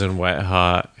 and he was in Wet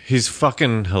Hot. He's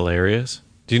fucking hilarious.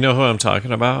 Do you know who I'm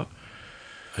talking about?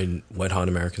 Wet Hot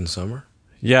American Summer?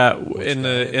 Yeah, in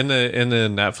the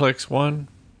Netflix one.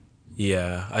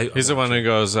 Yeah, he's the one who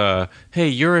goes, "Hey,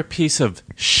 you're a piece of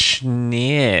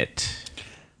schnit."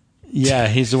 Yeah,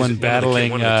 he's the one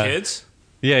battling. One of the kids?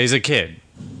 Yeah, he's a kid.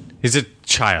 He's a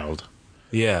child.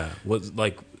 Yeah, what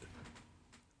like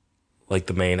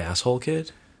the main asshole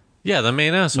kid? Yeah, the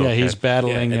main asshole. Yeah, he's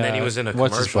battling. Yeah, and then he was in a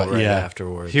commercial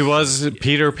afterwards. He was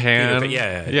Peter Pan.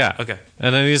 Yeah. Okay.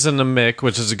 And then he's in The Mick,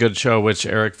 which is a good show, which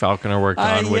Eric Falconer worked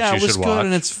on, which you should watch. Good,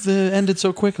 and it's ended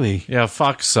so quickly. Yeah,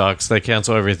 Fox sucks. They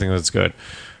cancel everything that's good.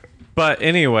 But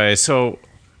anyway, so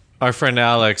our friend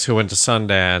Alex, who went to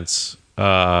Sundance,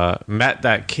 met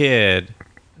that kid,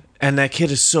 and that kid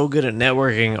is so good at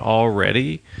networking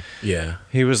already. Yeah.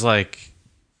 He was like,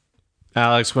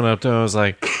 Alex went up to him and was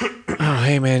like, oh,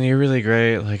 hey, man, you're really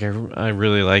great. Like, I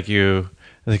really like you.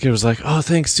 And the kid was like, oh,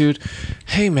 thanks, dude.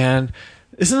 Hey, man,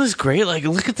 isn't this great? Like,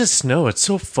 look at the snow. It's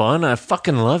so fun. I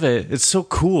fucking love it. It's so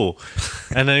cool.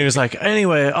 And then he was like,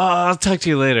 anyway, I'll talk to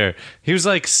you later. He was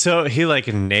like, he like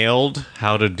nailed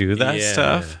how to do that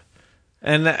stuff.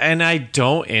 And I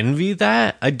don't envy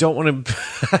that. I don't want to.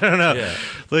 I don't know. Yeah.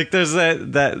 Like there's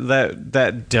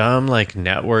that dumb like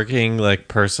networking like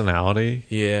personality.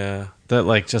 Yeah. That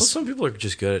like just some people are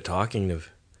just good at talking to.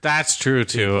 That's true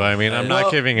too. I mean, I'm not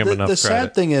giving him enough credit. The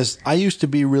sad thing is, I used to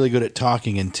be really good at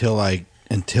talking until I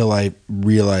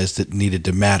realized it needed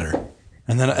to matter,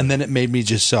 and then it made me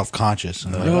just self-conscious.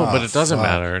 Like, but it doesn't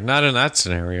matter. Not in that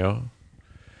scenario.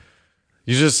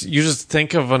 You just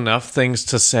think of enough things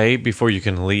to say before you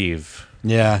can leave.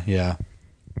 Yeah.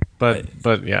 But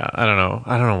yeah, I don't know.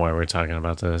 I don't know why we're talking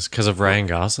about this. Because of Ryan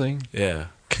Gosling? Yeah.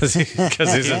 Because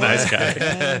he's a nice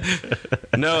guy.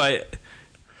 No,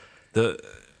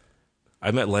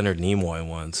 I met Leonard Nimoy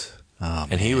once. Oh,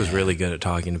 and he was really good at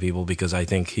talking to people because I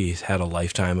think he's had a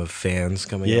lifetime of fans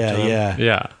coming up to him.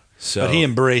 Yeah. So, but he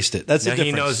embraced it. That's the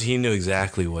difference. He knew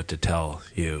exactly what to tell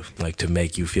you, like to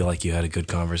make you feel like you had a good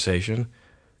conversation.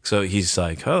 So he's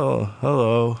like,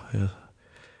 hello.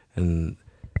 And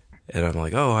I'm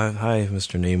like, oh, hi,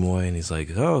 Mr. Nimoy. And he's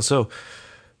like, oh,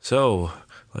 so,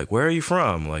 like, where are you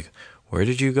from? Like, where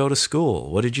did you go to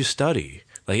school? What did you study?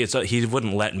 Like, he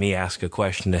wouldn't let me ask a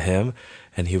question to him,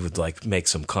 and he would like make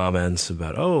some comments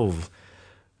about, oh,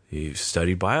 you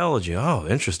studied biology. Oh,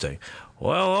 interesting.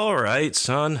 Well, all right,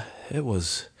 son.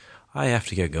 I have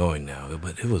to get going now,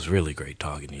 but it was really great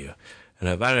talking to you. And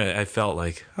I felt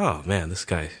like, oh man, this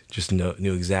guy just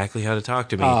knew exactly how to talk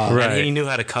to me, and he knew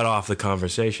how to cut off the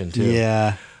conversation too.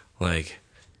 Yeah, like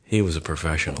he was a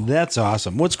professional. That's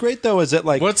awesome. What's great though is that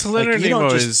what's Leonard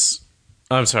Nimoy's?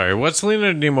 I'm sorry. What's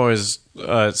Leonard Nimoy's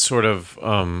sort of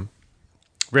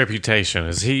reputation?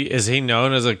 Is he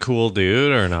known as a cool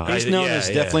dude or not? He's known as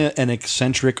definitely an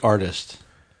eccentric artist.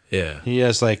 Yeah, he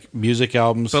has like music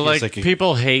albums, but like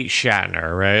people hate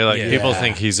Shatner, right? Like people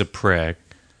think he's a prick.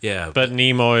 Yeah, but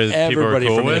Nimoy is everybody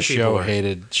people are cool from the with. show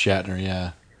hated Shatner.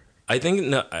 Yeah, I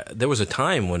think there was a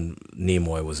time when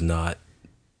Nimoy was not.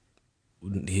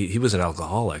 He was an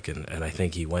alcoholic, and I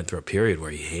think he went through a period where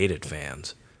he hated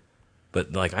fans.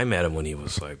 But like I met him when he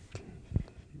was like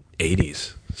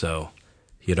 80s, so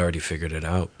he had already figured it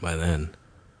out by then.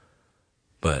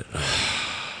 But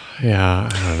yeah,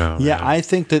 I don't know. Yeah, man. I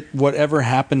think that whatever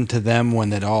happened to them when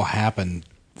that all happened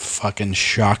fucking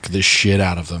shocked the shit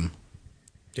out of them.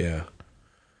 Yeah,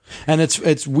 and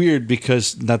it's weird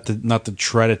because not to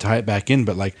try to tie it back in,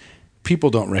 but like people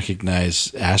don't recognize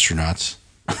astronauts.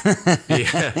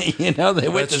 Yeah, they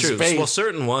went to space. Well,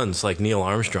 certain ones like Neil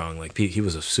Armstrong, like he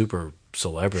was a super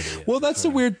celebrity. Well, that's the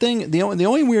weird thing. The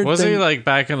only weird was thing he like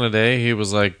back in the day? He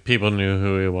was like people knew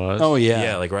who he was. Oh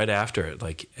yeah, like right after it,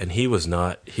 like, and he was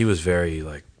not. He was very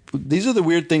like. These are the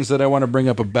weird things that I want to bring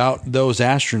up about those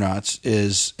astronauts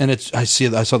is, and I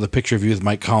saw the picture of you with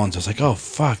Mike Collins. I was like, oh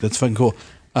fuck, that's fucking cool.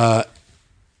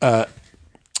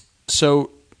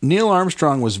 So Neil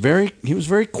Armstrong was very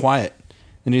quiet,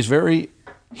 and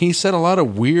he said a lot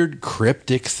of weird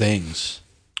cryptic things.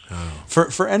 Oh.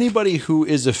 For anybody who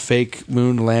is a fake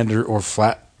moon lander or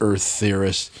flat Earth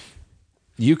theorist,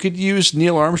 you could use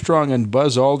Neil Armstrong and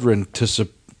Buzz Aldrin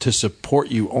to support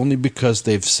you only because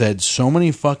they've said so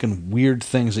many fucking weird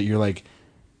things that you're like,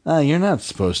 you're not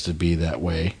supposed to be that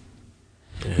way.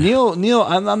 Yeah. Neil,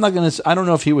 I'm not gonna. I don't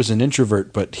know if he was an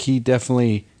introvert, but he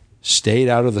definitely stayed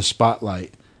out of the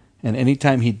spotlight. And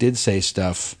anytime he did say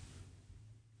stuff,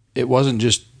 it wasn't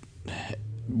just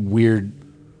weird.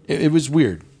 It was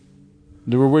weird.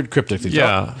 There were weird cryptic things.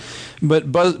 Yeah.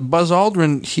 But Buzz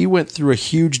Aldrin, he went through a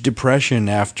huge depression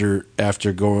after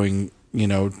going.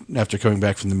 After coming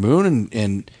back from the moon,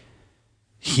 and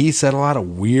he said a lot of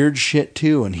weird shit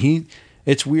too. And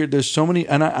it's weird. There's so many,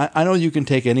 and I know you can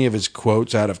take any of his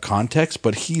quotes out of context,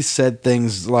 but he said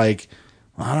things like,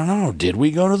 I don't know, did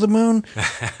we go to the moon?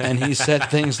 And he said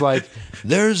things like,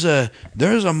 there's a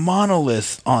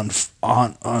monolith on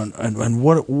a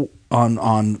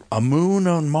moon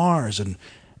on Mars,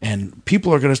 and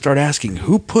people are going to start asking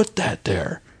who put that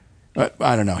there.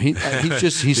 I don't know. He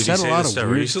said a lot of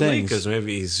weird things because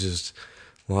maybe he's just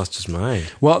lost his mind.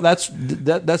 Well, that's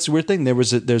the weird thing.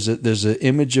 There's an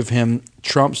image of him.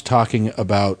 Trump's talking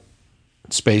about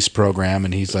space program,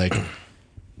 and he's like,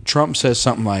 Trump says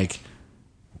something like,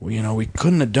 well, we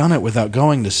couldn't have done it without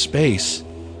going to space.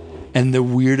 And the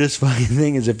weirdest fucking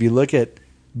thing is if you look at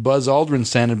Buzz Aldrin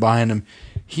standing behind him,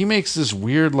 he makes this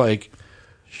weird like.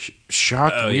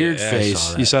 Shocked, weird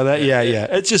face. You saw that? Yeah.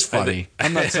 It's just funny.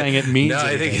 I'm not saying it means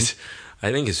anything.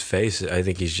 I think his face. I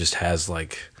think he just has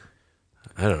like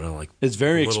I don't know, like it's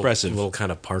very expressive, little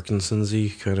kind of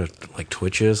Parkinson's-y kind of like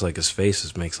twitches. Like his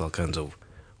face makes all kinds of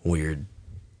weird.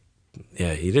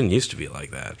 Yeah, he didn't used to be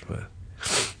like that, but.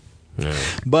 Yeah.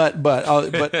 But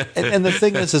and the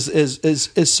thing is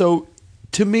so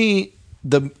to me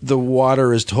the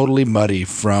water is totally muddy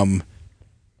from.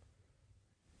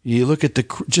 You look at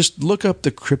just look up the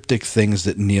cryptic things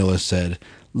that Neil has said.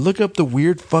 Look up the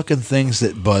weird fucking things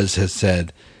that Buzz has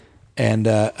said, and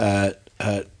to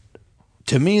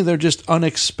me they're just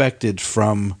unexpected.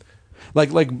 From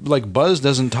like Buzz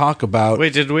doesn't talk about.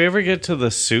 Wait, did we ever get to the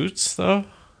suits though?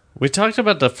 We talked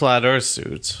about the flat Earth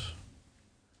suits,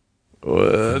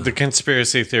 the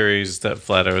conspiracy theories that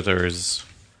flat Earthers.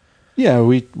 Yeah,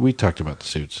 we talked about the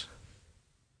suits.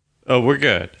 Oh, we're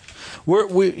good.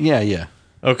 Yeah.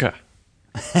 Okay.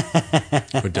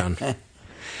 We're done.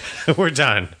 We're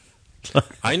done.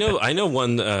 I know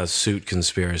one suit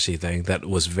conspiracy thing that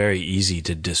was very easy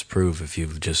to disprove if you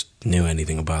just knew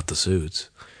anything about the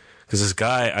suits. Because this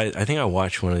guy, I think I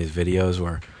watched one of these videos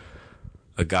where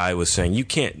a guy was saying it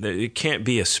can't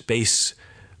be a space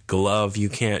glove. You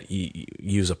can't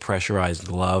use a pressurized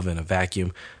glove in a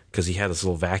vacuum, because he had this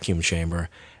little vacuum chamber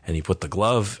and he put the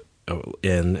glove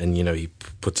in, and he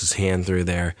puts his hand through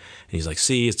there and he's like,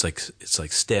 see, it's like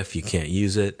stiff, you can't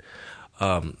use it,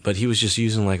 but he was just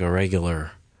using like a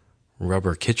regular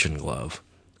rubber kitchen glove,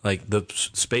 like the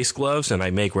space gloves. And I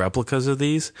make replicas of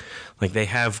these, like they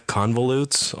have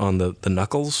convolutes on the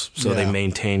knuckles, so they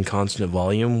maintain constant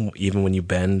volume even when you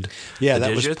bend the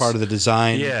digits. Was part of the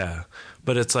design. Yeah,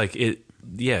 but it's like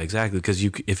exactly, because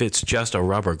if it's just a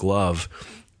rubber glove,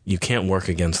 you can't work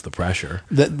against the pressure.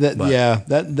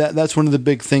 That's one of the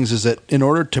big things, is that in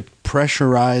order to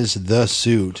pressurize the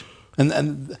suit,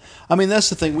 and I mean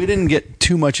that's the thing. We didn't get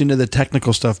too much into the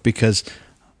technical stuff because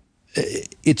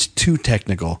it's too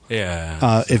technical.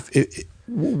 Yeah.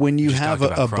 When you have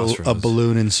a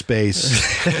balloon in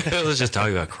space, let's just talk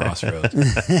about Crossroads.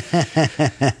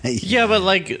 Yeah, but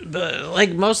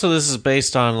like most of this is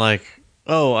based on like,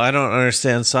 oh, I don't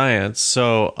understand science,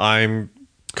 so I'm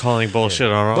calling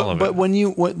bullshit on all of it. But when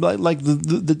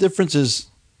the difference is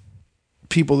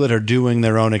people that are doing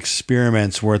their own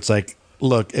experiments where it's like,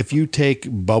 look, if you take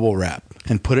bubble wrap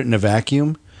and put it in a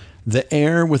vacuum, the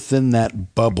air within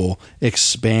that bubble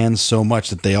expands so much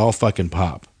that they all fucking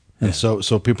pop. And so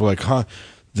people are like, huh,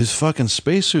 these fucking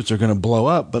spacesuits are going to blow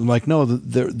up. But I'm like, no,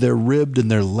 they're ribbed and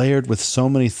they're layered with so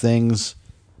many things.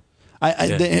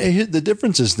 The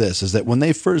difference is this: is that when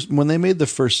they made the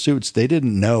first suits, they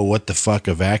didn't know what the fuck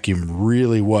a vacuum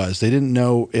really was. They didn't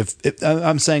know if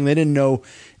I'm saying they didn't know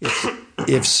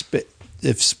if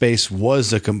space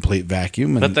was a complete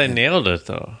vacuum. But they nailed it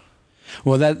though.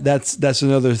 Well, that's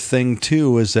another thing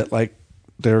too. Is that like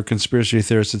there are conspiracy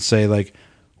theorists that say like,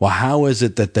 well, how is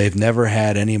it that they've never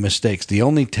had any mistakes? The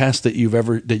only test that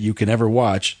you can ever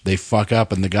watch, they fuck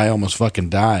up and the guy almost fucking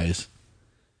dies.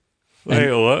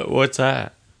 Wait, what's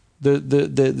that?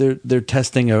 They're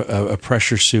testing a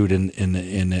pressure suit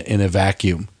in a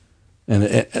vacuum, and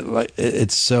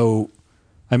it's so.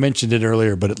 I mentioned it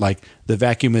earlier, but the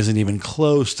vacuum isn't even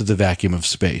close to the vacuum of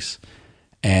space,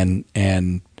 and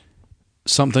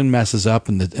something messes up,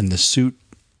 and the suit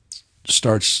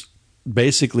starts.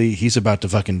 Basically, he's about to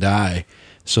fucking die.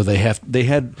 So they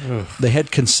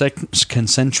had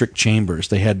concentric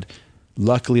chambers.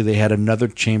 Luckily they had another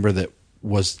chamber that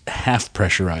was half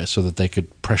pressurized so that they could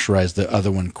pressurize the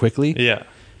other one quickly. Yeah.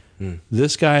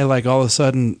 This guy, like, all of a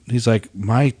sudden, he's like,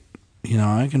 I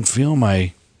can feel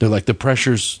they're like, the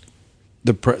pressures,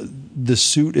 the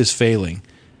suit is failing.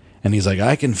 And he's like,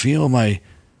 I can feel my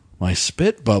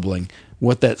spit bubbling.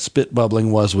 What that spit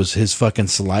bubbling was his fucking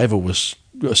saliva was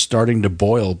starting to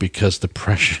boil because the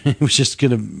pressure, it was just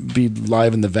going to be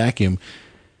live in the vacuum.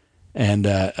 And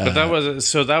but that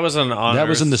was an on. That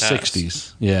was in the test.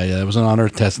 60s. Yeah, that was an on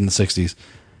Earth test in the 60s.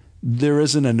 There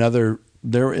isn't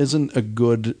a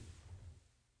good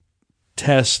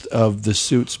test of the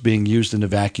suits being used in a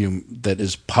vacuum that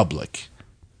is public.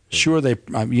 Sure, they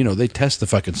test the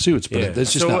fucking suits, but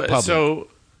it's just not public. So,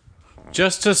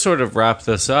 just to sort of wrap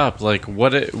this up, like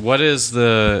what is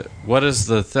the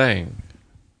thing?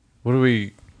 What do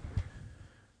we?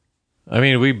 I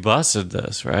mean, we busted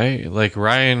this, right? Like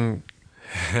Ryan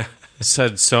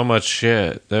said so much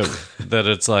shit that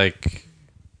it's like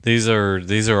these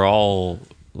are all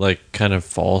like kind of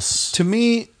false. To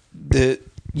me, for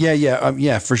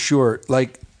sure.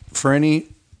 Like for any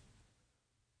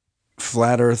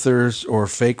flat earthers or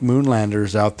fake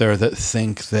moonlanders out there that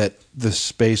think that the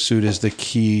spacesuit is the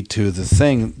key to the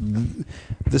thing,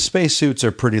 the spacesuits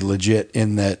are pretty legit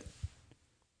in that.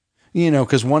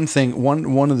 Because one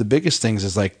of the biggest things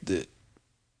is like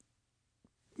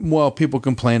Well, people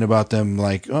complain about them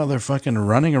like, oh, they're fucking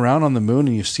running around on the moon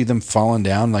and you see them falling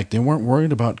down. Like, they weren't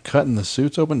worried about cutting the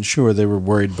suits open. Sure, they were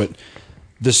worried, but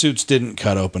the suits didn't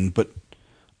cut open. But,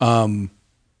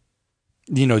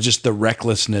 just the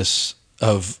recklessness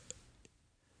of...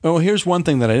 Oh, here's one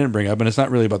thing that I didn't bring up, and it's not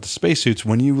really about the spacesuits.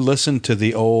 When you listen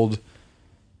to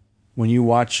when you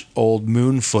watch old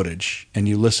moon footage and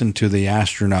you listen to the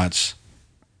astronauts...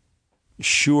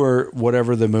 Sure,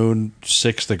 whatever the moon,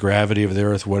 6, the gravity of the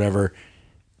Earth, whatever.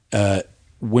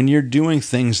 When you're doing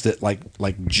things that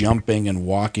like jumping and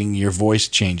walking, your voice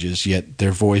changes. Yet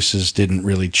their voices didn't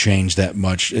really change that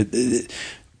much.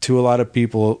 To a lot of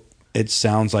people, it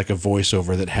sounds like a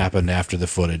voiceover that happened after the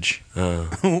footage,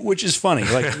 which is funny.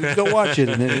 Like, go watch it,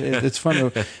 and it's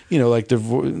fun. Like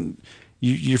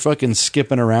you're fucking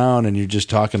skipping around and you're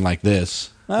just talking like this.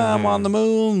 I'm on the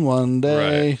moon one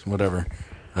day, right. Whatever.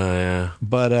 Oh yeah,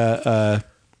 but I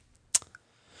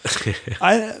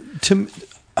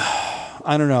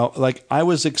don't know. Like, I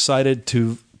was excited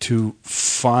to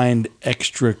find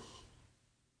extra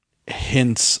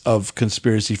hints of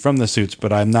conspiracy from the suits,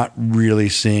 but I'm not really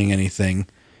seeing anything.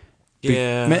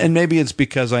 Yeah, and maybe it's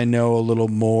because I know a little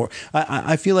more.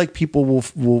 I feel like people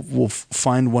will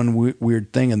find one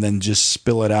weird thing and then just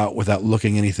spill it out without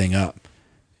looking anything up.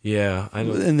 Yeah, I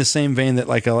know. In the same vein that,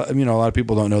 like, a lot of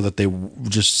people don't know that they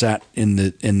just sat in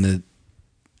the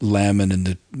LEM and in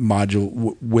the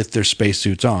module with their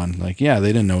spacesuits on. Like, yeah, they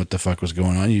didn't know what the fuck was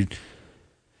going on.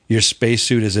 Your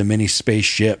spacesuit is a mini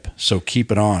spaceship, so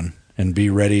keep it on and be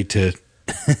ready to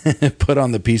put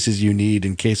on the pieces you need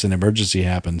in case an emergency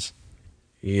happens.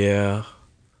 Yeah,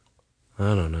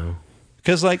 I don't know.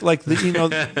 Because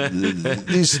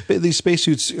these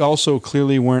spacesuits also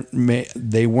clearly weren't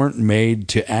made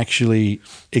to actually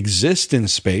exist in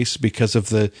space because of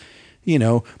the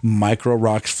micro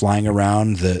rocks flying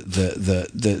around,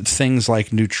 the things like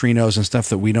neutrinos and stuff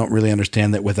that we don't really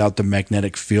understand, that without the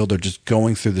magnetic field are just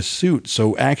going through the suit.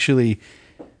 So actually,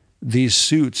 these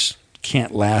suits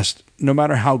can't last, no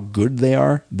matter how good they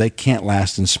are. They can't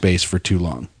last in space for too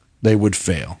long. They would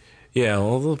fail. Yeah,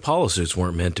 well, the Apollo suits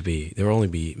weren't meant to be. They were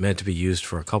only meant to be used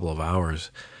for a couple of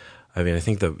hours. I mean, I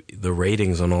think the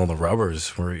ratings on all the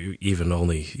rubbers were even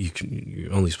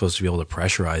you're only supposed to be able to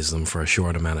pressurize them for a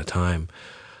short amount of time.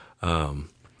 But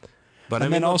I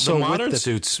mean, also the modern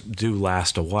suits do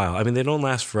last a while. I mean, they don't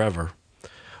last forever.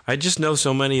 I just know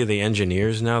so many of the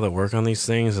engineers now that work on these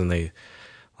things, and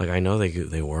I know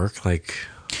they work like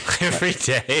every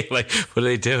day. Like, what are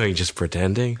they doing? Just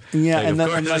pretending? Yeah, like, and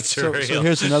then so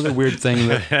here's another weird thing.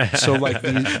 They're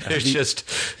just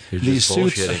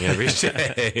bullshitting every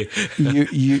day.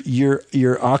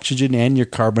 Your oxygen and your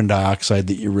carbon dioxide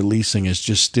that you're releasing is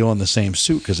just still in the same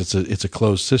suit because it's a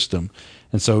closed system,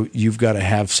 and so you've got to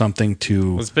have something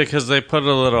to. It's because they put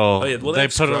a little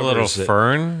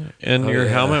fern in your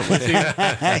helmet with you,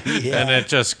 and it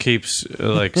just keeps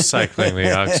like cycling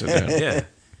the oxygen. Yeah.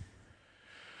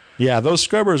 Yeah, those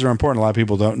scrubbers are important. A lot of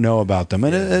people don't know about them,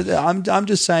 and I'm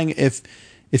just saying,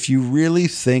 if you really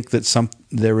think that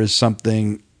there is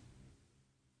something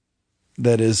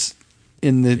that is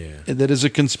that is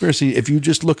a conspiracy, if you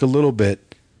just look a little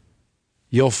bit,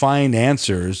 you'll find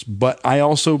answers. But I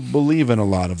also believe in a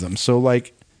lot of them. So,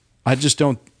 like, I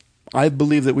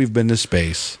believe that we've been to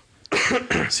space.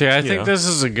 See, I think this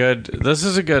is a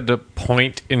good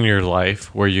point in your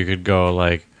life where you could go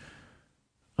like,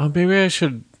 oh, maybe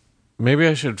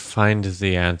I should find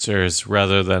the answers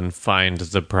rather than find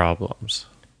the problems.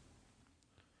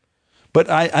 But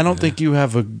I don't think you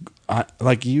have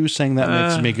like you saying that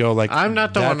makes me go like, I'm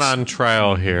not the one on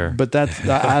trial here. But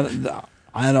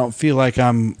I don't feel like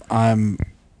I'm.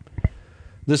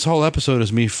 This whole episode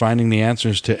is me finding the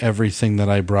answers to everything that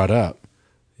I brought up.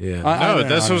 Yeah.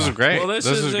 This was great. Well, this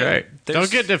is great.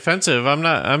 Don't get defensive.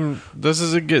 This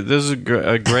is a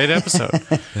great episode.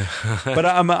 But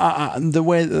I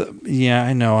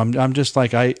know. I'm just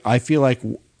like, I feel like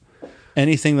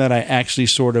anything that I actually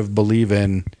sort of believe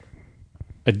in,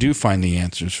 I do find the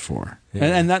answers for. Yeah.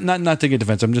 And not to get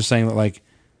defensive. I'm just saying that, like,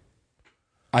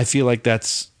 I feel like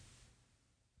that's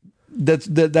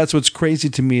what's crazy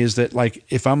to me is that, like,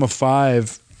 if I'm a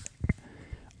 5,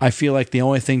 I feel like the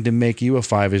only thing to make you a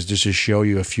 5 is just to show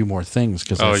you a few more things.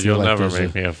 You'll never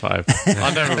make me a 5.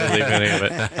 I'll never believe any of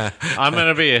it. I'm going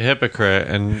to be a hypocrite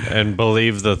and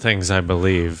believe the things I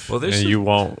believe. Well, and you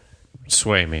won't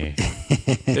sway me.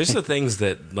 There's the things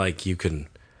that, like, you can,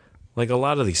 like, a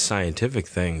lot of these scientific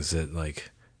things that,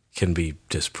 like, can be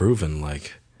disproven,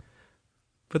 like,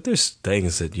 but there's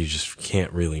things that you just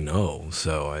can't really know.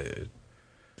 So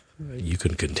you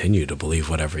can continue to believe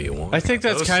whatever you want. I think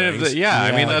that's kind of the, yeah.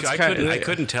 I mean, that's I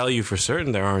couldn't tell you for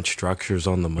certain there aren't structures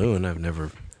on the moon. I've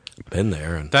never been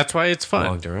there, and that's why it's fun.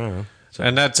 Walked around, so.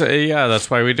 And that's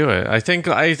why we do it. I think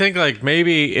like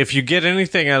maybe if you get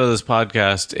anything out of this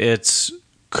podcast, it's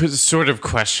sort of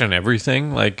question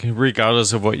everything. Like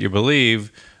regardless of what you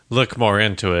believe, look more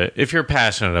into it. If you're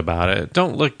passionate about it,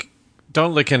 don't look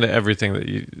into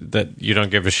everything that you don't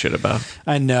give a shit about.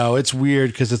 I know it's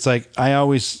weird because it's like I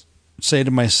always say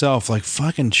to myself, like,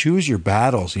 fucking choose your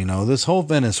battles. You know, this whole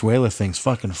Venezuela thing's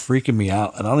fucking freaking me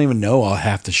out, and I don't even know all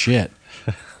half the shit.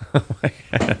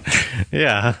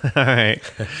 Yeah, all right,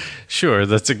 sure,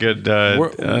 that's a good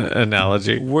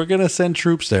analogy. We're gonna send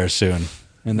troops there soon,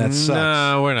 and that sucks.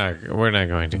 No, we're not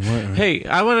going to. Hey,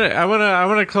 I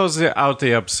want to close out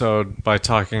the episode by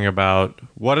talking about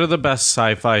what are the best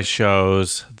sci-fi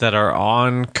shows that are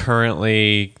on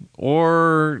currently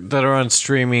or that are on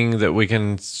streaming that we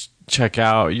can check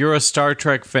out. You're a Star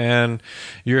Trek fan.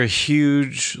 You're a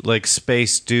huge like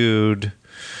space dude.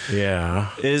 Yeah.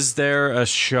 Is there a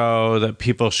show that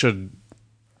people should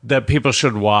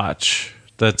watch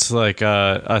that's like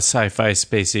a sci-fi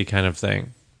spacey kind of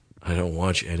thing? I don't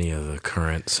watch any of the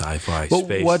current sci-fi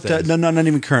space things. No, not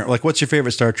even current. Like, what's your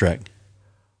favorite Star Trek?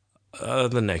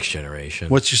 The Next Generation.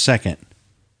 What's your second?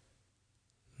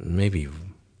 Maybe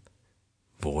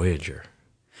Voyager.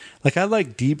 Like, I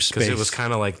like Deep Space because it was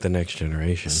kind of like The Next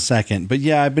Generation. Second, but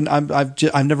yeah,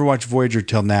 I've never watched Voyager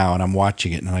till now, and I'm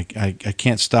watching it, and I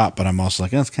can't stop. But I'm also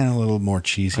like, that's kind of a little more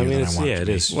cheesy than I want it to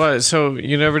be. What? So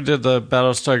you never did the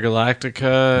Battlestar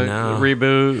Galactica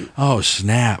reboot? Oh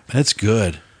snap! That's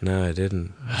good. No, I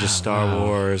didn't. Just Star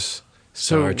Wars,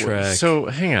 Star Trek. So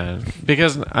hang on,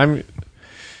 because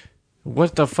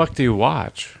what the fuck do you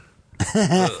watch?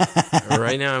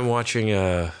 Right now, I'm watching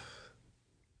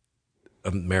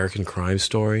American Crime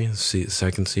Story,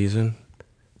 second season.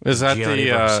 Is that the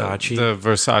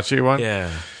Versace one?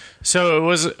 Yeah. So it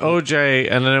was OJ,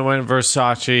 and then it went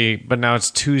Versace, but now it's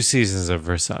 2 seasons of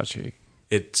Versace.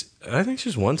 I think it's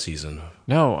just 1 season.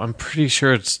 No, I'm pretty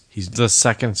sure he's the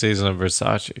second season of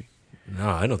Versace. No,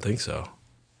 I don't think so.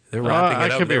 They're wrapping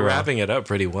it up. They're wrapping it up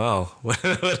pretty well.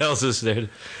 What else is there?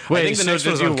 Wait, I think the next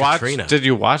one's on Katrina. Did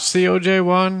you watch the OJ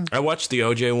one? I watched the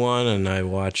OJ one, and I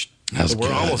watched.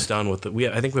 We're almost done with it.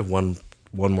 I think we have one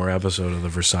more episode of the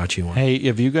Versace one. Hey,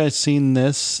 have you guys seen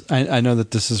this? I know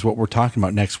that this is what we're talking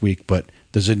about next week, but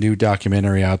there's a new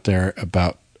documentary out there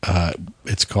about.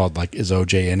 It's called like "Is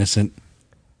OJ Innocent?"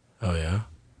 Oh yeah.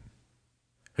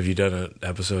 Have you done an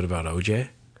episode about OJ?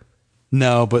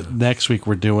 No, but next week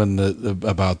we're doing the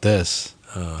about this.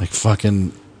 Like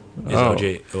fucking. Is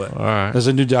OJ? What? All right. There's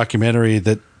a new documentary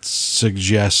that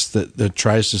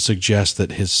tries to suggest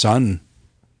that his son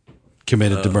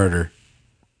committed the murder.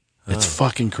 It's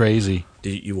fucking crazy.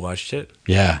 You watched it?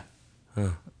 Yeah.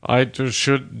 Do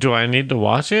I need to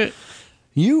watch it?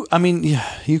 You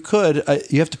could.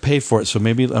 You have to pay for it, so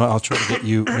maybe I'll try to get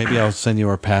you. Maybe I'll send you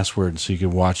our password so you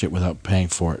can watch it without paying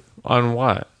for it. On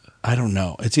what? I don't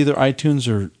know. It's either iTunes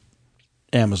or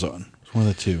Amazon. It's one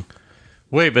of the two.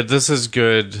 Wait, but this is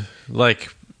good.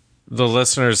 Like the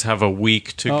listeners have a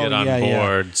week to get on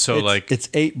board. Yeah. So it's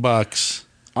 $8.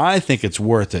 I think it's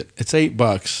worth it. It's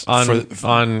 $8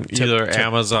 on either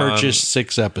Amazon. Purchase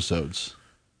 6 episodes.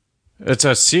 It's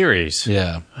a series.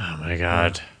 Yeah. Oh my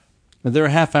god. They're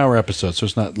a half-hour episodes, so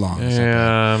it's not long.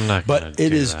 I'm not. But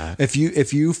it is that. If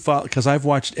you follow, because I've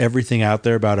watched everything out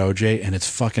there about OJ, and it's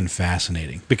fucking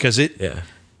fascinating because it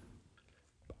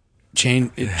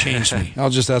changed me.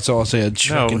 That's all I'll say. It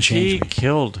fucking changed me. He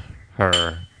killed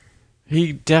her.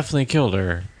 He definitely killed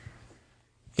her.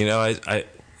 You know, it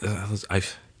must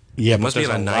be a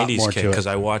 90s kid because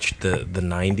I watched the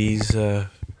 90s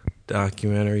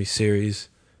documentary series.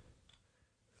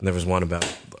 And there was one about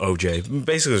OJ.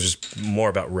 Basically, it was just more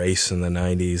about race in the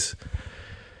 90s.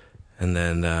 And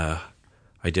then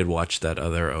I did watch that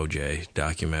other OJ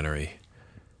documentary.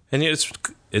 And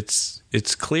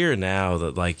it's clear now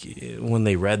that like when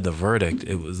they read the verdict,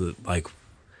 it was like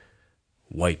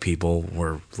white people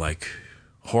were like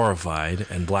horrified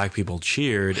and black people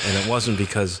cheered, and it wasn't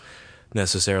because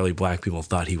necessarily black people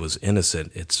thought he was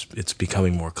innocent. It's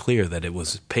becoming more clear that it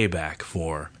was payback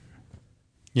for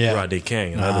Rodney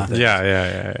King and other things.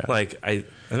 Yeah. Like I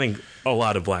think a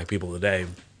lot of black people today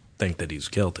think that he's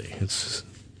guilty. It's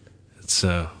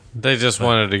they just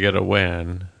wanted to get a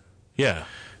win. Yeah.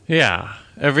 Yeah.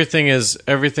 Everything is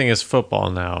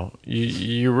football now.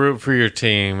 You root for your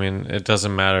team, and it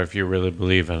doesn't matter if you really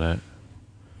believe in it.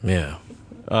 Yeah.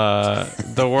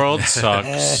 The world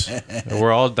sucks.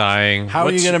 We're all dying. How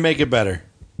are you going to make it better?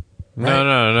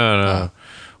 No.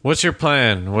 What's your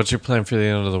plan? What's your plan for the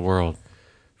end of the world?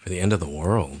 For the end of the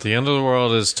world? The end of the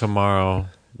world is tomorrow.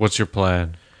 What's your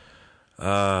plan?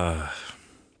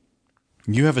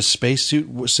 You have a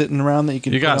spacesuit sitting around that you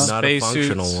can. You got not a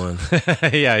functional suits.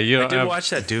 one. Yeah, I did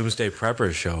watch that Doomsday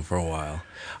Preppers show for a while.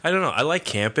 I don't know. I like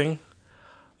camping.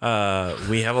 We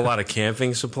have a lot of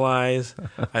camping supplies.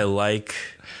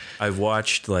 I've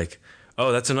watched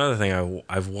that's another thing.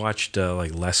 I've watched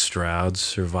like Les Stroud's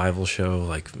survival show.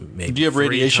 Like maybe. Do you have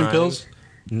radiation pills?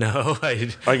 No,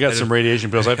 I got some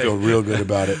radiation pills. I feel real good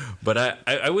about it. But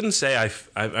I wouldn't say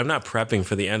I'm not prepping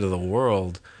for the end of the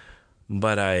world,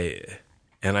 but I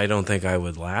don't think I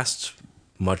would last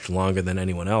much longer than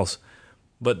anyone else.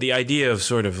 But the idea of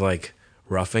sort of like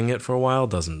roughing it for a while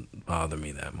doesn't bother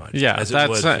me that much. Yeah,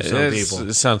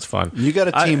 it sounds fun. You got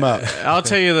to team up. I'll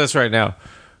tell you this right now.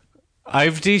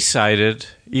 I've decided,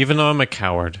 even though I'm a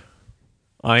coward,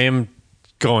 I am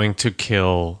going to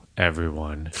kill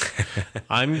everyone.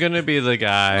 I'm going to be the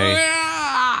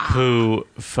guy who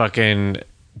fucking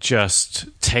just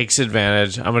takes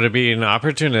advantage. I'm going to be an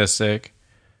opportunistic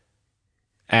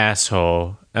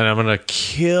asshole, and I'm going to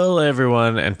kill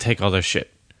everyone and take all their shit.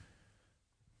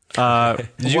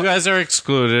 You guys are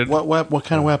excluded. What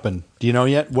kind of weapon? Do you know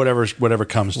yet? Whatever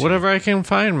comes to whatever I can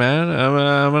find, man.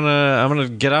 I'm gonna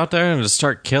get out there and just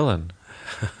start killing.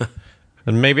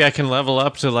 And maybe I can level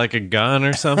up to like a gun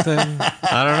or something.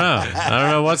 I don't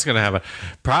know what's gonna happen.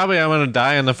 Probably I'm gonna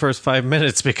die in the first 5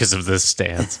 minutes because of this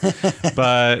stance.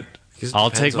 But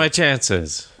I'll take my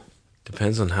chances.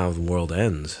 Depends on how the world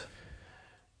ends.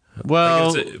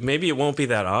 Well, maybe it won't be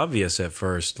that obvious at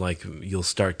first. Like you'll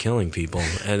start killing people,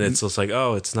 and it's just like,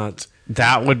 oh, it's not.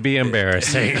 That would be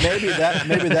embarrassing. maybe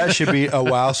that should be a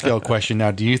WoW scale question.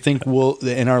 Now, do you think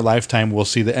in our lifetime we'll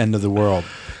see the end of the world?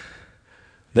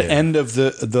 The end of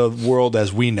the world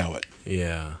as we know it.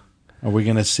 Yeah. Are we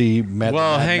going to see?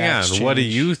 Hang on. Change? What do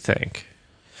you think?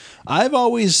 I've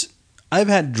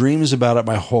had dreams about it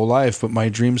my whole life, but my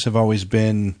dreams have always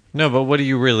been. No, but what do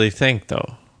you really think,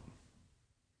 though?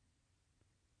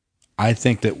 I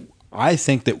think that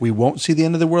we won't see the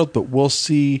end of the world, but we'll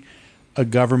see a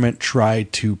government try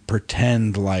to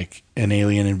pretend like an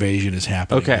alien invasion is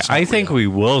happening. Okay, I think we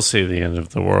will see the end of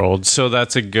the world. So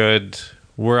that's a good.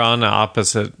 We're on the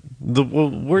opposite.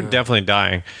 We're definitely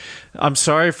dying. I'm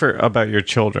sorry about your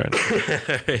children.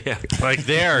 Yeah. Like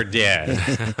they are dead.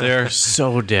 They're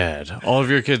so dead. All of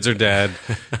your kids are dead.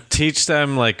 Teach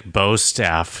them like bow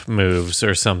staff moves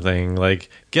or something. Like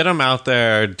get them out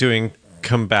there doing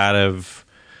combative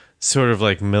sort of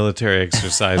like military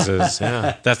exercises.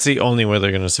 Yeah. That's the only way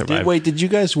they're going to survive. Did you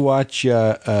guys watch it's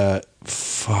a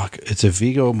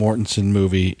Viggo Mortensen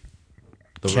movie,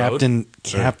 Captain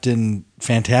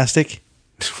Fantastic?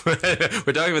 We're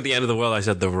talking about the end of the world. I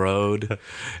said The Road,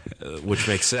 which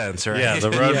makes sense, right? Yeah,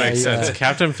 The Road makes sense.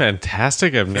 Captain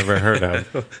Fantastic I've never heard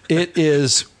of. It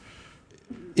is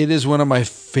one of my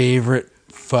favorite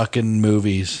fucking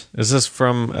movies. Is this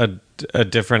from a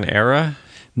different era?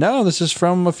 No, this is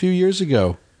from a few years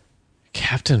ago.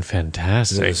 Captain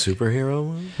Fantastic. Is it a superhero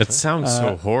one? It sounds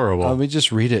so horrible. Let me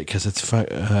just read it because it's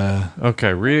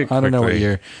okay, read it quickly. I don't know what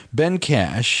year. Ben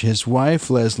Cash, his wife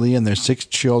Leslie, and their 6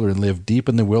 children live deep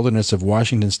in the wilderness of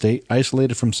Washington State.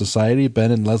 Isolated from society,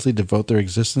 Ben and Leslie devote their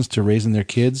existence to raising their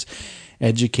kids,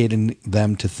 educating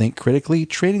them to think critically,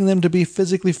 training them to be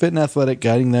physically fit and athletic,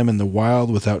 guiding them in the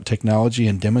wild without technology,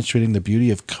 and demonstrating the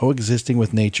beauty of coexisting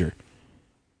with nature.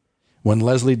 When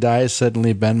Leslie dies,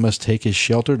 suddenly Ben must take his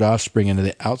sheltered offspring into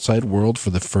the outside world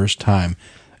for the first time.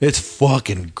 It's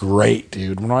fucking great,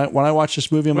 dude. When I watch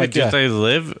this movie, I'm like, do they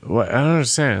live? I don't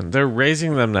understand. They're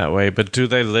raising them that way, but do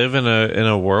they live in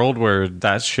a world where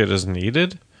that shit is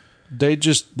needed? They're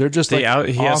just he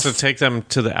has to take them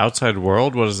to the outside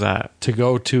world. What is that? To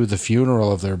go to the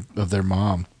funeral of their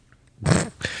mom.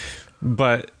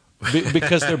 But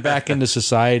because they're back into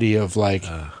society of like.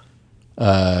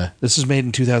 This is made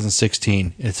in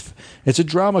 2016. It's a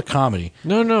drama comedy.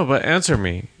 No, but answer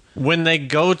me. When they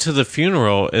go to the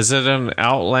funeral, is it an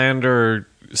Outlander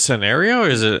scenario or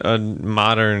is it a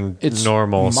modern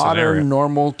normal scenario? Modern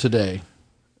normal today.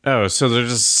 Oh, so they're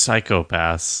just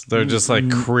psychopaths. They're just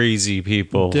like crazy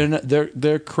people.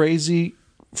 They're crazy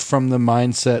from the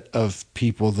mindset of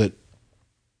people that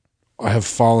have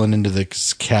fallen into the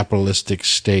capitalistic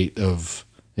state of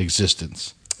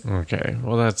existence. Okay,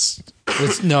 well it's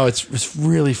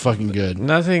really fucking good.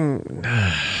 Nothing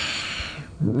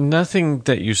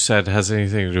that you said has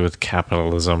anything to do with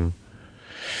capitalism.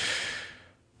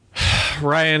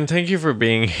 Ryan, thank you for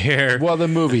being here. Well, the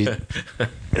movie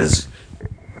is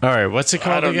all right. What's it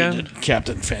called again?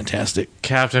 Captain Fantastic.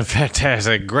 Captain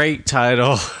Fantastic. Great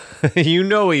title. You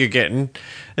know what you're getting.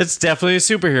 It's definitely a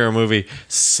superhero movie.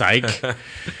 Psych.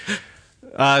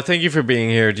 Thank you for being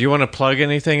here. Do you want to plug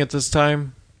anything at this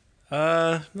time?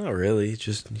 Not really.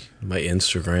 Just my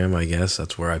Instagram, I guess.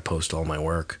 That's where I post all my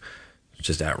work. It's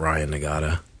just at Ryan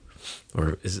Nagata.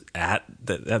 Or is it at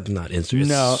that's not Instagram?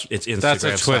 No, it's Instagram. That's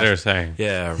a Twitter thing.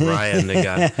 Yeah, Ryan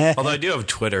Nagata. Although I do have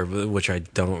Twitter, which I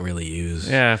don't really use.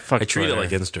 Yeah, fuck I treat Twitter. it like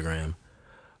Instagram.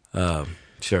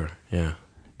 Sure, yeah.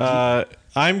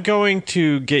 I'm going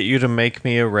to get you to make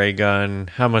me a ray gun.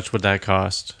 How much would that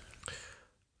cost?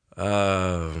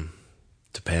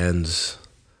 Depends,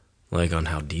 like, on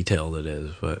how detailed it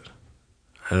is, but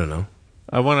I don't know.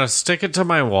 I want to stick it to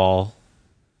my wall,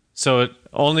 so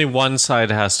only one side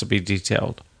has to be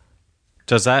detailed.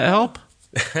 Does that help?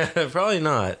 Probably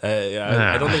not.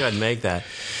 I don't think I'd make that.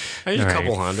 I need a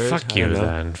couple hundred. Fuck you,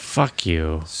 then. Fuck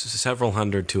you. Several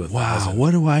hundred to 1,000. Wow,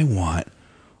 what do I want?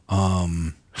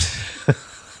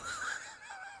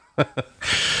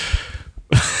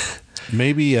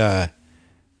 Maybe a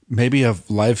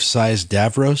life-size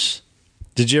Davros.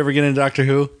 Did you ever get into Doctor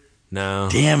Who? No.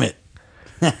 Damn it.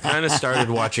 Kind of started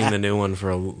watching the new one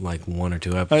for like 1 or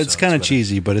 2 episodes. It's kind of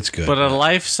cheesy, but it's good. But a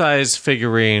life-size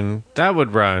figurine, that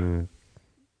would run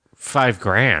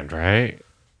 $5,000, right?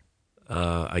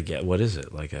 I get, what is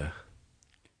it? Like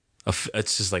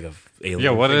it's just like a alien.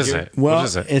 Yeah, what figure? is it? Well, what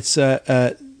is it? It's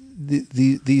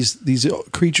these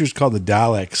creatures called the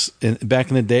Daleks. And back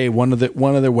in the day, one of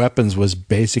their weapons was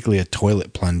basically a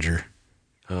toilet plunger.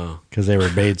 Oh, because they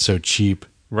were made so cheap.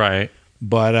 Right.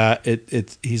 But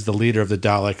he's the leader of the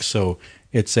Daleks, so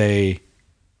it's a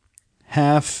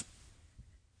half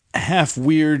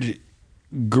weird,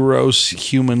 gross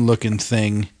human looking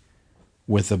thing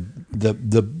with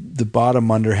the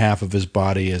bottom under half of his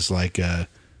body is like a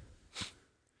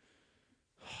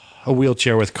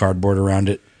wheelchair with cardboard around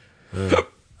it.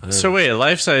 So wait,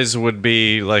 life size would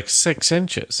be like 6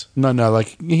 inches. No,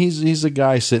 like he's a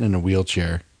guy sitting in a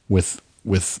wheelchair with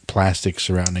plastic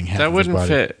surrounding half of his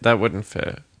body. That wouldn't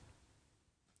fit.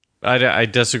 I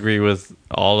disagree with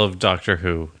all of Doctor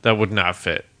Who. That would not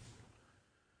fit.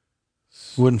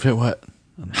 Wouldn't fit what?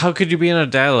 How could you be in a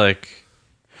Dalek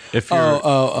if you're...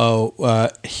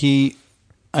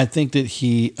 I think that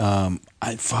he... I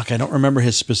don't remember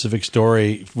his specific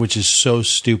story, which is so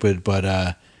stupid,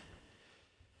 but...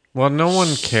 well, no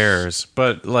one cares,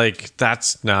 but, like,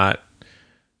 that's not...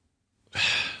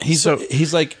 He's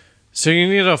like... So you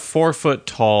need a 4-foot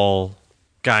tall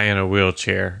guy in a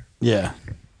wheelchair. Yeah.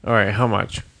 All right, how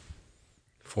much?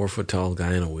 4 foot tall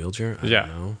guy in a wheelchair? I Yeah.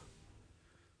 don't know.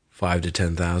 5 to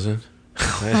 10,000.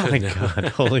 Oh my god!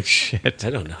 Holy shit! I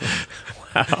don't know.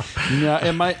 Wow. No,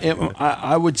 it might.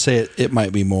 I would say it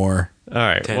might be more. All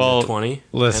right. 10 well, to 20.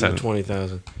 Listen. 10 to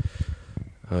 20,000.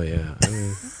 Oh yeah. I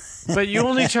mean, but you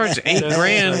only charge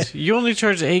 $8,000. You only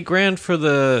charge $8,000 for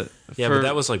the. yeah, but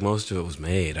that was like most of it was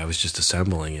made. I was just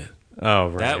assembling it. Oh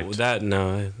right. That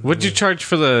no. What'd you charge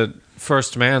for the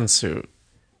first man suit?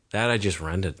 That I just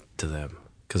rented to them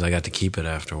because I got to keep it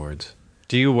afterwards.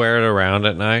 Do you wear it around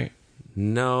at night?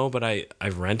 No, but I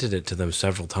rented it to them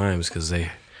several times because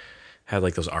they had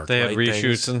like those arc They had light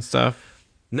reshoots things. and stuff.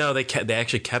 No, they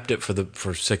actually kept it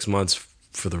for 6 months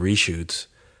for the reshoots,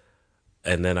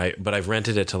 and then I've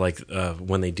rented it to like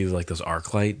when they do like those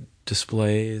arc light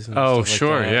displays. And Oh stuff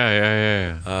sure, like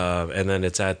that. yeah. And then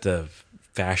it's at the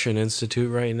Fashion Institute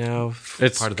right now.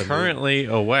 It's part of the currently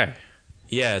away.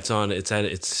 yeah, it's at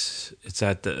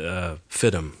the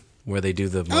FITM where they do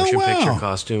the motion picture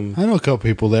costume. I know a couple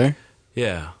people there.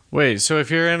 Yeah. Wait, so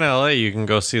if you're in LA, you can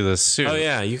go see this suit. Oh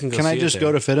yeah, you can go. Can see I just it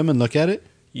go there. to FITM and look at it?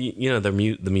 You know the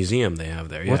museum they have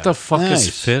there. Yeah. What the fuck Nice.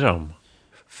 is FITM?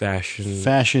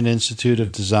 Fashion Institute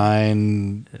of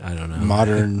Design. I don't know.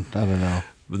 Modern. I don't know.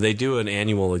 They do an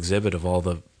annual exhibit of all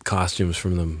the costumes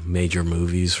from the major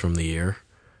movies from the year.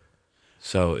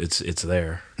 So it's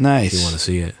there. Nice. If you want to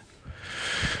see it.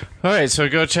 All right, so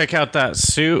go check out that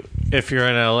suit if you're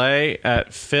in LA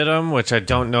at FITM, which I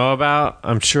don't know about.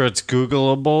 I'm sure it's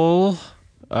Googleable.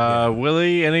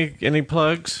 Willie, any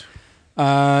plugs?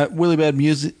 Willie Bad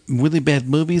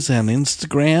Movies on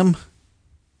Instagram.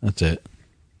 That's it.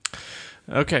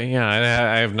 Okay, yeah,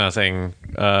 I have nothing.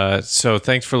 So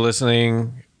thanks for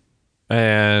listening.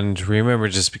 And remember,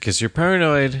 just because you're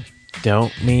paranoid,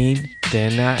 don't mean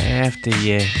they're not after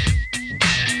you.